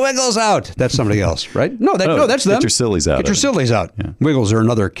there. Get the Wiggles out. That's somebody else, right? No, that's them. Get your sillies out. Get your sillies out. Yeah. Wiggles are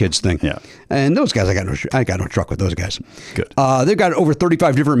another kid's thing. Yeah. And those guys, I got no truck with those guys. Good. They've got over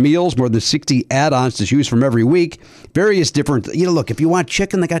 35 different meals, more than 60 add-ons to choose from every week. Various different, look, if you want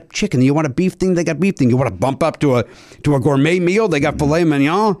chicken, they got chicken. You want a beef thing, they got beef thing. You want to bump up to a gourmet meal, they got filet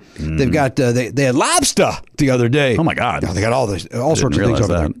mignon. They've got, they had lobster the other day. Oh my God. They got all sorts of things over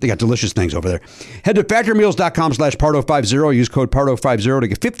there. that. They got delicious things over there. Head to factormeals.com/Pardo50. Use code Pardo50 to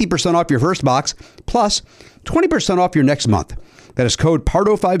get 50% off your first box plus 20% off your next month. That is code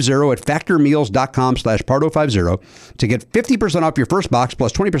Pardo50 at factormeals.com/Pardo50 to get 50% off your first box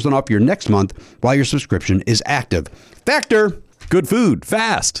plus 20% off your next month while your subscription is active. Factor. Good food,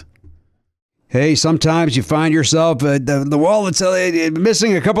 fast. Hey, sometimes you find yourself the wallet's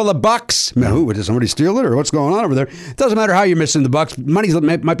missing a couple of bucks. Did somebody steal it or what's going on over there? Doesn't matter how you're missing the bucks. Money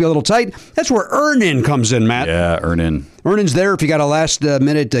might be a little tight. That's where Earn-In comes in, Matt. Yeah, Earn-In. Earn-In's there if you got a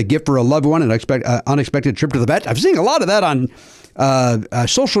last-minute gift for a loved one, an unexpected trip to the vet. I've seen a lot of that on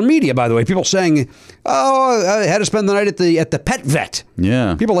social media, by the way. People saying, I had to spend the night at the pet vet.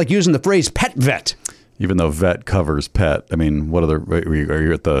 Yeah. People like using the phrase pet vet. Even though vet covers pet. I mean, are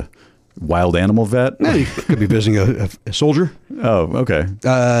you at the wild animal vet? Yeah, you could be visiting a soldier. Oh, okay.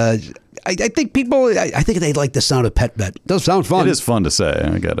 I think they like the sound of pet vet. It does sound fun. It is fun to say.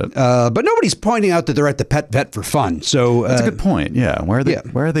 I get it. But nobody's pointing out that they're at the pet vet for fun. So that's a good point. Yeah. Why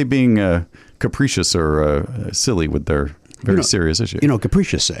are they being capricious or silly with their very serious issue?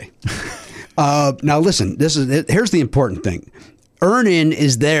 Capricious say. Now listen, here's the important thing. Earn-In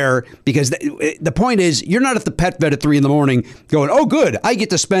is there because the point is you're not at the pet vet at 3 a.m. going, oh, good, I get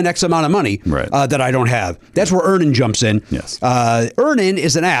to spend X amount of money that I don't have. That's where Earn-In jumps in. Yes. Earn-In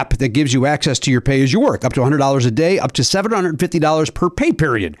is an app that gives you access to your pay as you work, up to $100 a day, up to $750 per pay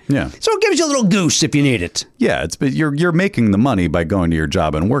period. Yeah. So it gives you a little goose if you need it. Yeah, you're making the money by going to your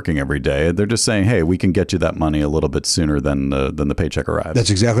job and working every day. They're just saying, hey, we can get you that money a little bit sooner than the paycheck arrives. That's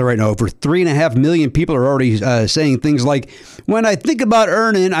exactly right. Now, over 3.5 million people are already saying things like, when I think about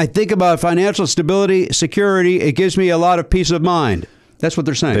Earn-In, I think about financial stability, security. It gives me a lot of peace of mind. That's what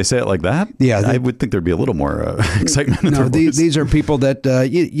they're saying. They say it like that? Yeah. I would think there'd be a little more excitement in their voice. These are people that,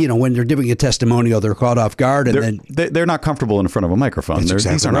 when they're giving a testimonial, they're caught off guard. And they're not comfortable in front of a microphone.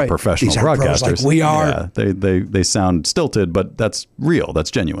 These are not professional these broadcasters. Pros like we are. Yeah, they sound stilted, but that's real. That's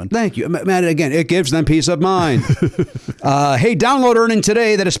genuine. Thank you. Matt, again, it gives them peace of mind. Hey, download Earn-In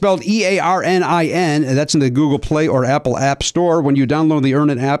today. That is spelled EARNIN. That's in the Google Play or Apple App Store. When you download the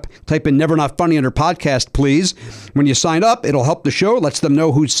Earn-In app, type in Never Not Funny under podcast, please. When you sign up, it'll help the show. Lets them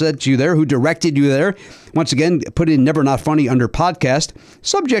know who sent you there, who directed you there. Once again, put in Never Not Funny under podcast.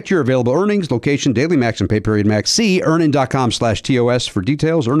 Subject to your available earnings, location, daily max, and pay period max. See earnin.com/TOS for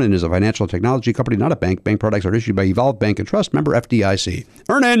details. Earn-In is a financial technology company, not a bank. Bank products are issued by Evolve Bank and Trust, member FDIC.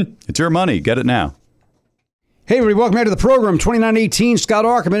 Earn-In. It's your money. Get it now. Hey, everybody, welcome back to the program. 2918, Scott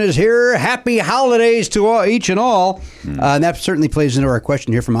Aukerman is here. Happy holidays to each and all. And that certainly plays into our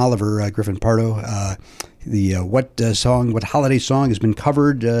question here from Oliver Griffin Pardo. What holiday song has been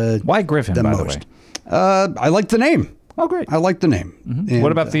covered Why Griffin, the by most? the way? I like the name. Oh, great. I like the name. Mm-hmm. And,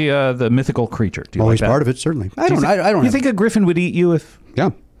 what about the mythical creature? Do you always like that? part of it, certainly. I don't You have- think a griffin would eat you if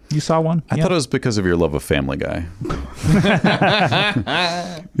Yeah. you saw one? I thought it was because of your love of Family Guy.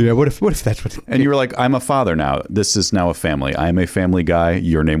 Yeah, what if that's what... And you were like, I'm a father now. This is now a family. I am a family guy.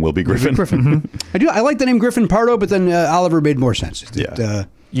 Your name will be Griffin. I like the name Griffin Pardo, but then Oliver made more sense. Yeah.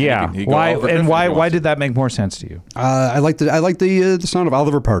 Yeah. He can go Why over and Griffin why if he why wants. did that make more sense to you? I like the sound of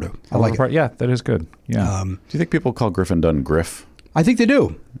Oliver Pardo. I like it. Yeah, that is good. Yeah. Do you think people call Griffin Dunn Griff? I think they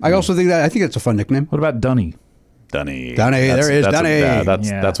do. I also think that's a fun nickname. What about Dunny? Dunny. There is Dunny.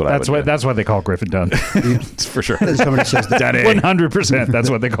 That's what I would do. That's what they call Griffin Dunn. For sure. Somebody says that. Dunny. 100%. That's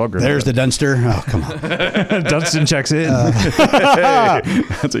what they call Griffin. There's the Dunster. Oh, come on. Dunstan checks in.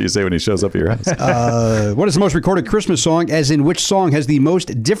 That's what you say when he shows up at your house. What is the most recorded Christmas song? As in, which song has the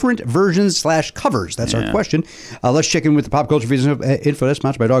most different versions / covers? That's our question. Let's check in with the pop culture info. That's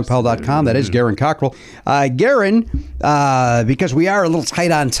sponsored by dogpile.com. That is Garen Cockrell. Garen, because we are a little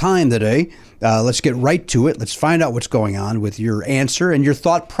tight on time today, let's get right to it. Let's find out what's going on with your answer and your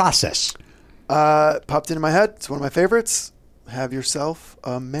thought process. Popped into my head. It's one of my favorites. Have yourself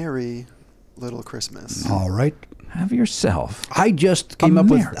a merry little Christmas. All right. Have yourself. I just came up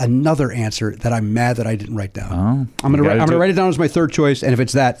with another answer that I'm mad that I didn't write down. I'm going to write it down as my third choice, and if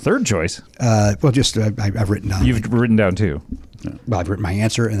it's that... Third choice? I've written down... You've written down two. Well, I've written my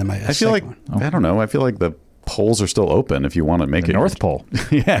answer, and then my I feel like, one. I don't know. I feel like the polls are still open if you want to make The it. North Pole.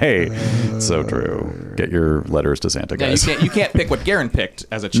 Yay. So true. Get your letters to Santa, Yeah, guys. you can't pick what Garen picked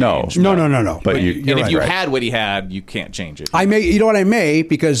as a No. change. No. But And you're if right. you had what he had, you can't change it. I may, you know what I may,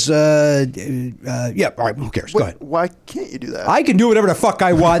 because, yeah, all right, who cares? Go ahead. Why can't you do that? I can do whatever the fuck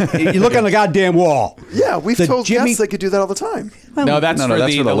I want. You look on the goddamn wall. yeah, we've The told Jimmy- guests they could do that all the time. no, that's for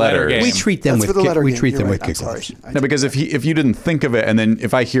the letter game. We treat them That's with for the letter we game. treat You're them right. with I'm kick sorry. gloves. No, because if you didn't think of it, and then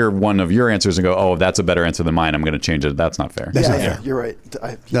if I hear one of your answers and go, oh, that's a better answer than mine, I'm going to change it. That's not fair. That's Yeah, not yeah, fair. you're right.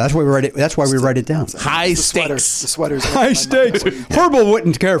 No, that's why we write it. That's why we write it down. High The sweaters. stakes. The sweaters. High stakes. Herbal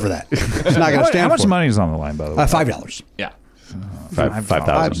wouldn't care for that. It's not going to stand How much for it. money is on the line, by the way? $5. Yeah.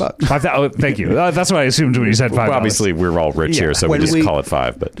 $5,000. $5. 5,000. Oh, thank you. That's what I assumed when you said $5. Well, obviously, we're all rich Yeah. here, so we When just we- call it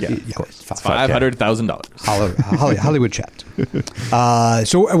 5. But Yeah, of course. $500,000. Hollywood chat.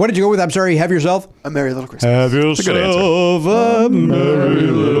 So, what did you go with? I'm sorry. Have yourself. A Merry Little Christmas. Have a good answer. a merry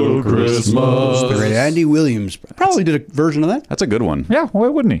little Christmas. The great Andy Williams probably did a version of that. that's a good one. Yeah, why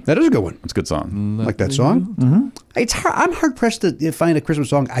wouldn't he? That is a good one. It's a good song. Like that song. Mm-hmm. It's hard, I'm hard pressed to find a Christmas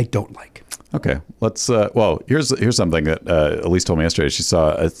song I don't like. Okay, let's. Well, here's something that Elise told me yesterday. She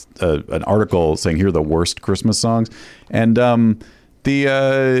saw an article saying here are the worst Christmas songs, and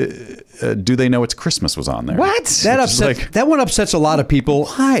Do They Know It's Christmas was on there. What? That Which is upsets. like- That one upsets a lot of people.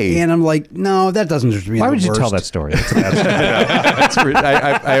 Why? And I'm like, no, that doesn't deserve to be. Why the would you tell worst. that story? That's a bad story.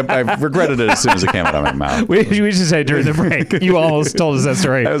 I regretted it as soon as it came out of my mouth. We should say during the break, you almost told us that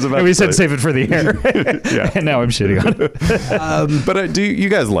story. I was about And we to said say. save it for the air. Yeah. And now I'm shitting on it. But do you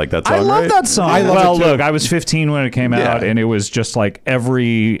guys like that song? I love right? that song. I love well, it too. look, I was 15 when it came out, Yeah. and it was just like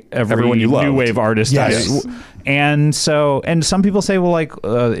every Everyone you loved. new wave artist. Yes. And some people say, well, like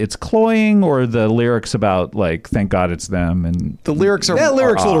it's cloying, or the lyrics about like, thank God it's them, and The lyrics are That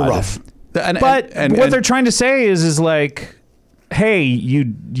lyric's a little odd. rough. but what they're trying to say is like, hey,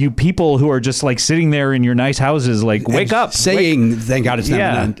 you people who are just like sitting there in your nice houses, like wake up, saying thank God it's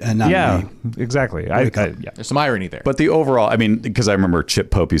them and not yeah, me. exactly. Wake up. Yeah. There's some irony there. But the overall, I mean, because I remember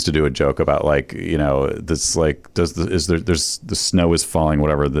Chip Pope used to do a joke about like, this like there's the snow is falling,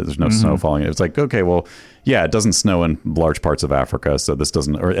 whatever. There's no snow falling. It's like, okay, well, yeah, it doesn't snow in large parts of Africa, so this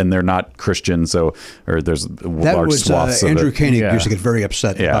doesn't, and they're not Christian, so or there's That large was swaths Andrew of it. Koenig Yeah. used to get very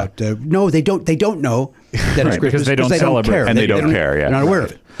upset Yeah. about. No, they don't know that it's Christmas because they don't celebrate. care. And they don't care, yeah. They're not aware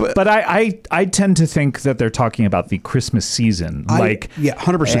of it. But I tend to think that they're talking about the Christmas season, like yeah,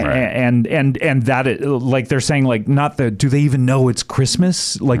 100%. and that it, like they're saying like not the do they even know it's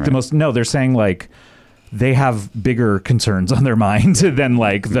Christmas, like the most, no, they're saying like they have bigger concerns on their mind than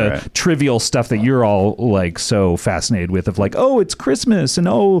like the trivial stuff that you're all like so fascinated with, of like, oh, it's Christmas, and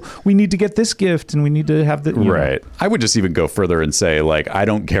oh, we need to get this gift, and we need to have the you know. Right. I would just even go further and say, like, I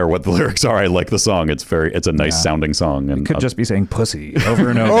don't care what the lyrics are. I like the song. It's a nice sounding song. And Could just be saying pussy over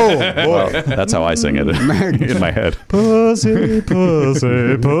and over. well, that's how I sing it in my head. Pussy,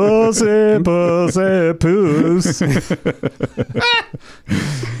 pussy, pussy, pussy, puss.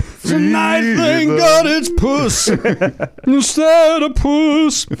 Tonight, thank God it's puss instead of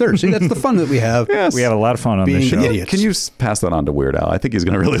puss. There, see, that's the fun that we have. Yes. We have a lot of fun on this Being show. idiots. Can you pass that on to Weird Al? I think he's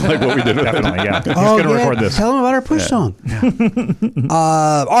going to really like what we did. Definitely, yeah. He's Oh, going to yeah, record this. Tell him about our push song.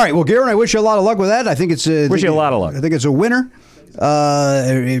 All right. Well, Garen, I wish you a lot of luck with that. I think it's Wish you a lot of luck. I think it's a winner.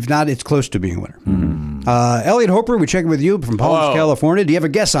 If not, it's close to being a winner. Elliot Hoper, we check in with you from Palm Beach, Hello. California. Do you have a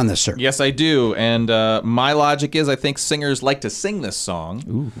guess on this, sir? Yes, I do. And my logic is I think singers like to sing this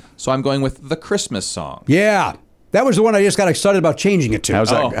song. So I'm going with the Christmas song. Yeah. That was the one I just got excited about changing it to. How's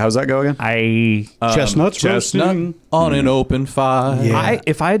that go again? Chestnuts Chestnut roasting. on an open fire. Yeah.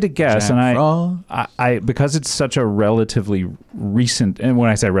 If I had to guess, Jack and Frost. I because it's such a relatively recent, and when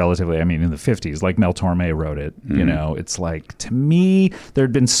I say relatively, I mean in the 50s, like Mel Torme wrote it. You know, it's like, to me, there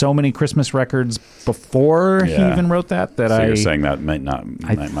had been so many Christmas records before he Yeah. even wrote that So you're saying that might not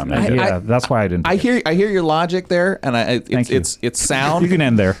make it. yeah, that's why I didn't. I hear your logic there, and Thank you. it's sound. You can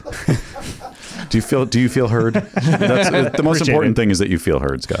end there. Do you feel heard? That's the most Appreciate important it. thing, is that you feel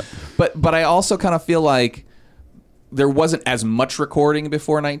heard, Scott. But I also kind of feel like there wasn't as much recording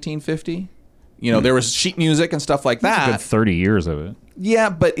before 1950. You know, there was sheet music and stuff like A good that. 30 years of it.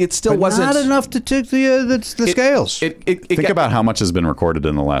 Yeah, but it still But wasn't not enough to take the scales. Think about how much has been recorded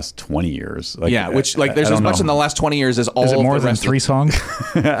in the last 20 years. Like, yeah, which like there's I as don't much know. in the last 20 years as all Is it of more the than rest 3 of, songs?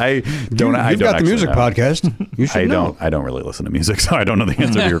 I don't. I You've don't got the music know. podcast. You should know. I don't really listen to music, so I don't know the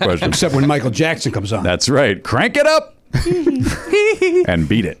answer to your question. Except when Michael Jackson comes on. That's right. Crank it up and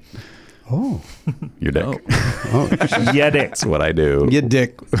beat it. Oh. Your dick. Yeah, Dick. That's what I do. You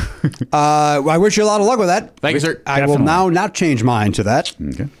dick. I wish you a lot of luck with that. Thank you, sir. I will Definitely. now not change mine to that.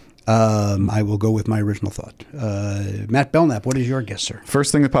 Okay. I will go with my original thought. Matt Belknap, what is your guess, sir?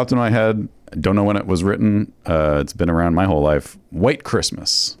 First thing that popped into my head, Don't know when it was written. It's been around my whole life. White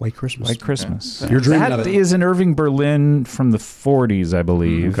Christmas. White Christmas. White Christmas. You're dreaming That of it. is an Irving Berlin from the 40s, I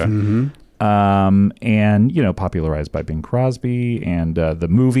believe. Okay. And, popularized by Bing Crosby. And the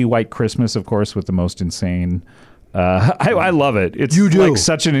movie White Christmas, of course, with the most insane... I love it. It's like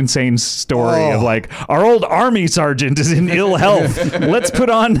such an insane story of like, our old army sergeant is in ill health. Let's put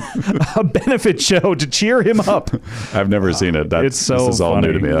on a benefit show to cheer him up. I've never seen it. It's so this is all funny.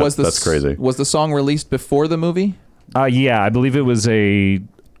 new to me. That's crazy. Was the song released before the movie? Yeah, I believe it was an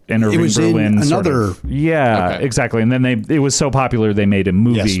Irving was Berlin in sort another- of, yeah, Okay. exactly. And then it was so popular they made a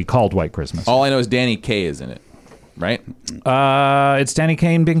movie called White Christmas. All I know is Danny Kaye is in it, right? It's Danny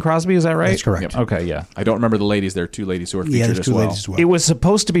Kaye and Bing Crosby, is that right? That's correct. Okay, yeah. I don't remember the ladies. There are two ladies who are featured Yeah, there's as two well. ladies as well. It was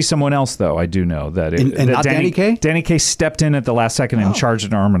supposed to be someone else, though. I do know that. And that not Danny Kaye? Danny Kaye stepped in at the last second and charged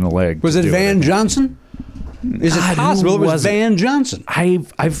an arm and a leg. Was to it do Van Johnson? Is it God, who possible it was was it? Van Johnson?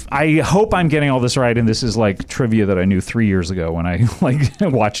 I hope I'm getting all this right, and this is like trivia that I knew 3 years ago when I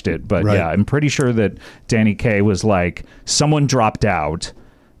watched it. But Right. yeah, I'm pretty sure that Danny Kaye was like, someone dropped out,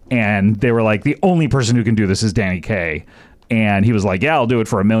 and they were like, the only person who can do this is Danny Kaye. And he was like, yeah, I'll do it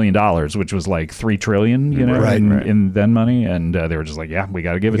for $1 million, which was like $3 trillion, in then money. And they were just like, yeah, we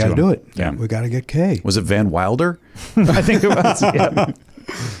got to give it We to got to him. do it. Yeah. We got to get K. Was it Van Wilder? I think it was. Yeah.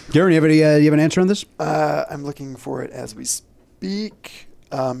 Garen, you have an answer on this? I'm looking for it as we speak.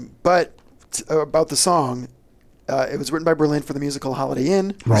 But about the song, it was written by Berlin for the musical Holiday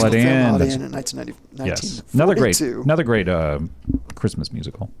Inn. Holiday Film Inn, Holiday that's- Inn in 1942. Yes. Another great Christmas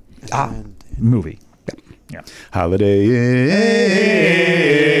musical. And Movie. Yeah. Holiday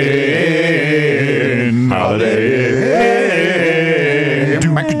Inn. Holiday Inn.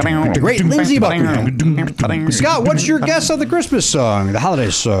 The great Lindsey Buckingham. Scott, what's your guess of the Christmas song, the holiday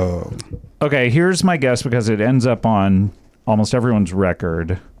song? Okay, here's my guess because it ends up on almost everyone's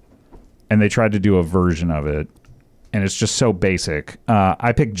record, and they tried to do a version of it, and it's just so basic.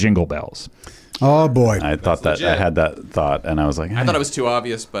 I picked Jingle Bells. Oh, boy. I thought that. legit. I had that thought, and I was like, I thought it was too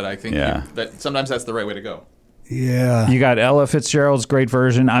obvious, but I think Yeah. that sometimes that's the right way to go. Yeah. You got Ella Fitzgerald's great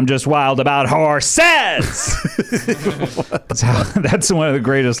version. I'm just wild about horses. That's one of the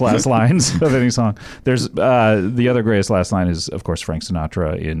greatest last lines of any song. There's the other greatest last line is, of course, Frank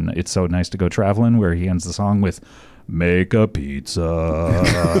Sinatra in "It's So Nice to Go Traveling," where he ends the song with "Make a pizza."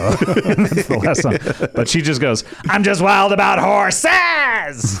 That's the last song. But she just goes, "I'm just wild about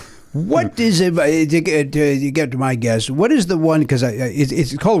horses." What is it? To get to my guess, what is the one? Because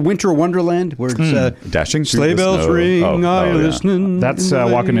it's called Winter Wonderland, where it's dashing through sleigh the bells snow. ring. Oh, Are you yeah. listening? That's in the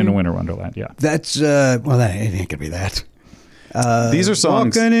Walking lane? into Winter Wonderland. Yeah. That's that ain't gonna be that. These are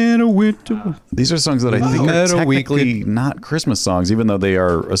songs. Walking in a winter. These are songs that I think are Meadow technically not Christmas songs, even though they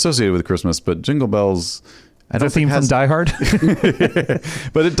are associated with Christmas. But Jingle Bells, I The don't think theme from has, Die Hard.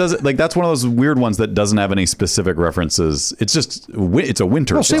 but it doesn't. Like that's one of those weird ones that doesn't have any specific references. It's just it's a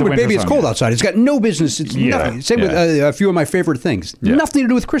winter. Well, song. same with winter Baby It's song, Cold yeah. Outside. It's got no business. It's Yeah, nothing. Same with yeah. a few of my favorite things. Yeah. Nothing to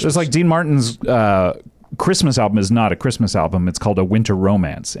do with Christmas. It's like Dean Martin's Christmas album is not a Christmas album. It's called A Winter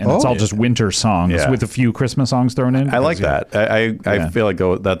Romance, and it's all just winter songs Yeah. with a few Christmas songs thrown in. I like because, that. I Yeah. feel like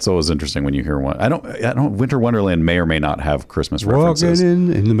that's always interesting when you hear one. I don't. Winter Wonderland may or may not have Christmas Walking references.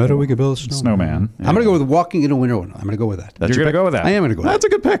 in the meadow we can build a Snowman. I'm gonna go with Walking in a Winter Wonderland. I'm gonna go with that. That's You're your going to pick? go with that. I am gonna go with That's a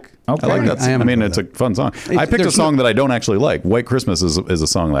good pick. Okay. I like that. I am I mean, gonna it's go a with fun song. I picked a there's song that I don't actually like. White Christmas is a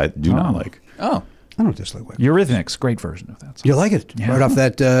song that I do not like. Oh, I don't dislike White. Eurythmics, great version of that song. You like it? Yeah. Right off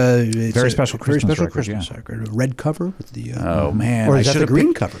that it's Very a special very Christmas special record, Christmas yeah. record. A red cover with the Oh man, or I is that the should've green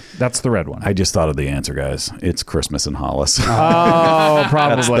picked- cover? That's the red one. I just thought of the answer, guys. It's Christmas in Hollis. Oh,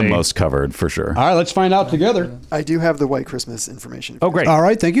 probably. That's the most covered for sure. All right, let's find out together. I do have the White Christmas information. Oh, great. All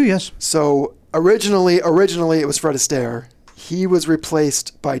right, thank you. Yes. So originally it was Fred Astaire. He was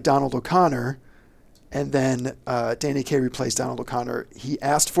replaced by Donald O'Connor, and then Danny Kaye replaced Donald O'Connor. He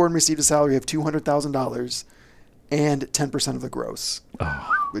asked for and received a salary of $200,000 and 10% of the gross,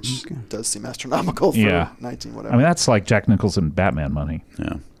 which does seem astronomical for Yeah. 19 whatever. I mean, that's like Jack Nicholson Batman money.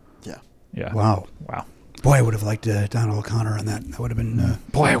 Yeah. yeah. Yeah. Wow. Wow. Boy, I would have liked Donald O'Connor on that. That would have been.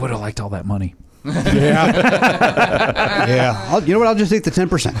 Boy, I would have liked all that money. Yeah. You know what? I'll just take the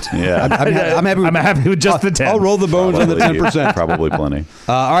 10%. Yeah. I'm happy. I'm happy with just the 10. I'll roll the bones on the 10%. Probably plenty.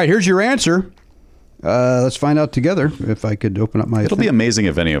 All right, here's your answer. Let's find out together. If I could open up my. It'll be amazing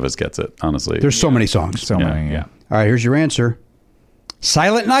if any of us gets it. Honestly, There's so many songs. So many, yeah. All right, here's your answer.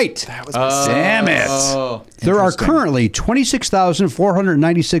 Silent Night. That was my damn it. oh, There are currently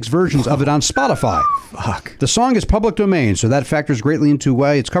 26,496 versions of it on Spotify. Fuck. The song is public domain, so that factors greatly into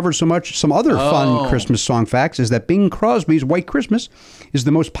why it's covered so much. Some other fun Christmas song facts is that Bing Crosby's White Christmas is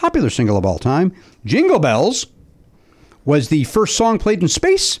the most popular single of all time. Jingle Bells was the first song played in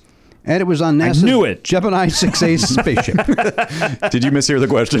space, And it was on NASA's knew it. Gemini 6A spaceship. Did you mishear the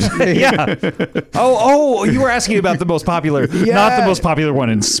question? Yeah. Oh, you were asking about the most popular, not the most popular one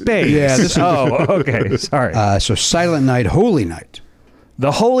in space. Yeah, this is- okay. Sorry. So Silent Night, Holy Night.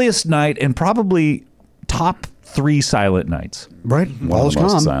 The holiest night and probably top 3 silent nights. Right? One All of is the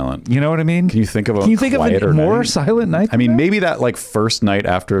most calm. silent. You know what I mean? Can you think of a Can you think of quieter a more night? silent night? I mean, than maybe that like first night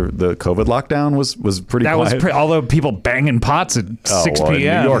after the COVID lockdown was pretty that quiet. was although people banging pots at 6 well,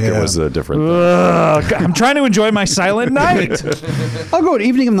 p.m. In New York, Yeah. it was a different thing. Ugh, I'm trying to enjoy my silent night. I'll go with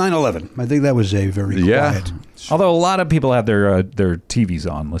evening of 9/11. I think that was a very quiet. Although a lot of people had their TVs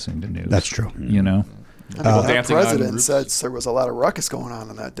on listening to news. That's true. You know? People Our dancing on president roofs. said there was a lot of ruckus going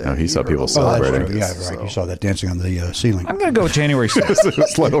on that day. Oh, he saw people heard a lot celebrating. of Yeah, ruckus, right. so- You saw that dancing on the ceiling. I'm going to go with January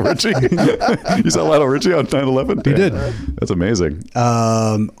 6th. Lionel Richie. You saw Lionel Richie on 9/11? He did. That's amazing.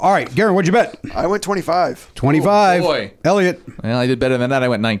 All right, Garen, what'd you bet? I went 25. 25. Oh, boy. Elliot. Well, I did better than that. I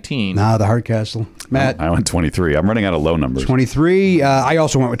went 19. Nah, the Hardcastle. Matt. I went 23. I'm running out of low numbers. 23. I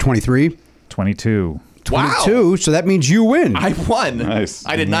also went with 23. 22. 22. So that means you win. I won. Nice.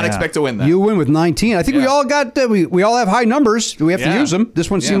 I did not Yeah. expect to win that. You win with 19. I think we Yeah. all got we all have high numbers. We have to Yeah. use them.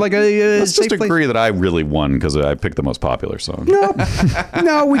 This one seemed Yeah. like a Let's safe just place. agree that I really won because I picked the most popular song.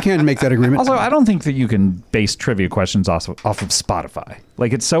 No, we can't make that agreement. Also, I don't think that you can base trivia questions off of Spotify.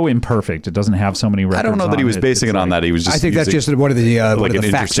 Like, it's so imperfect. It doesn't have so many records I don't know that he on was it. basing It's it on like- that. He was just I think that's using, just one of the like one of an the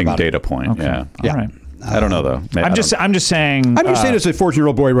facts interesting about data it. point. Yeah. All right. I don't know though. I'm just saying. I'm just saying it's a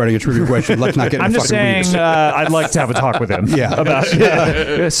 14-year-old boy writing a trivia question. Let's not get in I'm a just fucking saying weeds. I'd like to have a talk with him Yeah.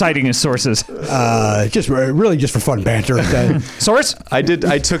 about citing his sources. Just really just for fun banter. Source? I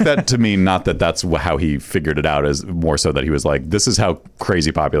took that to mean not that that's how he figured it out, as more so that he was like, this is how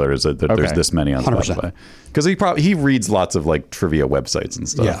crazy popular it is that there's Okay. this many on 100%. Spotify. Because he reads lots of like trivia websites and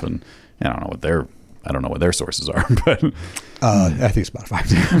stuff, Yeah. and I don't know what their sources are, but I think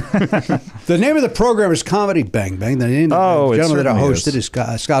Spotify. The name of the program is Comedy Bang Bang. The name of the it gentleman that I certainly hosted is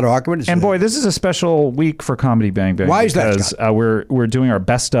Scott Aukerman. And boy, this is a special week for Comedy Bang Bang. Why is that, Because Scott? we're doing our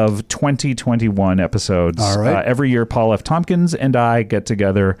best of 2021 episodes. All right. Every year, Paul F. Tompkins and I get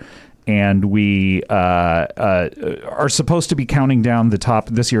together, and we are supposed to be counting down the top.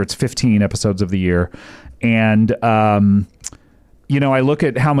 This year, it's 15 episodes of the year, and I look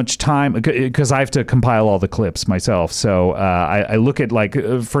at how much time, because I have to compile all the clips myself. So I look at, like,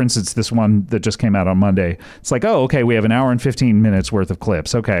 for instance, this one that just came out on Monday. It's like, oh, okay, we have an hour and 15 minutes worth of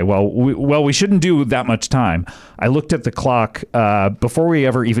clips. Okay, well, we shouldn't do that much time. I looked at the clock. Before we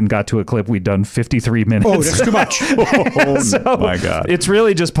ever even got to a clip, we'd done 53 minutes. Oh, that's too much. oh my God. It's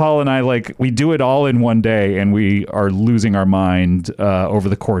really just Paul and I, like, we do it all in one day, and we are losing our mind over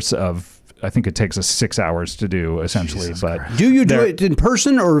the course of, I think it takes us 6 hours to do, essentially. But Do you do it in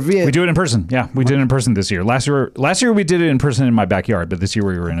person or via? we do it in person. Yeah, we did it in person this year. Last year we did it in person in my backyard, but this year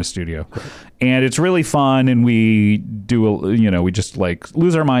we were in a studio, and it's really fun. And we do, we just like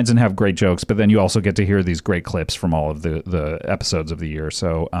lose our minds and have great jokes. But then you also get to hear these great clips from all of the episodes of the year.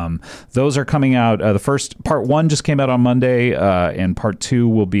 So those are coming out. The first part 1 just came out on Monday, and part 2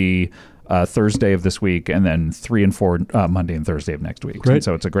 will be Thursday of this week, and then 3 and 4 Monday and Thursday of next week. Great. And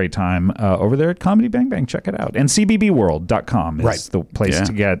so it's a great time over there at Comedy Bang Bang. Check it out. And cbbworld.com is Right. the place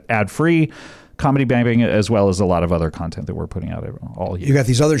to get ad-free Comedy Bang Bang, as well as a lot of other content that we're putting out all year. You got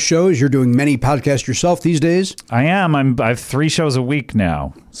these other shows. You're doing many podcasts yourself these days. I am. I have 3 shows a week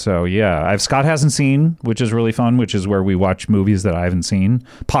now. So yeah, I have Scott Hasn't Seen, which is really fun, which is where we watch movies that I haven't seen,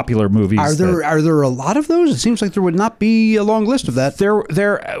 popular movies. Are there a lot of those? It seems like there would not be a long list of that. There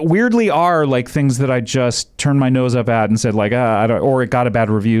weirdly are, like, things that I just turned my nose up at and said, like, I don't, or it got a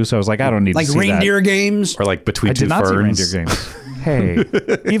bad review, so I was like, I don't need Like to see reindeer that. games. or like Between I Two did not see Ferns. Reindeer Games. Hey,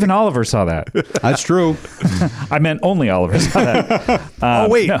 even Oliver saw that. That's true. I meant only Oliver saw that. Oh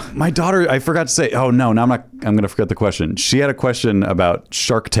wait, no. my daughter! I forgot to say. Oh no, now I'm going to forget the question. She had a question about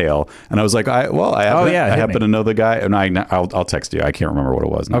Shark Tale, and I was like, I happen to know the guy, and I'll text you. I can't remember what it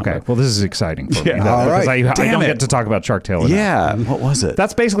was. Now, Okay, but- well, this is exciting for me. Yeah. All Because right. I Damn don't it. get to talk about Shark Tale enough. Yeah, what was it?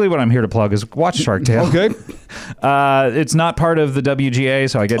 That's basically what I'm here to plug, is watch Shark Tale. Okay. It's not part of the WGA,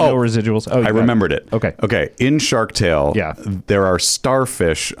 so I get no residuals. Oh, you I got it. remembered it. Okay. In Shark Tale, Yeah. there are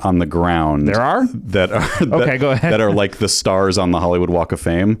starfish on the ground. There are? that are Okay, go ahead. That are like the stars on the Hollywood Walk of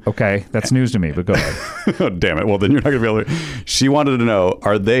Fame. Okay, that's news to me, but go ahead. Oh, damn it! Well, then you're not going to be able to. She wanted to know: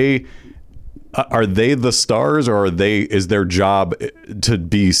 Are they the stars, or is their job to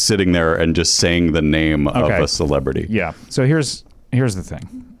be sitting there and just saying the name of Okay. a celebrity? Yeah. So here's the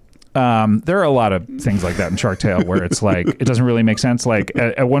thing. There are a lot of things like that in Shark Tale where it's like it doesn't really make sense. Like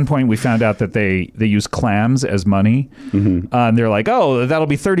at one point we found out that they use clams as money. And they're like, oh, that'll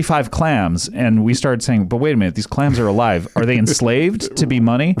be 35 clams. And we started saying, but wait a minute, these clams are alive. Are they enslaved to be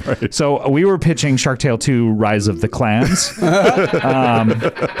money? Right. So we were pitching Shark Tale 2 Rise of the Clams.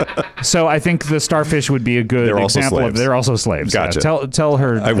 So I think the starfish would be a good example of they're also slaves. Gotcha. Tell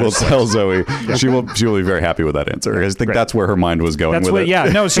her. I will tell Zoe. She will be very happy with that answer. I think that's where her mind was going with it. Yeah,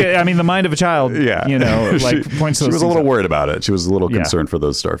 no, I mean, the mind of a child, you know, like points to those. She was a little worried about it. She was a little concerned for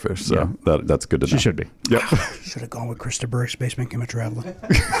those starfish. So that's good to know. She should be. Yep. Should have gone with Krista Burke, Spaceman Came a Traveler.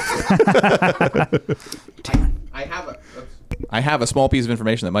 I have a small piece of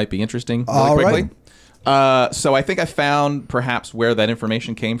information that might be interesting really quickly. Right. So I think I found perhaps where that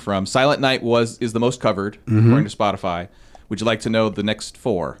information came from. Silent Night is the most covered, according to Spotify. Would you like to know the next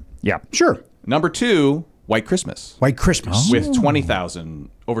 4? Yeah. Sure. Number 2, White Christmas. White Christmas. With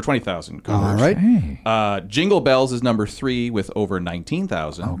over 20,000 covers. All right. Hey. Jingle Bells is number 3 with over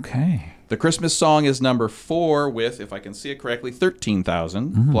 19,000. Okay. The Christmas Song is number 4 with, if I can see it correctly,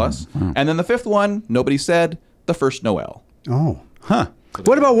 13,000 plus. And then the 5th one, nobody said, The First Noel. Oh. Huh.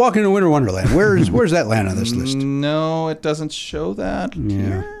 What about Walking in Winter Wonderland? Where's that land on this list? No, it doesn't show that.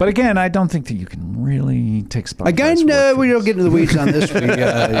 Yeah. But again, I don't think that you can really take Spotify's Again, word for we this. don't get into the weeds on this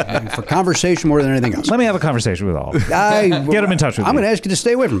for conversation more than anything else. Let me have a conversation with all. Get them in touch with I'm you. going to ask you to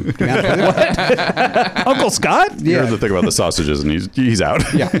stay away from him. To be honest with you. Uncle Scott? You heard the thing about the sausages, and he's out.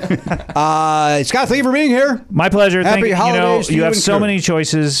 Yeah. Scott, thank you for being here. My pleasure. Happy Thank you. holidays to You you have and so crew. many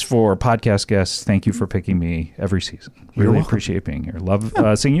choices for podcast guests. Thank you for picking me every season. Really appreciate being here. Love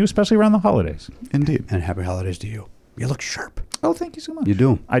seeing you, especially around the holidays. Indeed. And happy holidays to you. You look sharp. Oh, thank you so much. You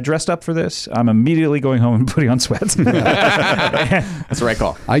do. I dressed up for this. I'm immediately going home and putting on sweats. That's the right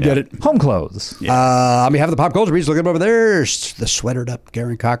call. I get it. Home clothes. On behalf of the Pop Culture Beats, look up over there. The sweatered up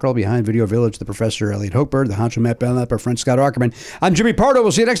Garen Cockrell behind Video Village, the Professor Elliot Hochberg, the honcho Matt Belknap, our friend Scott Aukerman. I'm Jimmy Pardo.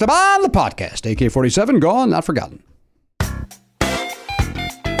 We'll see you next time on the podcast. AK-47, gone, not forgotten.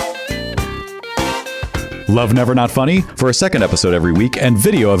 Love Never Not Funny? For a second episode every week and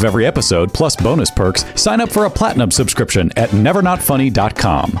video of every episode, plus bonus perks, sign up for a platinum subscription at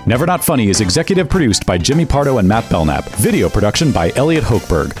nevernotfunny.com. Never Not Funny is executive produced by Jimmy Pardo and Matt Belknap. Video production by Elliot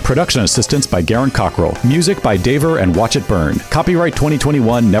Hochberg. Production assistance by Garen Cockrell. Music by Daver and Watch It Burn. Copyright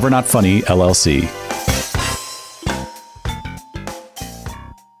 2021 Never Not Funny, LLC.